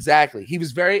shit. Exactly. He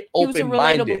was very open-minded. He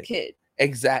was a relatable kid.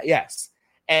 Exactly. Yes.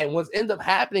 And what ends up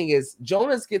happening is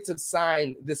Jonas gets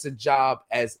assigned a job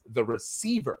as the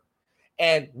receiver.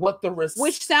 And what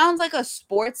which sounds like a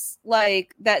sports,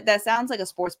 like that sounds like a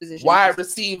sports position. Wide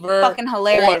receiver. Fucking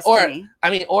hilarious.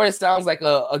 Or it sounds like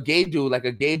a gay dude, like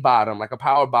a gay bottom, like a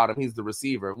power bottom. He's the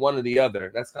receiver. One or the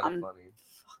other. That's kind of funny.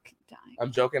 Fucking dying.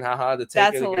 I'm joking. Haha. That's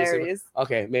hilarious.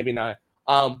 Okay, maybe not.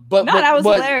 That was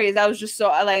hilarious. That was just so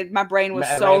like my brain was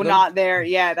so random. Not there.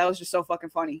 Yeah, that was just so fucking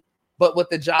funny. But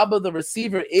what the job of the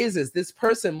receiver is this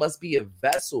person must be a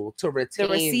vessel to retain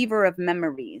the receiver of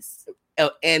memories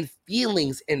and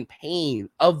feelings and pain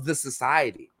of the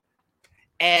society.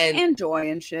 And joy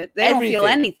and shit. They don't feel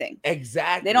anything.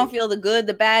 Exactly. They don't feel the good,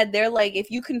 the bad. They're like, if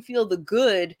you can feel the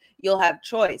good, you'll have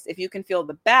choice. If you can feel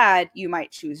the bad, you might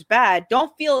choose bad.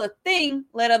 Don't feel a thing.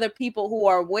 Let other people who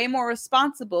are way more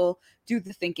responsible do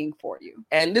the thinking for you.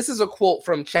 And this is a quote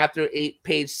from chapter 8,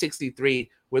 page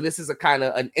 63, where this is a kind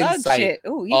of an insight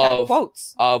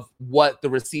quotes of what the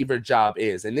receiver job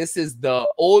is. And this is the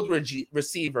old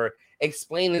receiver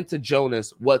explaining to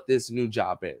Jonas what this new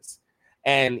job is.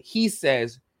 And he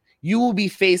says, you will be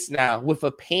faced now with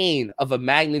a pain of a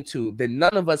magnitude that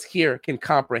none of us here can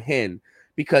comprehend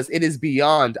because it is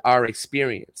beyond our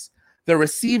experience. The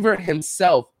receiver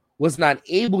himself was not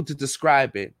able to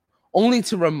describe it, only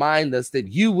to remind us that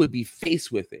you would be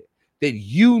faced with it, that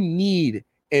you need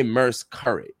immense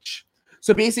courage.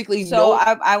 So basically,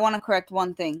 I want to correct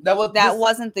one thing. That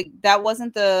wasn't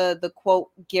the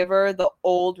quote giver, the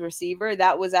old receiver.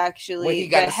 That was actually when he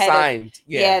got assigned.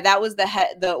 Yeah, that was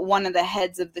the one of the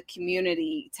heads of the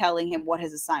community telling him what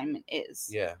his assignment is.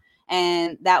 Yeah.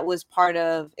 And that was part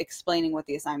of explaining what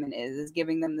the assignment is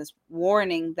giving them this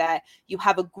warning that you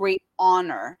have a great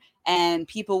honor and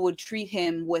people would treat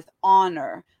him with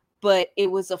honor, but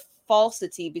it was a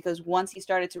falsity because once he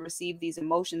started to receive these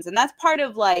emotions, and that's part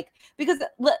of because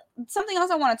something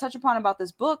else I want to touch upon about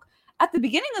this book, at the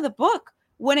beginning of the book,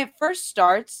 when it first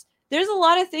starts, there's a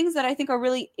lot of things that I think are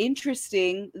really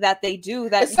interesting that they do.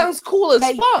 That it sounds cool as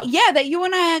fuck. Yeah, that you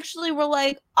and I actually were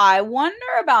like, I wonder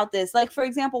about this. Like, for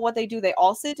example, what they do, they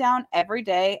all sit down every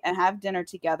day and have dinner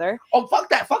together. Oh, fuck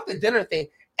that. Fuck the dinner thing.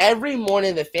 Every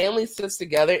morning, the family sits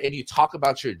together and you talk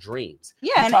about your dreams.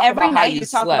 Yeah, and every night you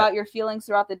talk about your feelings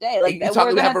throughout the day. Like,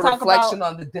 we have a reflection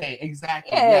on the day.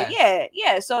 Exactly.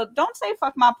 Yeah. So don't say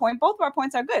fuck my point. Both of our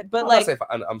points are good. But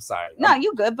I'm sorry. No,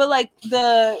 you good. But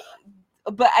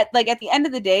at the end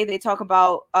of the day, they talk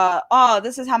about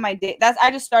this is how my day. I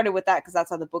just started with that because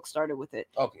that's how the book started with it.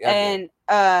 Okay.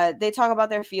 And they talk about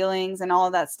their feelings and all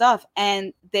of that stuff,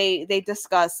 and they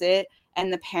discuss it.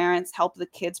 And the parents help the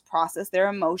kids process their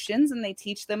emotions and they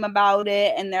teach them about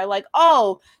it. And they're like,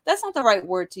 oh, that's not the right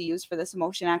word to use for this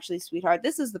emotion. Actually, sweetheart,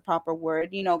 this is the proper word.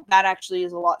 That actually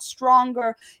is a lot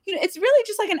stronger. It's really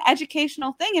just like an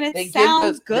educational thing. And it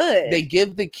sounds good. They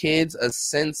give the kids a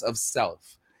sense of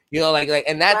self. And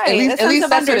that's right. at least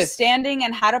that's understanding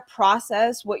and how to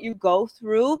process what you go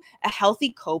through, a healthy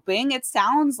coping. It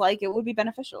sounds like it would be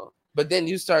beneficial. But then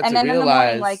you start to realize, in the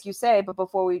morning, like you say, but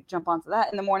before we jump onto that,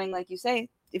 in the morning, like you say,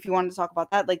 if you wanted to talk about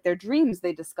that, like their dreams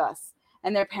they discuss,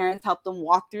 and their parents help them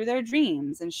walk through their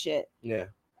dreams and shit. Yeah,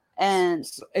 and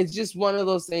so it's just one of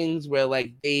those things where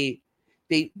like they've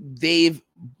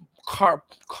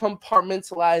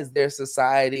compartmentalized their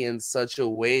society in such a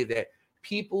way that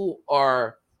people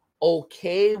are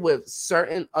okay with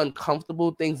certain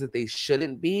uncomfortable things that they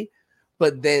shouldn't be,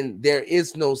 but then there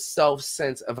is no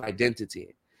sense of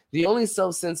identity. The only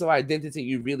sense of identity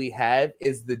you really have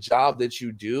is the job that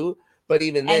you do. But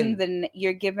even then,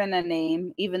 you're given a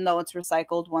name, even though it's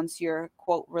recycled once you're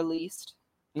quote released.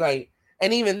 And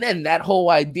even then, that whole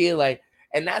idea,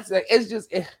 and that's and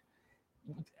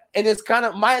it's kind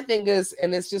of my thing is,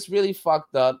 and it's just really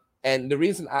fucked up. And the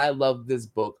reason I love this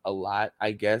book a lot,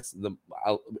 I guess,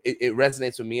 it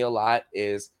resonates with me a lot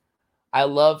is I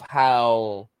love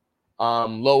how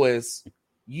Lois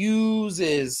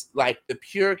uses the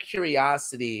pure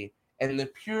curiosity and the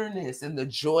pureness and the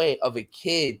joy of a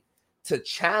kid to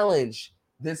challenge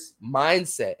this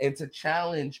mindset and to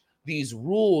challenge these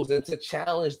rules and to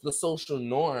challenge the social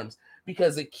norms,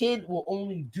 because a kid will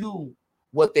only do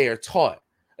what they are taught.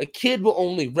 A kid will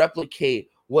only replicate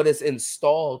what is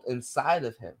installed inside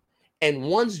of him. And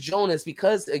once Jonas,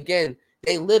 because again,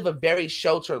 they live a very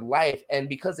sheltered life, and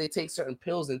because they take certain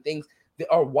pills and things that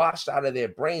are washed out of their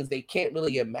brains, they can't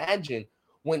really imagine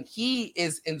when he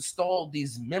is installed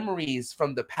these memories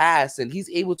from the past and he's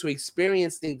able to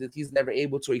experience things that he's never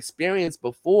able to experience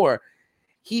before,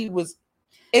 he was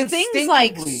things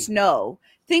like snow,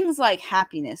 things like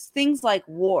happiness, things like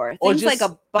war, things like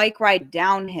a bike ride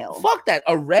downhill. Fuck that,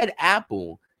 a red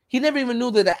apple. He never even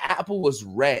knew that the apple was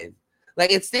red.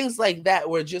 Like, it's things like that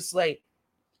where just like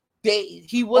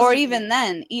he was, or even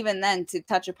then to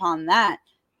touch upon that,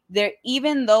 there,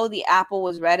 even though the apple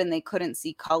was red and they couldn't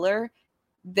see color,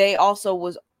 they also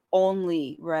was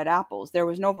only red apples. There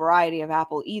was no variety of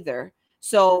apple either.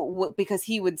 So because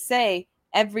he would say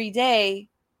every day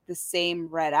the same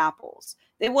red apples.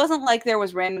 It wasn't like there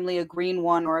was randomly a green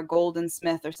one or a golden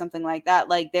Smith or something like that.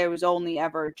 Like, there was only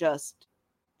ever just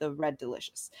the red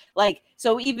delicious. Like,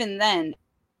 so even then,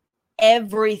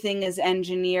 everything is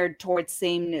engineered towards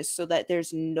sameness so that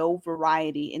there's no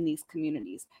variety in these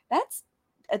communities. That's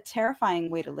a terrifying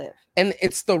way to live. And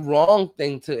it's the wrong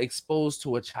thing to expose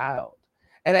to a child.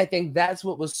 And I think that's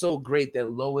what was so great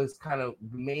that Lois kind of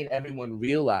made everyone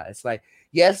realize. Like,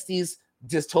 yes, these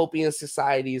dystopian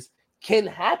societies can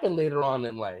happen later on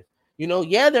in life. You know,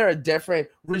 yeah, there are different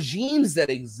regimes that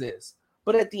exist.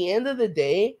 But at the end of the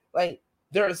day, like,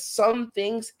 there are some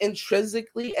things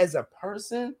intrinsically as a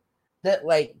person that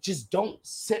like just don't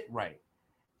sit right.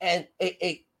 And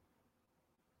an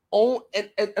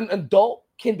adult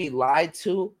can be lied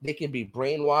to, they can be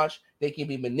brainwashed, they can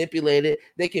be manipulated,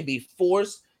 they can be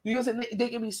forced. You know, there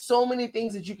can be so many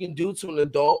things that you can do to an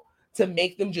adult to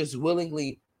make them just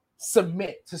willingly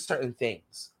submit to certain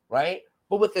things, right?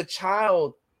 But with a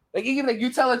child, like, even like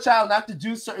you tell a child not to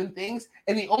do certain things,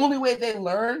 and the only way they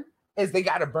learn is they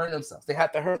got to burn themselves. They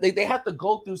have to hurt. They have to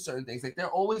go through certain things. Like, they're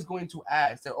always going to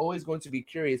ask. They're always going to be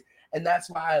curious. And that's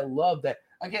why I love that.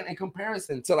 Again, in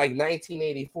comparison to like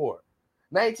 1984.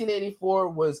 1984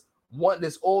 was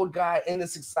this old guy in the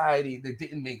society that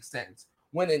didn't make sense.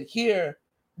 When in here,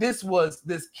 this was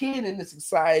this kid in the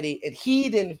society, and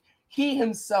he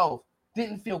himself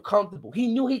didn't feel comfortable. He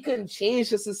knew he couldn't change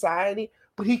the society,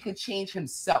 but he could change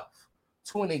himself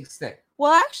to an extent.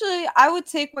 Well, actually, I would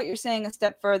take what you're saying a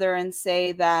step further and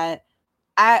say that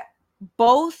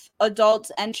both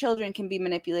adults and children can be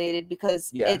manipulated, because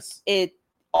yes, it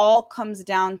all comes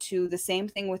down to the same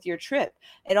thing with your trip.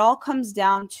 It all comes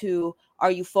down to,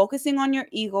 are you focusing on your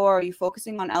ego, or are you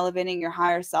focusing on elevating your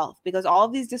higher self? Because all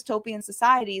of these dystopian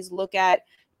societies look at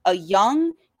a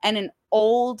young and an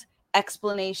old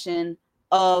explanation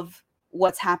of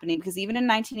what's happening. Because even in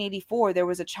 1984, there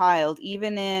was a child.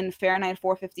 Even in Fahrenheit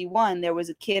 451, there was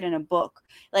a kid in a book.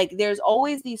 Like, there's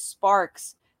always these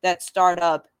sparks that start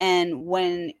up. And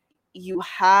when you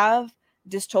have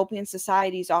dystopian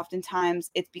societies, oftentimes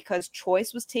it's because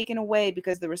choice was taken away,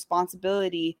 because the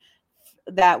responsibility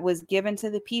that was given to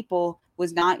the people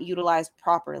was not utilized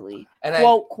properly. And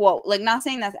quote, like, not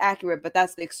saying that's accurate, but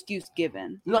that's the excuse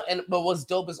given. No, but what's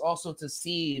dope is also to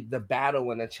see the battle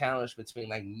and the challenge between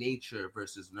like nature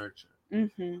versus nurture.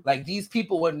 Mm-hmm. Like, these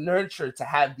people were nurtured to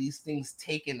have these things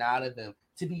taken out of them,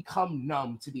 to become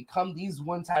numb, to become these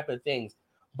one type of things.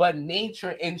 But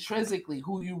nature, intrinsically,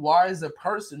 who you are as a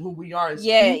person, who we are as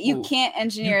people, you can't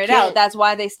engineer it out. That's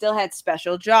why they still had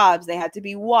special jobs. They had to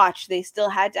be watched. They still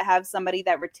had to have somebody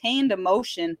that retained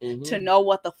emotion to know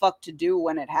what the fuck to do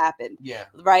when it happened. Yeah.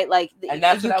 Right? Like, and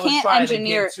that's what I was trying to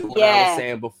get to what I was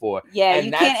saying before. Yeah, and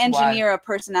you can't engineer a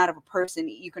person out of a person.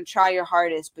 You can try your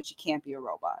hardest, but you can't be a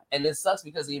robot. And it sucks,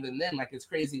 because even then, like, it's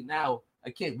crazy now,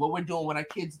 a kid, what we're doing with our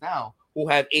kids now, who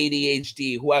have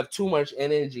ADHD, who have too much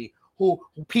energy, who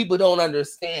people don't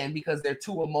understand because they're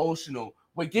too emotional.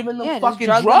 We're giving them fucking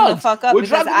drugs. Them the fuck up,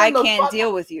 because I can't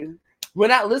deal with you. We're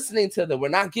not listening to them. We're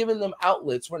not giving them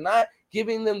outlets. We're not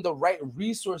giving them the right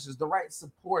resources, the right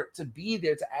support to be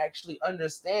there, to actually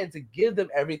understand, to give them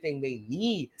everything they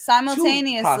need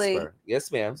simultaneously. To prosper.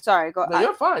 Yes, ma'am. Sorry, go. No,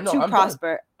 you're fine. No, I'm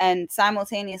prosper done. And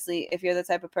simultaneously, if you're the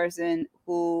type of person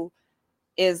who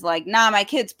is like, nah, my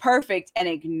kid's perfect, and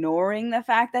ignoring the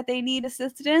fact that they need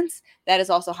assistance, that is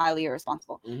also highly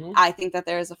irresponsible. Mm-hmm. I think that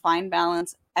there is a fine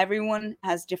balance. Everyone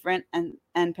has different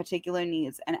and particular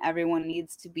needs, and everyone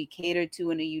needs to be catered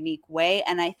to in a unique way.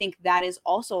 And I think that is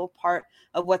also a part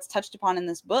of what's touched upon in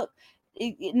this book.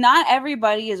 Not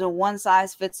everybody is a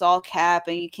one-size-fits-all cap,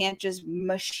 and you can't just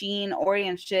machine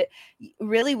orient shit.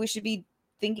 Really, we should be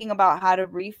thinking about how to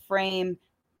reframe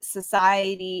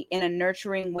society in a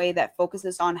nurturing way that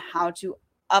focuses on how to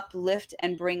uplift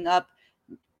and bring up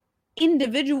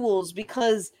individuals,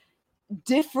 because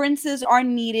differences are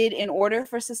needed in order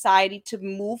for society to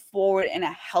move forward in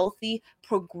a healthy,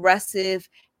 progressive,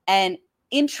 and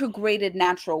integrated,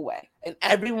 natural way. And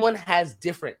everyone has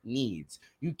different needs.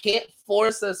 You can't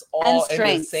force us all in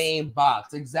the same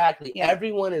box. Exactly. Yeah.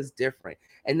 Everyone is different.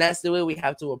 And that's the way we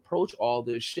have to approach all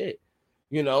this shit.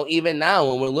 You know, even now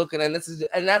when we're looking at this,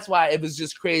 and that's why it was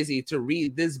just crazy to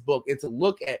read this book and to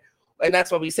look at, and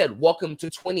that's why we said, welcome to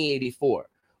 2084.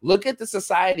 Look at the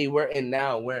society we're in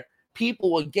now, where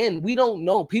people, again, we don't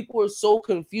know. People are so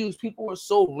confused. People are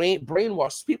so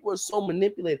brainwashed. People are so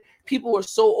manipulated. People are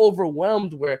so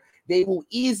overwhelmed where they will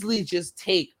easily just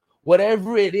take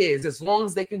whatever it is, as long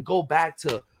as they can go back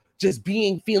to just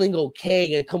feeling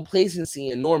okay and complacency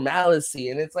and normalcy.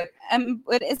 And it's like,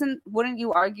 wouldn't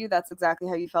you argue that's exactly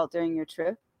how you felt during your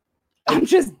trip? I'm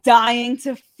just dying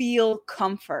to feel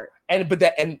comfort.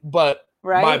 But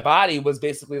right? My body was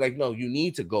basically like, no, you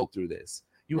need to go through this.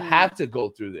 You have to go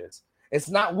through this. It's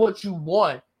not what you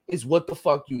want, it's what the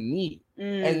fuck you need.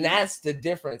 And that's the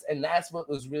difference. And that's what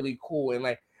was really cool. And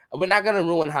like, we're not gonna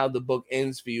ruin how the book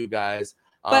ends for you guys.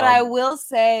 But I will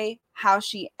say how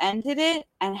she ended it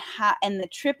and the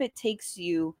trip it takes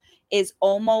you is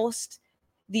almost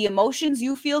the emotions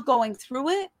you feel going through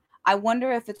it. I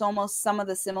wonder if it's almost some of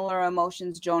the similar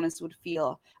emotions Jonas would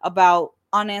feel about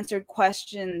unanswered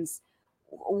questions.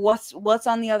 What's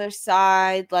on the other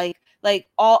side? Like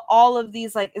all of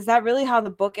these, like, is that really how the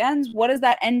book ends? What does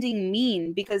that ending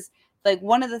mean? Because like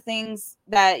one of the things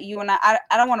that you and I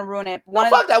don't want to ruin it.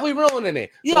 That we ruining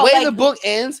it. The way the book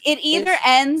ends, it either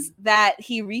ends that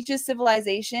he reaches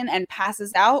civilization and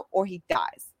passes out, or he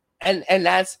dies. And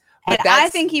I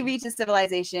think he reaches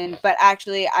civilization, but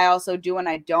actually I also do and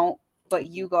I don't.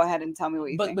 But you go ahead and tell me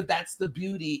what you think. But that's the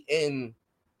beauty in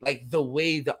like the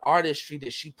way the artistry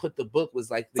that she put the book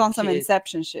was like. It's on some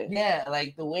Inception shit. Yeah,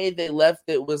 like the way they left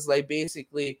it was like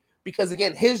basically because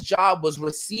again his job was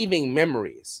receiving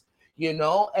memories. You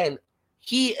know, and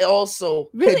he also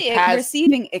really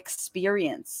receiving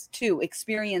experiences.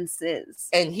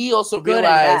 And he also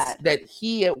realized that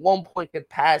he at one point could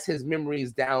pass his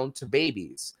memories down to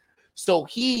babies. So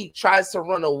he tries to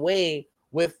run away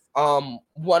with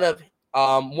one of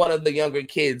the younger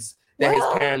kids that his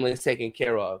family is taking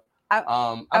care of.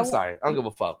 I'm sorry, I don't give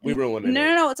a fuck. We ruined it.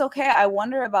 No, it's okay. I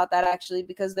wonder about that actually,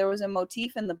 because there was a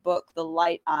motif in the book, the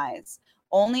light eyes.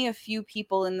 Only a few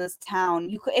people in this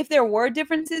town. If there were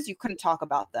differences, you couldn't talk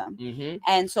about them. Mm-hmm.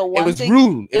 And so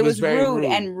rude. It was rude,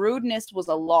 and rudeness was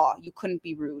a law. You couldn't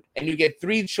be rude. And you get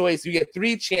three chances, and you get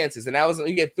 3 chances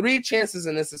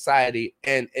in this society.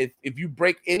 And if you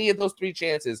break any of those 3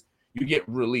 chances, you get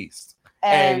released.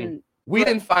 And we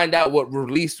didn't find out what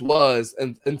release was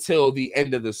until the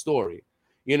end of the story.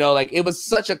 You know, like it was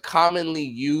such a commonly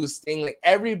used thing. Like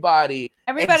everybody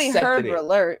heard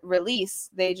release.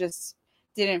 They just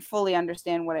didn't fully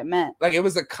understand what it meant. Like it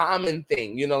was a common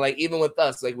thing, you know, like even with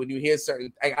us, like when you hear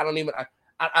certain, I don't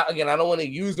want to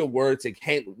use the word to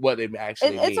hint what it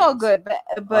actually means. It's all good.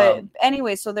 But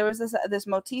anyway, so there was this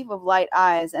motif of light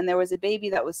eyes, and there was a baby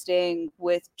that was staying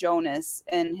with Jonas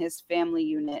in his family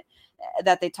unit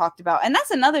that they talked about. And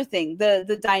that's another thing.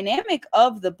 The dynamic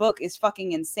of the book is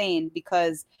fucking insane,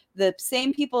 because the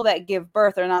same people that give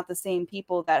birth are not the same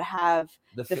people that have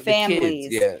the families.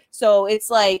 Kids, yeah. So it's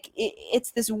like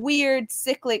it's this weird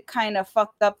cyclic kind of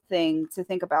fucked up thing to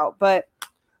think about. But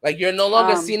like you're no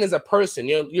longer seen as a person.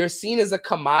 You're seen as a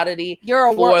commodity. You're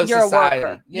a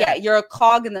worker. Yeah, you're a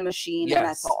cog in the machine, and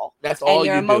that's all. That's all. And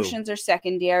your emotions are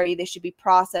secondary. They should be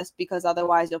processed, because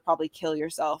otherwise you'll probably kill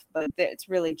yourself. But it's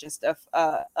really just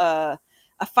a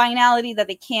finality that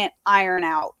they can't iron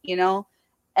out, you know.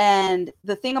 And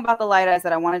the thing about the light eyes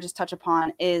that I want to just touch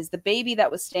upon is the baby that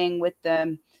was staying with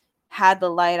them had the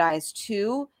light eyes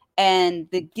too, and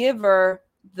the giver,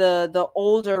 the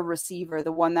older receiver,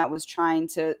 the one that was trying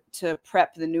to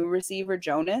prep the new receiver,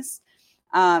 Jonas,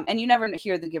 and you never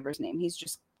hear the giver's name. He's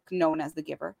just known as the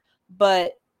giver.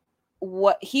 But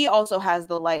what he also has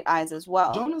the light eyes as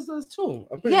well. Jonas does too.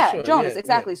 I'm pretty sure. Jonas,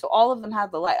 exactly. Yeah. So all of them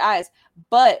have the light eyes.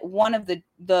 But one of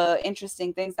the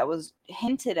interesting things that was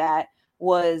hinted at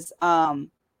was,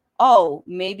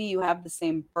 maybe you have the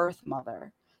same birth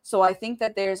mother. So I think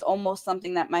that there's almost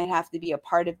something that might have to be a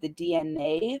part of the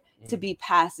DNA to be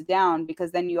passed down,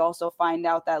 because then you also find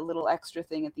out that little extra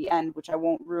thing at the end, which I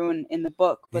won't ruin in the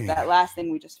book, but that last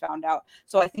thing we just found out.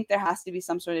 So I think there has to be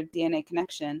some sort of DNA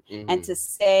connection. And to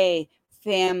say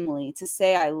family, to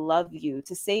say I love you,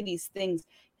 to say these things,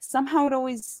 somehow it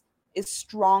always is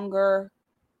stronger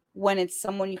when it's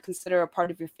someone you consider a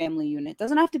part of your family unit. It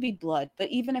doesn't have to be blood, but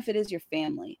even if it is your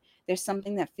family, there's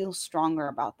something that feels stronger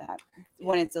about that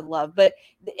when it's a love. But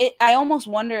I almost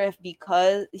wonder if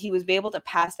because he was able to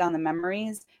pass down the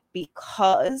memories,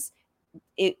 because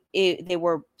they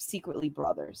were secretly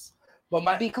brothers.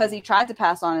 because he tried to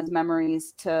pass on his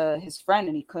memories to his friend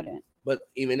and he couldn't. But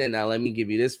even then, now let me give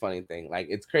you this funny thing. Like,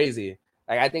 it's crazy.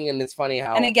 Like, I think, and it's funny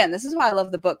how. And again, this is why I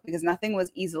love the book, because nothing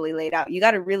was easily laid out. You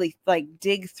got to really like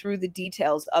dig through the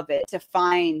details of it to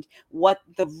find what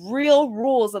the real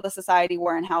rules of the society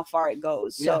were and how far it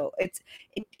goes. Yeah. So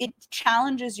it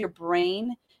challenges your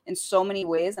brain in so many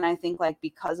ways, and I think like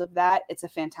because of that, it's a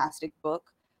fantastic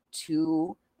book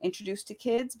to introduce to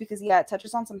kids, because it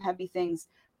touches on some heavy things,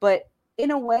 but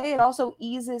in a way, it also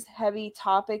eases heavy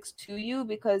topics to you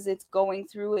because it's going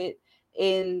through it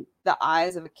in the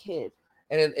eyes of a kid.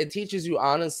 And it teaches you,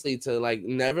 honestly, to like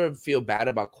never feel bad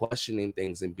about questioning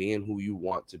things and being who you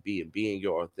want to be and being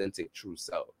your authentic, true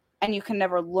self. And you can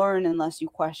never learn unless you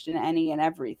question any and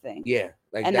everything. Yeah.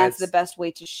 And that's the best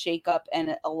way to shake up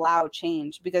and allow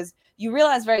change, because you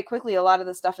realize very quickly a lot of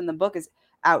the stuff in the book is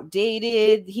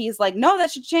outdated. He's like, no,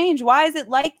 that should change. Why is it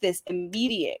like this?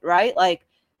 Immediate, right? Like,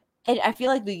 I feel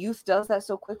like the youth does that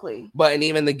so quickly. But and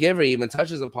even The Giver even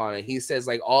touches upon it. He says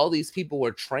like all these people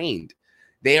were trained.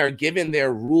 They are given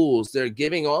their rules. They're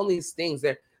giving all these things.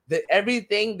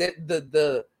 Everything that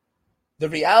the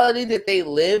reality that they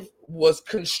live was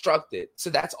constructed.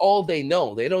 So that's all they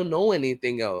know. They don't know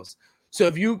anything else. So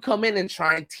if you come in and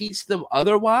try and teach them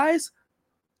otherwise,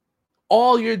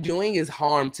 all you're doing is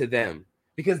harm to them,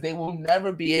 because they will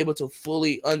never be able to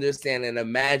fully understand and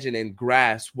imagine and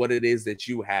grasp what it is that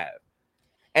you have.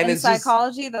 And in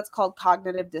psychology, that's called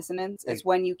cognitive dissonance. It's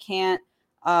when you can't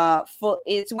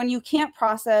it's when you can't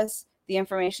process the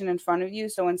information in front of you.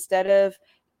 So instead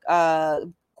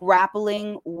of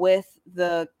grappling with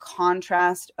the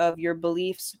contrast of your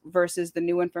beliefs versus the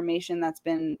new information that's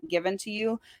been given to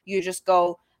you, you just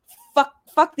go,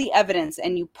 fuck the evidence,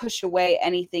 and you push away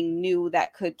anything new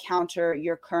that could counter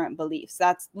your current beliefs.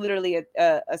 That's literally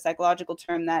a psychological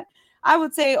term that I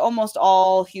would say almost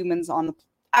all humans on the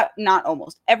not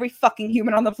almost every fucking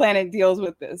human on the planet deals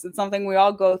with this. It's something we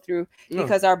all go through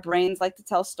because our brains like to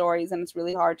tell stories, and it's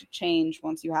really hard to change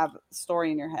once you have a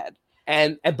story in your head.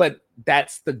 But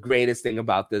that's the greatest thing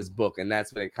about this book, and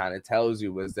that's what it kind of tells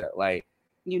you, was that like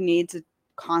you need to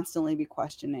constantly be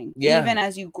questioning, even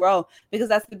as you grow, because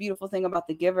that's the beautiful thing about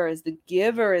The Giver is the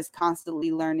giver is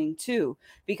constantly learning too,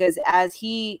 because as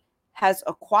he has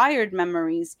acquired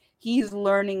memories, he's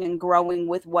learning and growing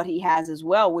with what he has as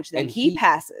well, which then he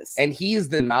passes. And he's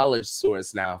the knowledge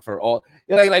source now for all.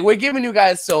 Like we're giving you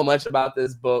guys so much about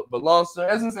this book, but long story,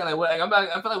 as I said, I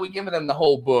feel like we're giving them the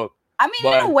whole book. I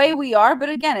mean, in a way we are, but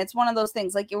again, it's one of those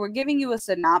things. Like we're giving you a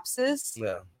synopsis.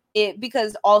 Yeah.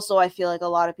 Because also I feel like a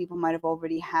lot of people might have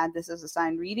already had this as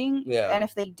assigned reading. Yeah. And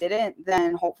if they didn't,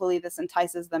 then hopefully this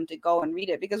entices them to go and read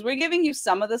it, because we're giving you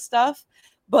some of the stuff,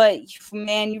 but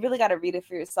man, you really got to read it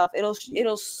for yourself.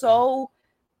 It'll so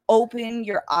open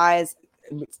your eyes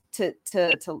to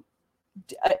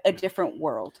a different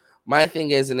world. My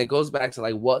thing is, and it goes back to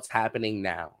like what's happening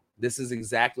now. This is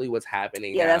exactly what's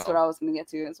happening now. That's what I was going to get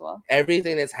to as well.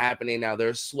 Everything that's happening now,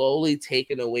 they're slowly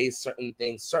taking away certain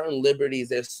things, certain liberties.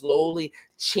 They're slowly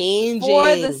changing.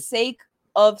 For the sake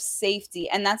of safety.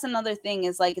 And that's another thing,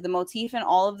 is like the motif in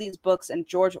all of these books, and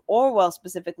George Orwell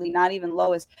specifically, not even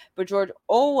Lois, but George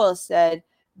Orwell said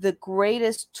the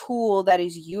greatest tool that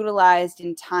is utilized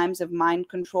in times of mind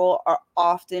control are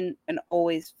often and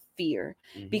always fear.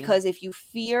 Because if you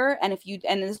fear, and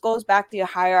this goes back to your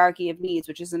hierarchy of needs,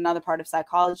 which is another part of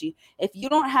psychology, if you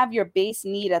don't have your base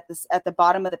need at the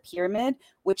bottom of the pyramid,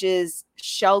 which is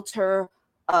shelter,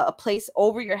 a place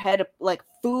over your head, like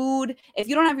food, if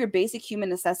you don't have your basic human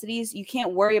necessities, you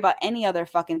can't worry about any other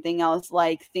fucking thing else,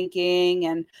 like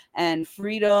thinking and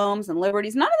freedoms and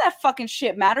liberties. None of that fucking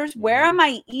shit matters. Where am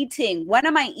I eating? When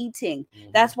am I eating?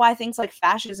 That's why things like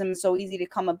fascism is so easy to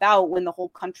come about when the whole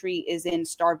country is in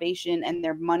starvation and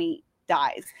their money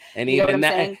dies. And even now,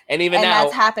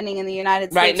 that's happening in the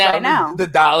United States right now. The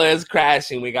dollar is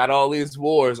crashing. We got all these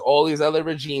wars, all these other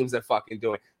regimes that fucking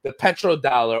doing the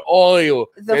petrodollar, oil,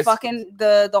 the fucking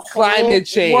the climate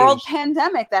change, world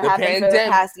pandemic that happened for the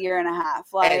past year and a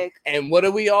half. Like, and what are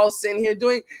we all sitting here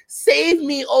doing? Save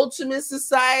me, Ultimate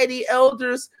Society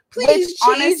elders. Please,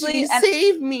 honestly,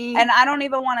 save me. And I don't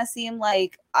even want to seem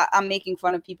like I'm making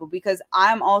fun of people, because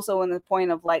I'm also in the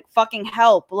point of like, fucking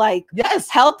help. Like, yes,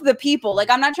 help the people. Like,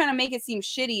 I'm not trying to make it seem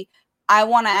shitty. I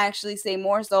want to actually say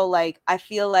more so, like, I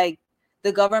feel like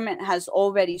the government has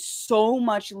already so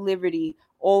much liberty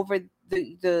over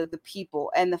the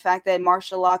people, and the fact that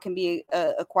martial law can be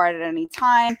acquired at any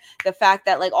time, the fact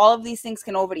that like all of these things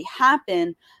can already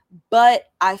happen, But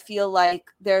I feel like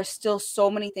there's still so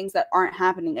many things that aren't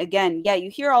happening. Again, yeah, you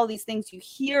hear all these things. You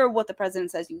hear what the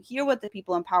president says. You hear what the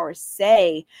people in power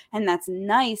say. And that's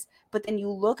nice. But then you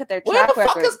look at their track record. Where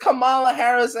the fuck is Kamala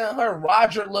Harris and her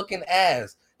Roger-looking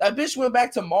ass? That bitch went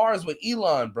back to Mars with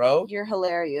Elon, bro. You're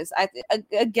hilarious.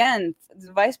 Again,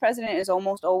 the vice president is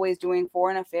almost always doing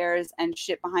foreign affairs and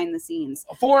shit behind the scenes.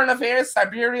 Foreign affairs,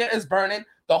 Siberia is burning.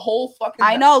 The whole fucking...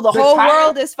 I know, the whole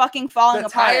world is fucking falling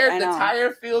apart. The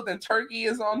tire field in Turkey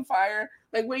is on fire.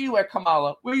 Like, where you at,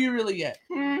 Kamala? Where you really at?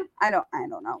 I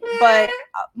don't know. But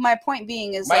my point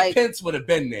being is Mike Pence would have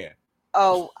been there.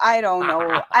 Oh, I don't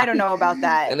know. I don't know about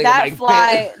that.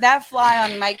 That fly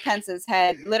on Mike Pence's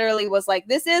head literally was like,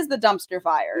 this is the dumpster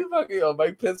fire.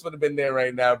 Mike Pence would have been there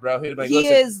right now, bro. He'd be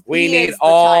like, we need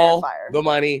all the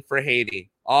money for Haiti.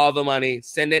 All the money.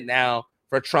 Send it now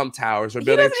for Trump Towers. We're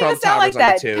building Trump Towers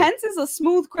like #2. Pence is a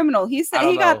smooth criminal. He said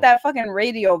he got that fucking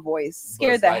radio voice.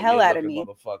 Scared the hell out of me.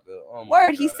 Oh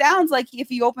Word, he sounds like, if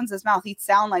he opens his mouth, he'd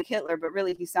sound like Hitler, but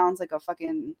really he sounds like a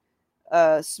fucking...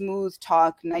 smooth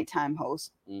talk nighttime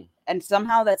host. And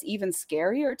somehow that's even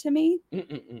scarier to me.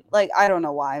 Like, I don't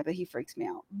know why, but he freaks me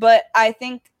out. But I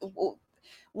think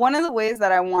one of the ways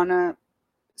that I want to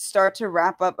start to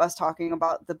wrap up us talking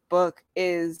about the book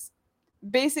is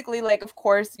basically, like, of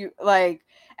course, you, like,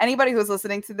 anybody who's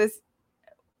listening to this,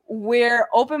 we're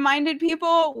open-minded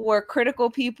people, we're critical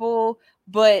people,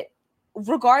 but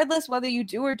regardless whether you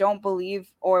do or don't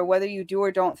believe, or whether you do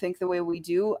or don't think the way we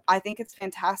do, I think it's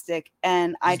fantastic.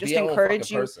 And I just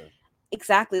encourage you,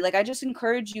 exactly, like, I just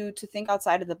encourage you to think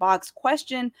outside of the box.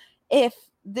 Question if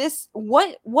this,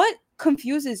 what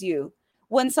confuses you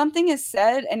when something is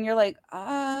said and you're like,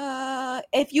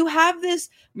 if you have this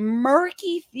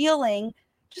murky feeling,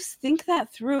 just think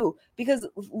that through, because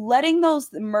letting those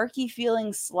murky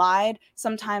feelings slide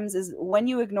sometimes is when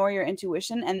you ignore your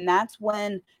intuition, and that's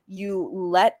when you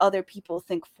let other people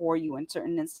think for you in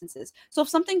certain instances. So if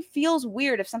something feels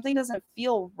weird, if something doesn't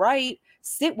feel right,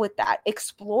 sit with that,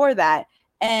 explore that,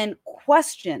 and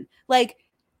question. Like,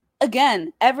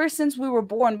 again, ever since we were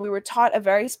born, we were taught a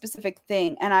very specific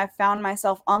thing, and I found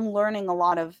myself unlearning a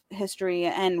lot of history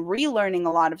and relearning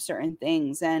a lot of certain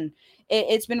things, and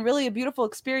it's been really a beautiful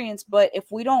experience. But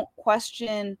if we don't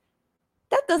question,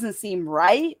 that doesn't seem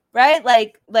right?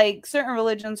 Like certain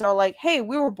religions are like, hey,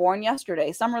 we were born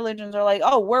yesterday. Some religions are like,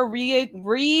 oh, we're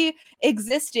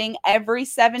re-existing every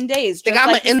 7 days. Like,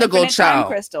 I'm an indigo child.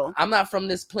 Crystal. I'm not from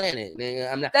this planet.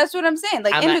 I'm not. That's what I'm saying.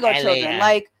 Like, indigo children.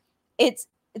 Like,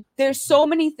 there's so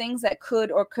many things that could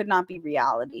or could not be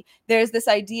reality. There's this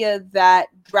idea that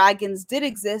dragons did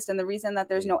exist, and the reason that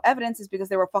there's no evidence is because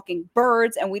they were fucking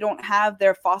birds, and we don't have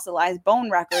their fossilized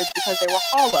bone records because they were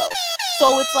hollow.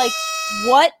 So it's like,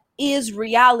 what is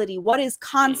reality? What is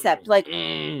concept? Like,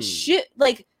 shit,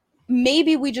 like,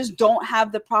 maybe we just don't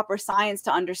have the proper science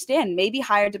to understand. Maybe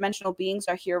higher dimensional beings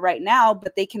are here right now,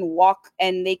 but they can walk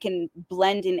and they can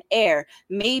blend in air.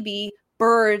 Maybe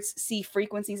birds see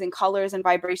frequencies and colors and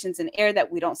vibrations in air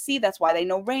that we don't see. That's why they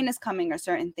know rain is coming or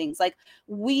certain things. Like,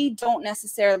 we don't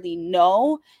necessarily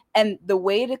know. And the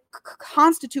way to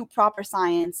constitute proper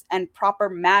science and proper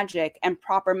magic and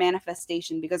proper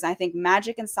manifestation, because I think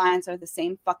magic and science are the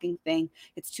same fucking thing.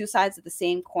 It's two sides of the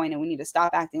same coin, and we need to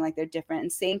stop acting like they're different.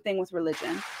 And same thing with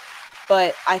religion.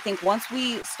 But I think once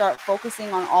we start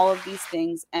focusing on all of these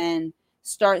things and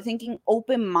start thinking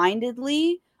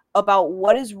open-mindedly about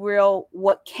what is real,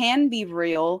 what can be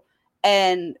real,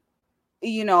 and,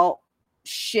 you know,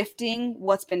 shifting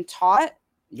what's been taught,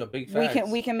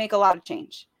 we can make a lot of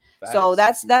change. Facts. So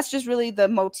that's just really the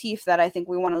motif that I think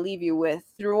we want to leave you with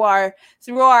through our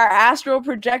astral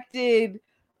projected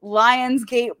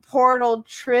Lionsgate portal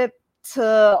trip, to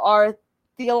our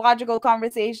theological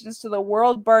conversations, to the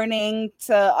world burning,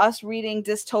 to us reading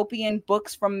dystopian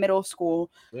books from middle school.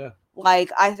 Yeah.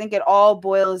 Like, I think it all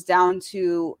boils down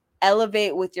to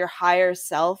elevate with your higher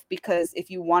self, because if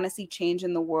you want to see change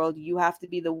in the world, you have to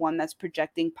be the one that's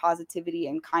projecting positivity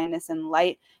and kindness and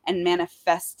light and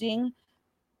manifesting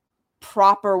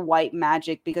proper white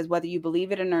magic, because whether you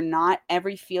believe it in or not,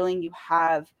 every feeling you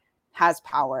have has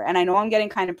power. And I know I'm getting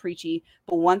kind of preachy,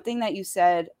 but one thing that you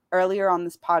said earlier on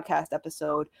this podcast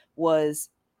episode was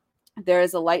there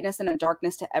is a lightness and a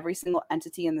darkness to every single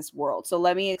entity in this world. So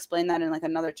let me explain that in like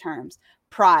another terms.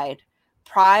 Pride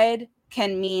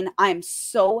can mean I'm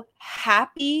so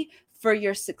happy for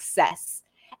your success.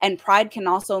 And pride can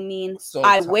also mean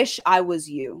I wish I was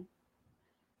you.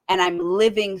 And I'm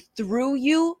living through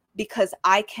you because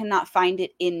I cannot find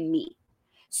it in me.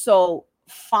 So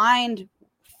find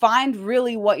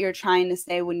really what you're trying to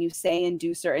say when you say and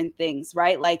do certain things,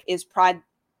 right? Like, is pride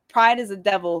is a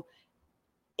devil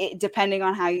depending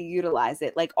on how you utilize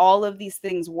it. Like all of these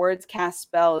things, words cast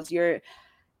spells, your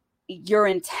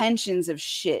intentions of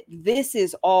shit. This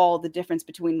is all the difference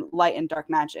between light and dark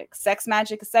magic. Sex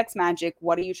magic is sex magic.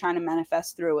 What are you trying to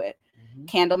manifest through it?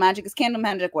 Candle magic is candle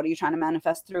magic. What are you trying to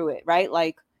manifest through it? Right?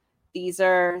 Like these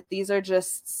are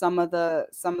just some of the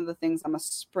things I'm gonna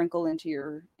sprinkle into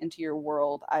your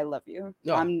world. I love you.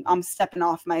 No. I'm stepping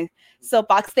off my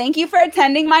soapbox. Thank you for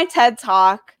attending my TED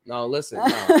Talk. No, listen,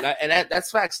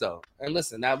 that's facts though. And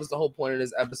listen, that was the whole point of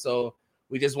this episode.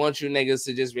 We just want you niggas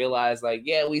to just realize, like,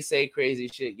 yeah, we say crazy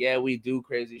shit. Yeah, we do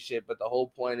crazy shit. But the whole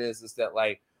point is that,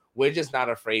 like, we're just not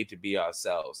afraid to be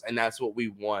ourselves. And that's what we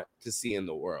want to see in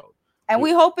the world. And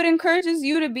we hope it encourages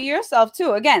you to be yourself,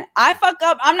 too. Again, I fuck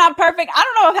up. I'm not perfect. I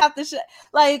don't know if half the shit.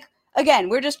 Like, again,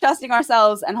 we're just trusting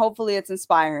ourselves. And hopefully it's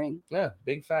inspiring. Yeah,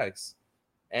 big facts.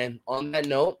 And on that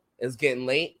note, it's getting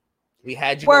late. We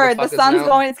had you. Word, the sun's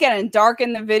going. It's getting dark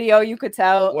in the video. You could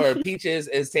tell. Word, Peaches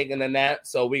is taking a nap,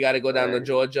 so we got to go down to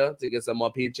Georgia to get some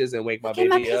more peaches and wake my baby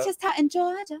up. Get my peaches out in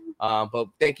Georgia. But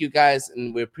thank you guys,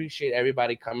 and we appreciate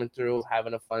everybody coming through,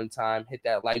 having a fun time. Hit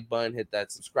that like button, hit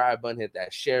that subscribe button, hit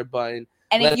that share button.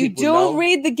 And if you do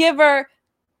read The Giver,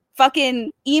 fucking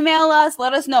email us.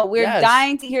 Let us know. We're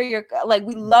dying to hear your, like,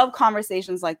 we love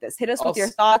conversations like this. Hit us with your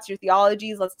thoughts, your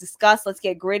theologies. Let's discuss. Let's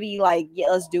get gritty. Like, yeah,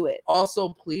 let's do it. Also,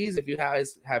 please, if you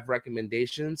guys have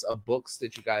recommendations of books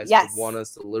that you guys would want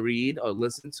us to read or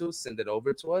listen to, send it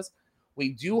over to us.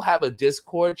 We do have a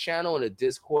Discord channel and a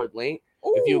Discord link.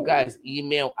 Ooh. If you guys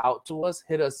email out to us,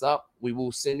 hit us up. We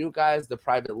will send you guys the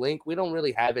private link. We don't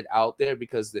really have it out there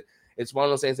because it's one of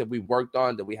those things that we worked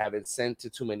on that we haven't sent to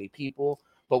too many people.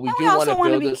 But we also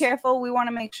want to be careful. We want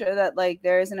to make sure that, like,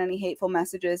 there isn't any hateful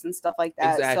messages and stuff like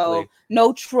that. Exactly. So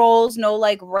no trolls, no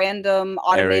like random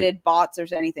automated bots or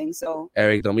anything. So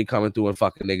Eric, don't be coming through and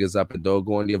fucking niggas up, and don't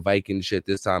go on your Viking shit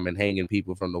this time and hanging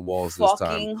people from the walls this time.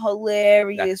 Fucking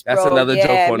hilarious, bro. That's another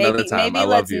joke for another time. Maybe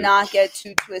let's not get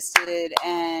too twisted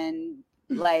and.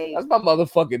 Like, that's my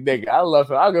motherfucking nigga. I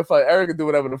love him. I don't give a fuck. Eric can do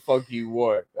whatever the fuck he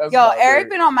want. Eric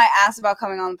been on my ass about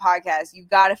coming on the podcast. You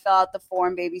gotta fill out the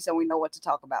form, baby, so we know what to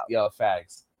talk about. Yo,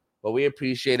 facts. But we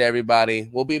appreciate everybody.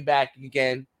 We'll be back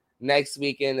again next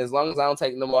weekend. As long as I don't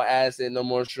take no more acid, no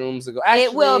more shrooms to go. Actually,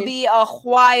 it will be a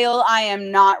while. I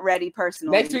am not ready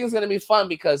personally. Next week is gonna be fun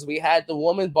because we had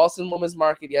the Boston Women's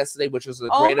Market yesterday, which was a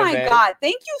great event. Oh my god!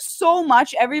 Thank you so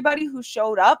much, everybody who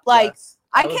showed up. Like. Yes.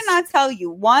 I cannot tell you.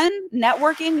 One,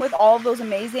 networking with all of those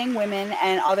amazing women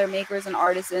and other makers and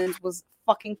artisans was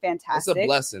fucking fantastic. It's a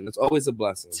blessing. It's always a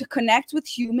blessing. To connect with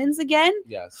humans again.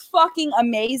 Yes. Fucking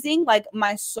amazing. Like,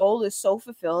 my soul is so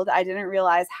fulfilled. I didn't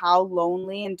realize how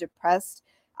lonely and depressed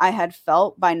I had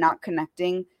felt by not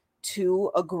connecting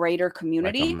to a greater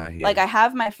community. Like I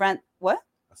have my friend. What?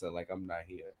 I said, like, I'm not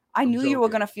here. I knew you were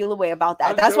going to feel a way about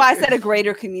that. That's why I said a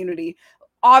greater community.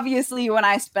 Obviously, when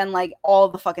I spend like all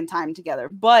the fucking time together,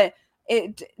 but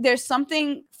there's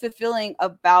something fulfilling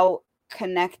about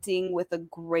connecting with a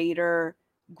greater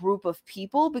group of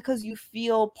people because you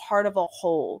feel part of a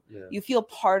whole. Yeah. You feel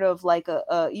part of like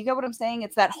you get what I'm saying?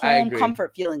 It's that home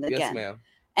comfort feeling again. Yes, ma'am.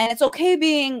 And it's okay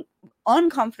being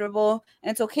uncomfortable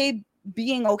and it's okay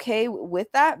being okay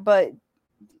with that, but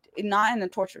not in a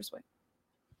torturous way.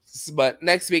 But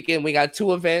next weekend we got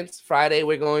 2 events. Friday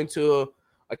we're going to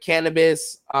a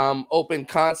cannabis open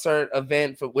concert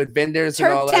event with vendors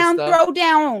and all that stuff.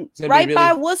 Throwdown right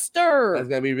by Worcester. That's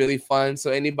gonna be really fun.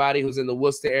 So anybody who's in the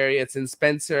Worcester area, it's in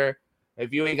Spencer.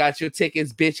 If you ain't got your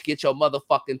tickets, bitch, get your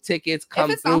motherfucking tickets.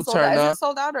 Come through, turn up. Is it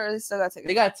sold out or they still got tickets?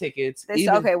 They got tickets.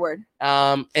 Okay, word.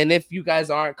 And if you guys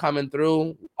aren't coming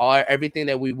through, everything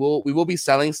that we will be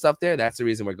selling stuff there. That's the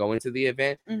reason we're going to the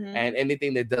event. Mm-hmm. And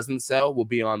anything that doesn't sell will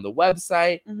be on the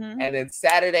website. Mm-hmm. And then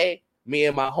Saturday, me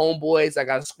and my homeboys, I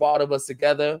got a squad of us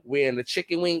together. We're in the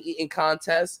chicken wing eating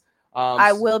contest.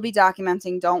 I will be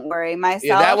documenting. Don't worry. Myself.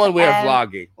 Yeah, that one we're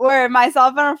vlogging. We're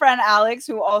myself and a friend Alex,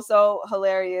 who also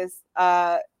hilarious.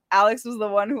 Alex was the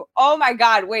one who. Oh my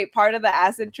god! Wait, part of the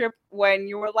acid trip when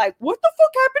you were like, "What the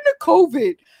fuck happened to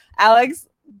COVID?" Alex,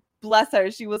 bless her,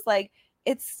 she was like,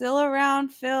 "It's still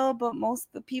around, Phil, but most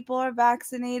of the people are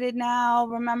vaccinated now.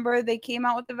 Remember, they came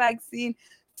out with the vaccine."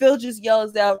 Phil just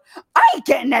yells out, "I ain't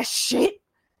getting that shit."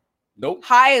 Nope.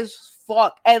 High as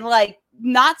fuck. And like,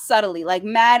 not subtly, like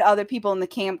mad other people in the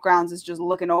campgrounds is just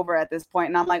looking over at this point.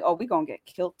 And I'm like, oh, we gonna get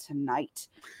killed tonight.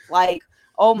 Like,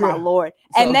 oh my Lord.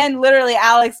 So, and then literally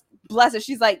Alex bless her.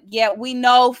 She's like, yeah, we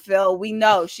know, Phil. We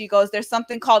know. She goes, there's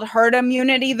something called herd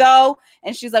immunity, though.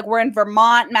 And she's like, we're in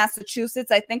Vermont,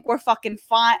 Massachusetts. I think we're fucking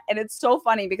fine. And it's so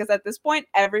funny because at this point,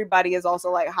 everybody is also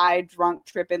like high, drunk,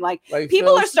 tripping. Like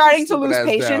people are starting to lose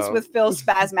patience with Phil's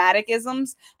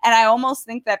spasmaticisms. And I almost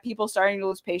think that people starting to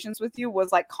lose patience with you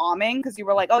was like calming because you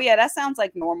were like, oh, yeah, that sounds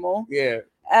like normal. Yeah.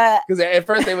 Because at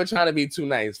first they were trying to be too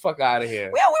nice. Fuck out of here. Yeah,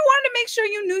 we wanted to make sure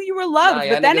you knew you were loved.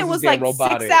 But then it was like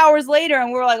robotic. 6 hours later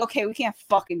and we were like, okay, we can't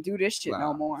fucking do this shit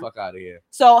no more. Fuck out of here.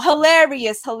 So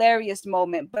hilarious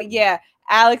moment. But yeah,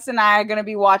 Alex and I are going to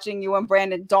be watching you and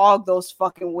Brandon dog those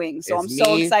fucking wings. So I'm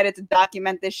so excited to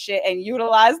document this shit and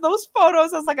utilize those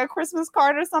photos as like a Christmas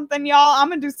card or something, y'all. I'm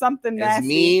going to do something nasty. It's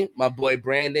me, my boy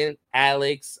Brandon,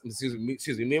 Alex, excuse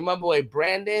me, me and my boy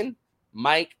Brandon,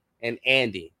 Mike, and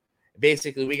Andy.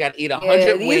 Basically, we got to eat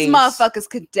 100 wings. These motherfuckers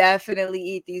could definitely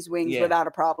eat these wings without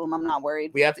a problem. I'm not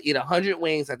worried. We have to eat 100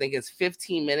 wings. I think it's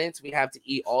 15 minutes. We have to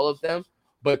eat all of them.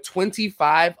 But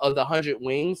 25 of the 100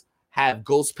 wings have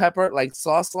ghost pepper like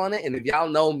sauce on it. And if y'all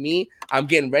know me, I'm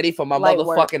getting ready for my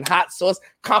motherfucking hot sauce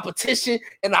competition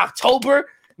in October.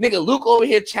 Nigga, Luke over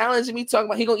here challenging me, talking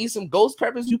about he gonna eat some ghost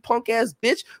peppers, you punk ass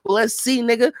bitch. Well, let's see,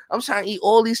 nigga. I'm trying to eat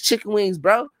all these chicken wings,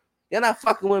 bro. You're not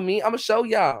fucking with me. I'm gonna show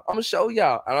y'all.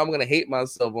 And I'm gonna hate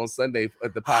myself on Sunday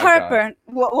at the podcast. Heartburn.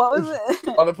 What was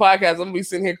it? On the podcast, I'm gonna be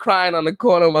sitting here crying on the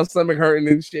corner, my stomach hurting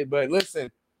and shit. But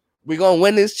listen, we're gonna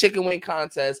win this chicken wing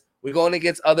contest. We're going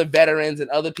against other veterans and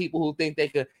other people who think they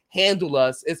could handle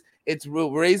us. It's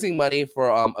raising money for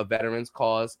a veterans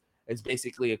cause. It's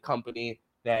basically a company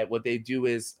that what they do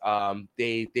is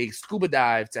they scuba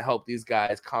dive to help these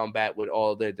guys combat with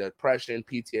all their depression,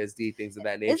 PTSD, things of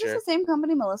that nature. Is this the same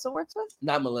company Melissa works with?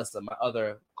 Not Melissa. My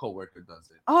other coworker does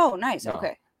it. Oh, nice. No,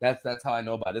 okay. That's how I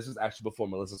know about it. This was actually before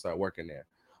Melissa started working there.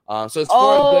 So it's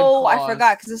for a good cause. I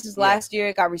forgot because this is last year.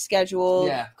 It got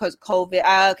rescheduled because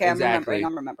COVID. Okay, exactly.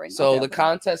 I'm remembering. So the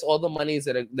contest, all the monies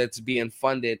that's being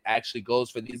funded actually goes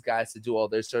for these guys to do all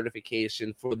their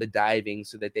certification for the diving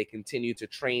so that they continue to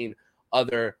train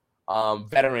other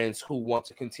veterans who want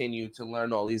to continue to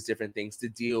learn all these different things to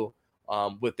deal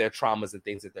with their traumas and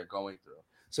things that they're going through.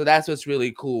 So that's what's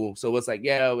really cool. So it's like,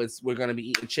 we're going to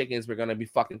be eating chickens. We're going to be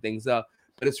fucking things up.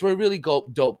 But it's for a really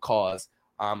dope cause.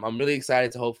 I'm really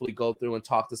excited to hopefully go through and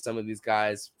talk to some of these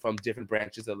guys from different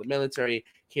branches of the military,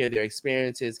 hear their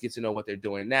experiences, get to know what they're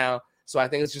doing now. So I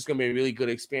think it's just going to be a really good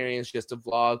experience just to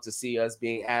vlog, to see us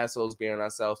being assholes, being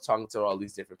ourselves, talking to all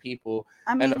these different people.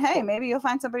 I mean, hey, maybe you'll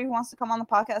find somebody who wants to come on the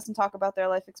podcast and talk about their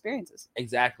life experiences.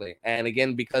 Exactly. And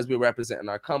again, because we're representing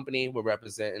our company, we're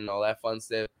representing all that fun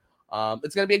stuff.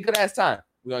 It's going to be a good ass time.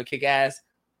 We're going to kick ass.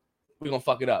 We're going to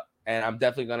fuck it up. And I'm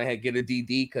definitely going to get a DD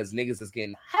because niggas is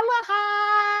getting hella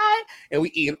high. And we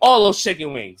eating all those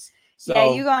chicken wings. So,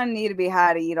 yeah, you're going to need to be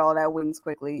high to eat all that wings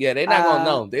quickly. Yeah, they're not going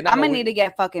to know. I'm going to need to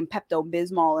get fucking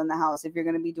Pepto-Bismol in the house if you're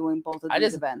going to be doing both of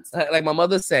these events. Like my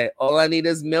mother said, all I need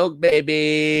is milk,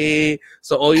 baby.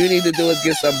 So all you need to do is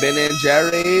get some Ben &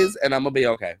 Jerry's and I'm going to be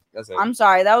okay. That's it. I'm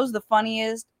sorry. That was the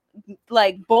funniest.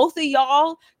 Like both of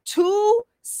y'all, 2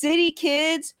 city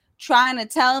kids trying to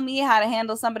tell me how to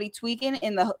handle somebody tweaking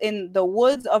in the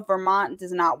woods of Vermont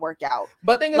does not work out.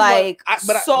 But thing is, like,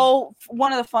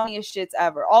 one of the funniest shits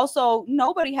ever. Also,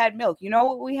 nobody had milk. You know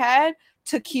what we had?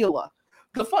 Tequila.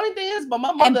 The funny thing is, but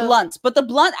my mother... And blunts. But the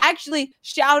blunt, actually,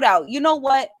 shout out. You know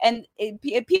what? And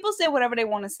if people say whatever they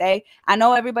want to say, I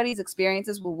know everybody's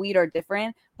experiences with weed are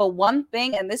different. But one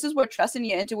thing, and this is where trusting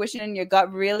your intuition and your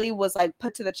gut really was like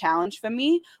put to the challenge for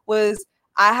me, was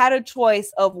I had a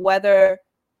choice of whether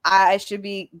I should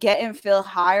be getting Phil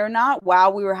high or not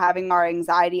while we were having our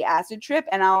anxiety acid trip.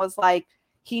 And I was like,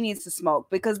 he needs to smoke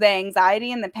because the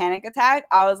anxiety and the panic attack,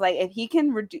 I was like, if he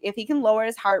can lower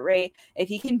his heart rate, if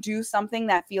he can do something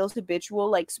that feels habitual,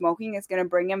 like smoking, is going to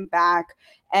bring him back.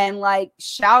 And like,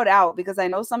 shout out, because I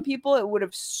know some people, it would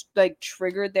have like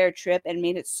triggered their trip and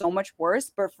made it so much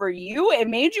worse. But for you, it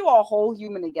made you a whole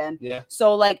human again. Yeah.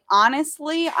 So like,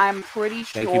 honestly, I'm pretty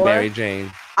sure. Thank you, Mary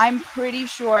Jane. I'm pretty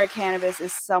sure cannabis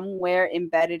is somewhere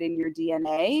embedded in your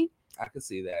DNA. I can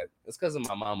see that. It's because of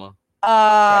my mama.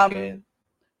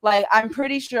 Like, I'm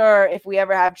pretty sure if we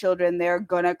ever have children, they're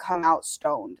gonna come out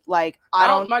stoned. Like,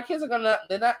 my kids are gonna.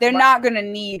 They're not gonna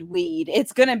need weed.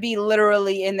 It's gonna be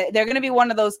literally they're gonna be one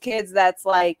of those kids that's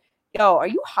like, "Yo, are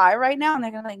you high right now?" And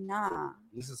they're gonna be like, "Nah.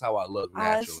 This is how I look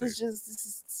naturally. This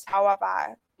is how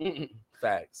I vibe."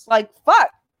 Facts. Like,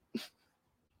 fuck.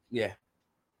 Yeah.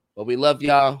 But we love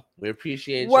y'all. We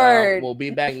appreciate y'all. We'll be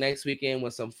back next weekend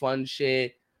with some fun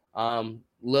shit.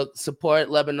 Support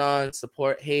Lebanon,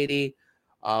 support Haiti.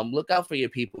 Look out for your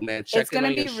people, man. Check in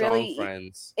on your strong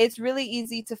friends. It's really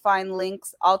easy to find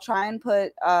links. I'll try and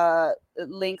put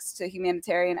links to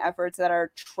humanitarian efforts that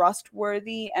are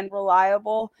trustworthy and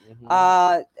reliable.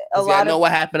 I know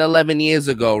what happened 11 years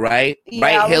ago, right? Yeah,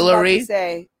 right, Hillary.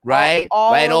 Right,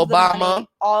 right, Obama.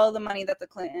 All of the money that the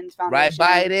Clintons Foundation,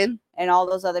 right, Biden, and all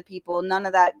those other people. None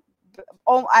of that.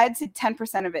 I'd say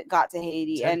 10% of it got to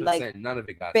Haiti, and like none of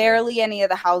it got barely any of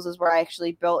the houses were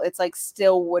actually built. It's like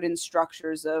still wooden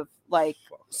structures of like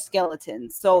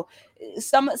skeletons. So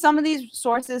some of these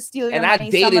sources steal your money. And I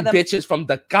dated bitches from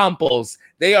the Campos.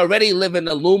 They already live in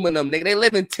aluminum. They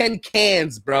live in tin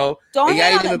cans, bro. Don't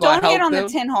hate on the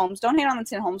tin homes. Don't hate on the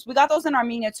tin homes. We got those in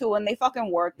Armenia too, and they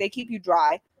fucking work. They keep you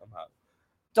dry.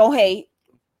 Don't hate.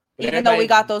 Even though we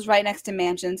got those right next to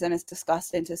mansions, and it's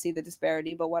disgusting to see the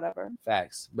disparity, but whatever.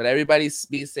 Facts. But everybody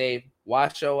be safe.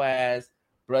 Wash your ass.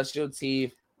 Brush your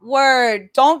teeth.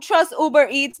 Word. Don't trust Uber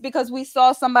Eats, because we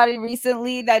saw somebody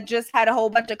recently that just had a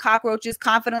whole bunch of cockroaches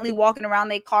confidently walking around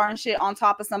their car and shit on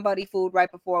top of somebody's food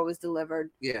right before it was delivered.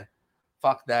 Yeah.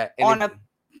 Fuck that. And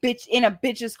in a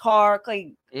bitch's car.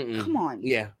 Like, come on.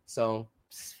 Yeah. So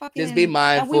just be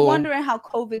mindful. And we wondering how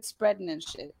COVID's spreading and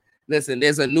shit. Listen,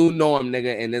 there's a new norm,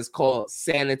 nigga, and it's called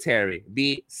sanitary.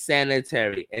 Be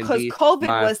sanitary. Because COVID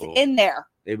mindful. Was in there.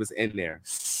 It was in there.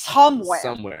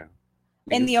 Somewhere.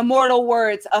 In the immortal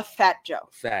words of Fat Joe.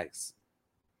 Facts.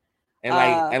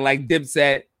 And like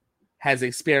Dipset has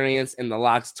experience, and the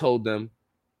Locks told them,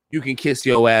 you can kiss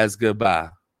your ass goodbye.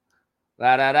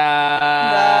 La da da.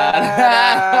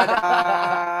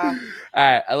 All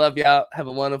right, I love y'all. Have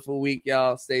a wonderful week,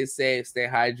 y'all. Stay safe, stay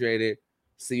hydrated.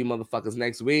 See you motherfuckers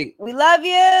next week. We love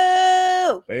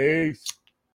you. Peace.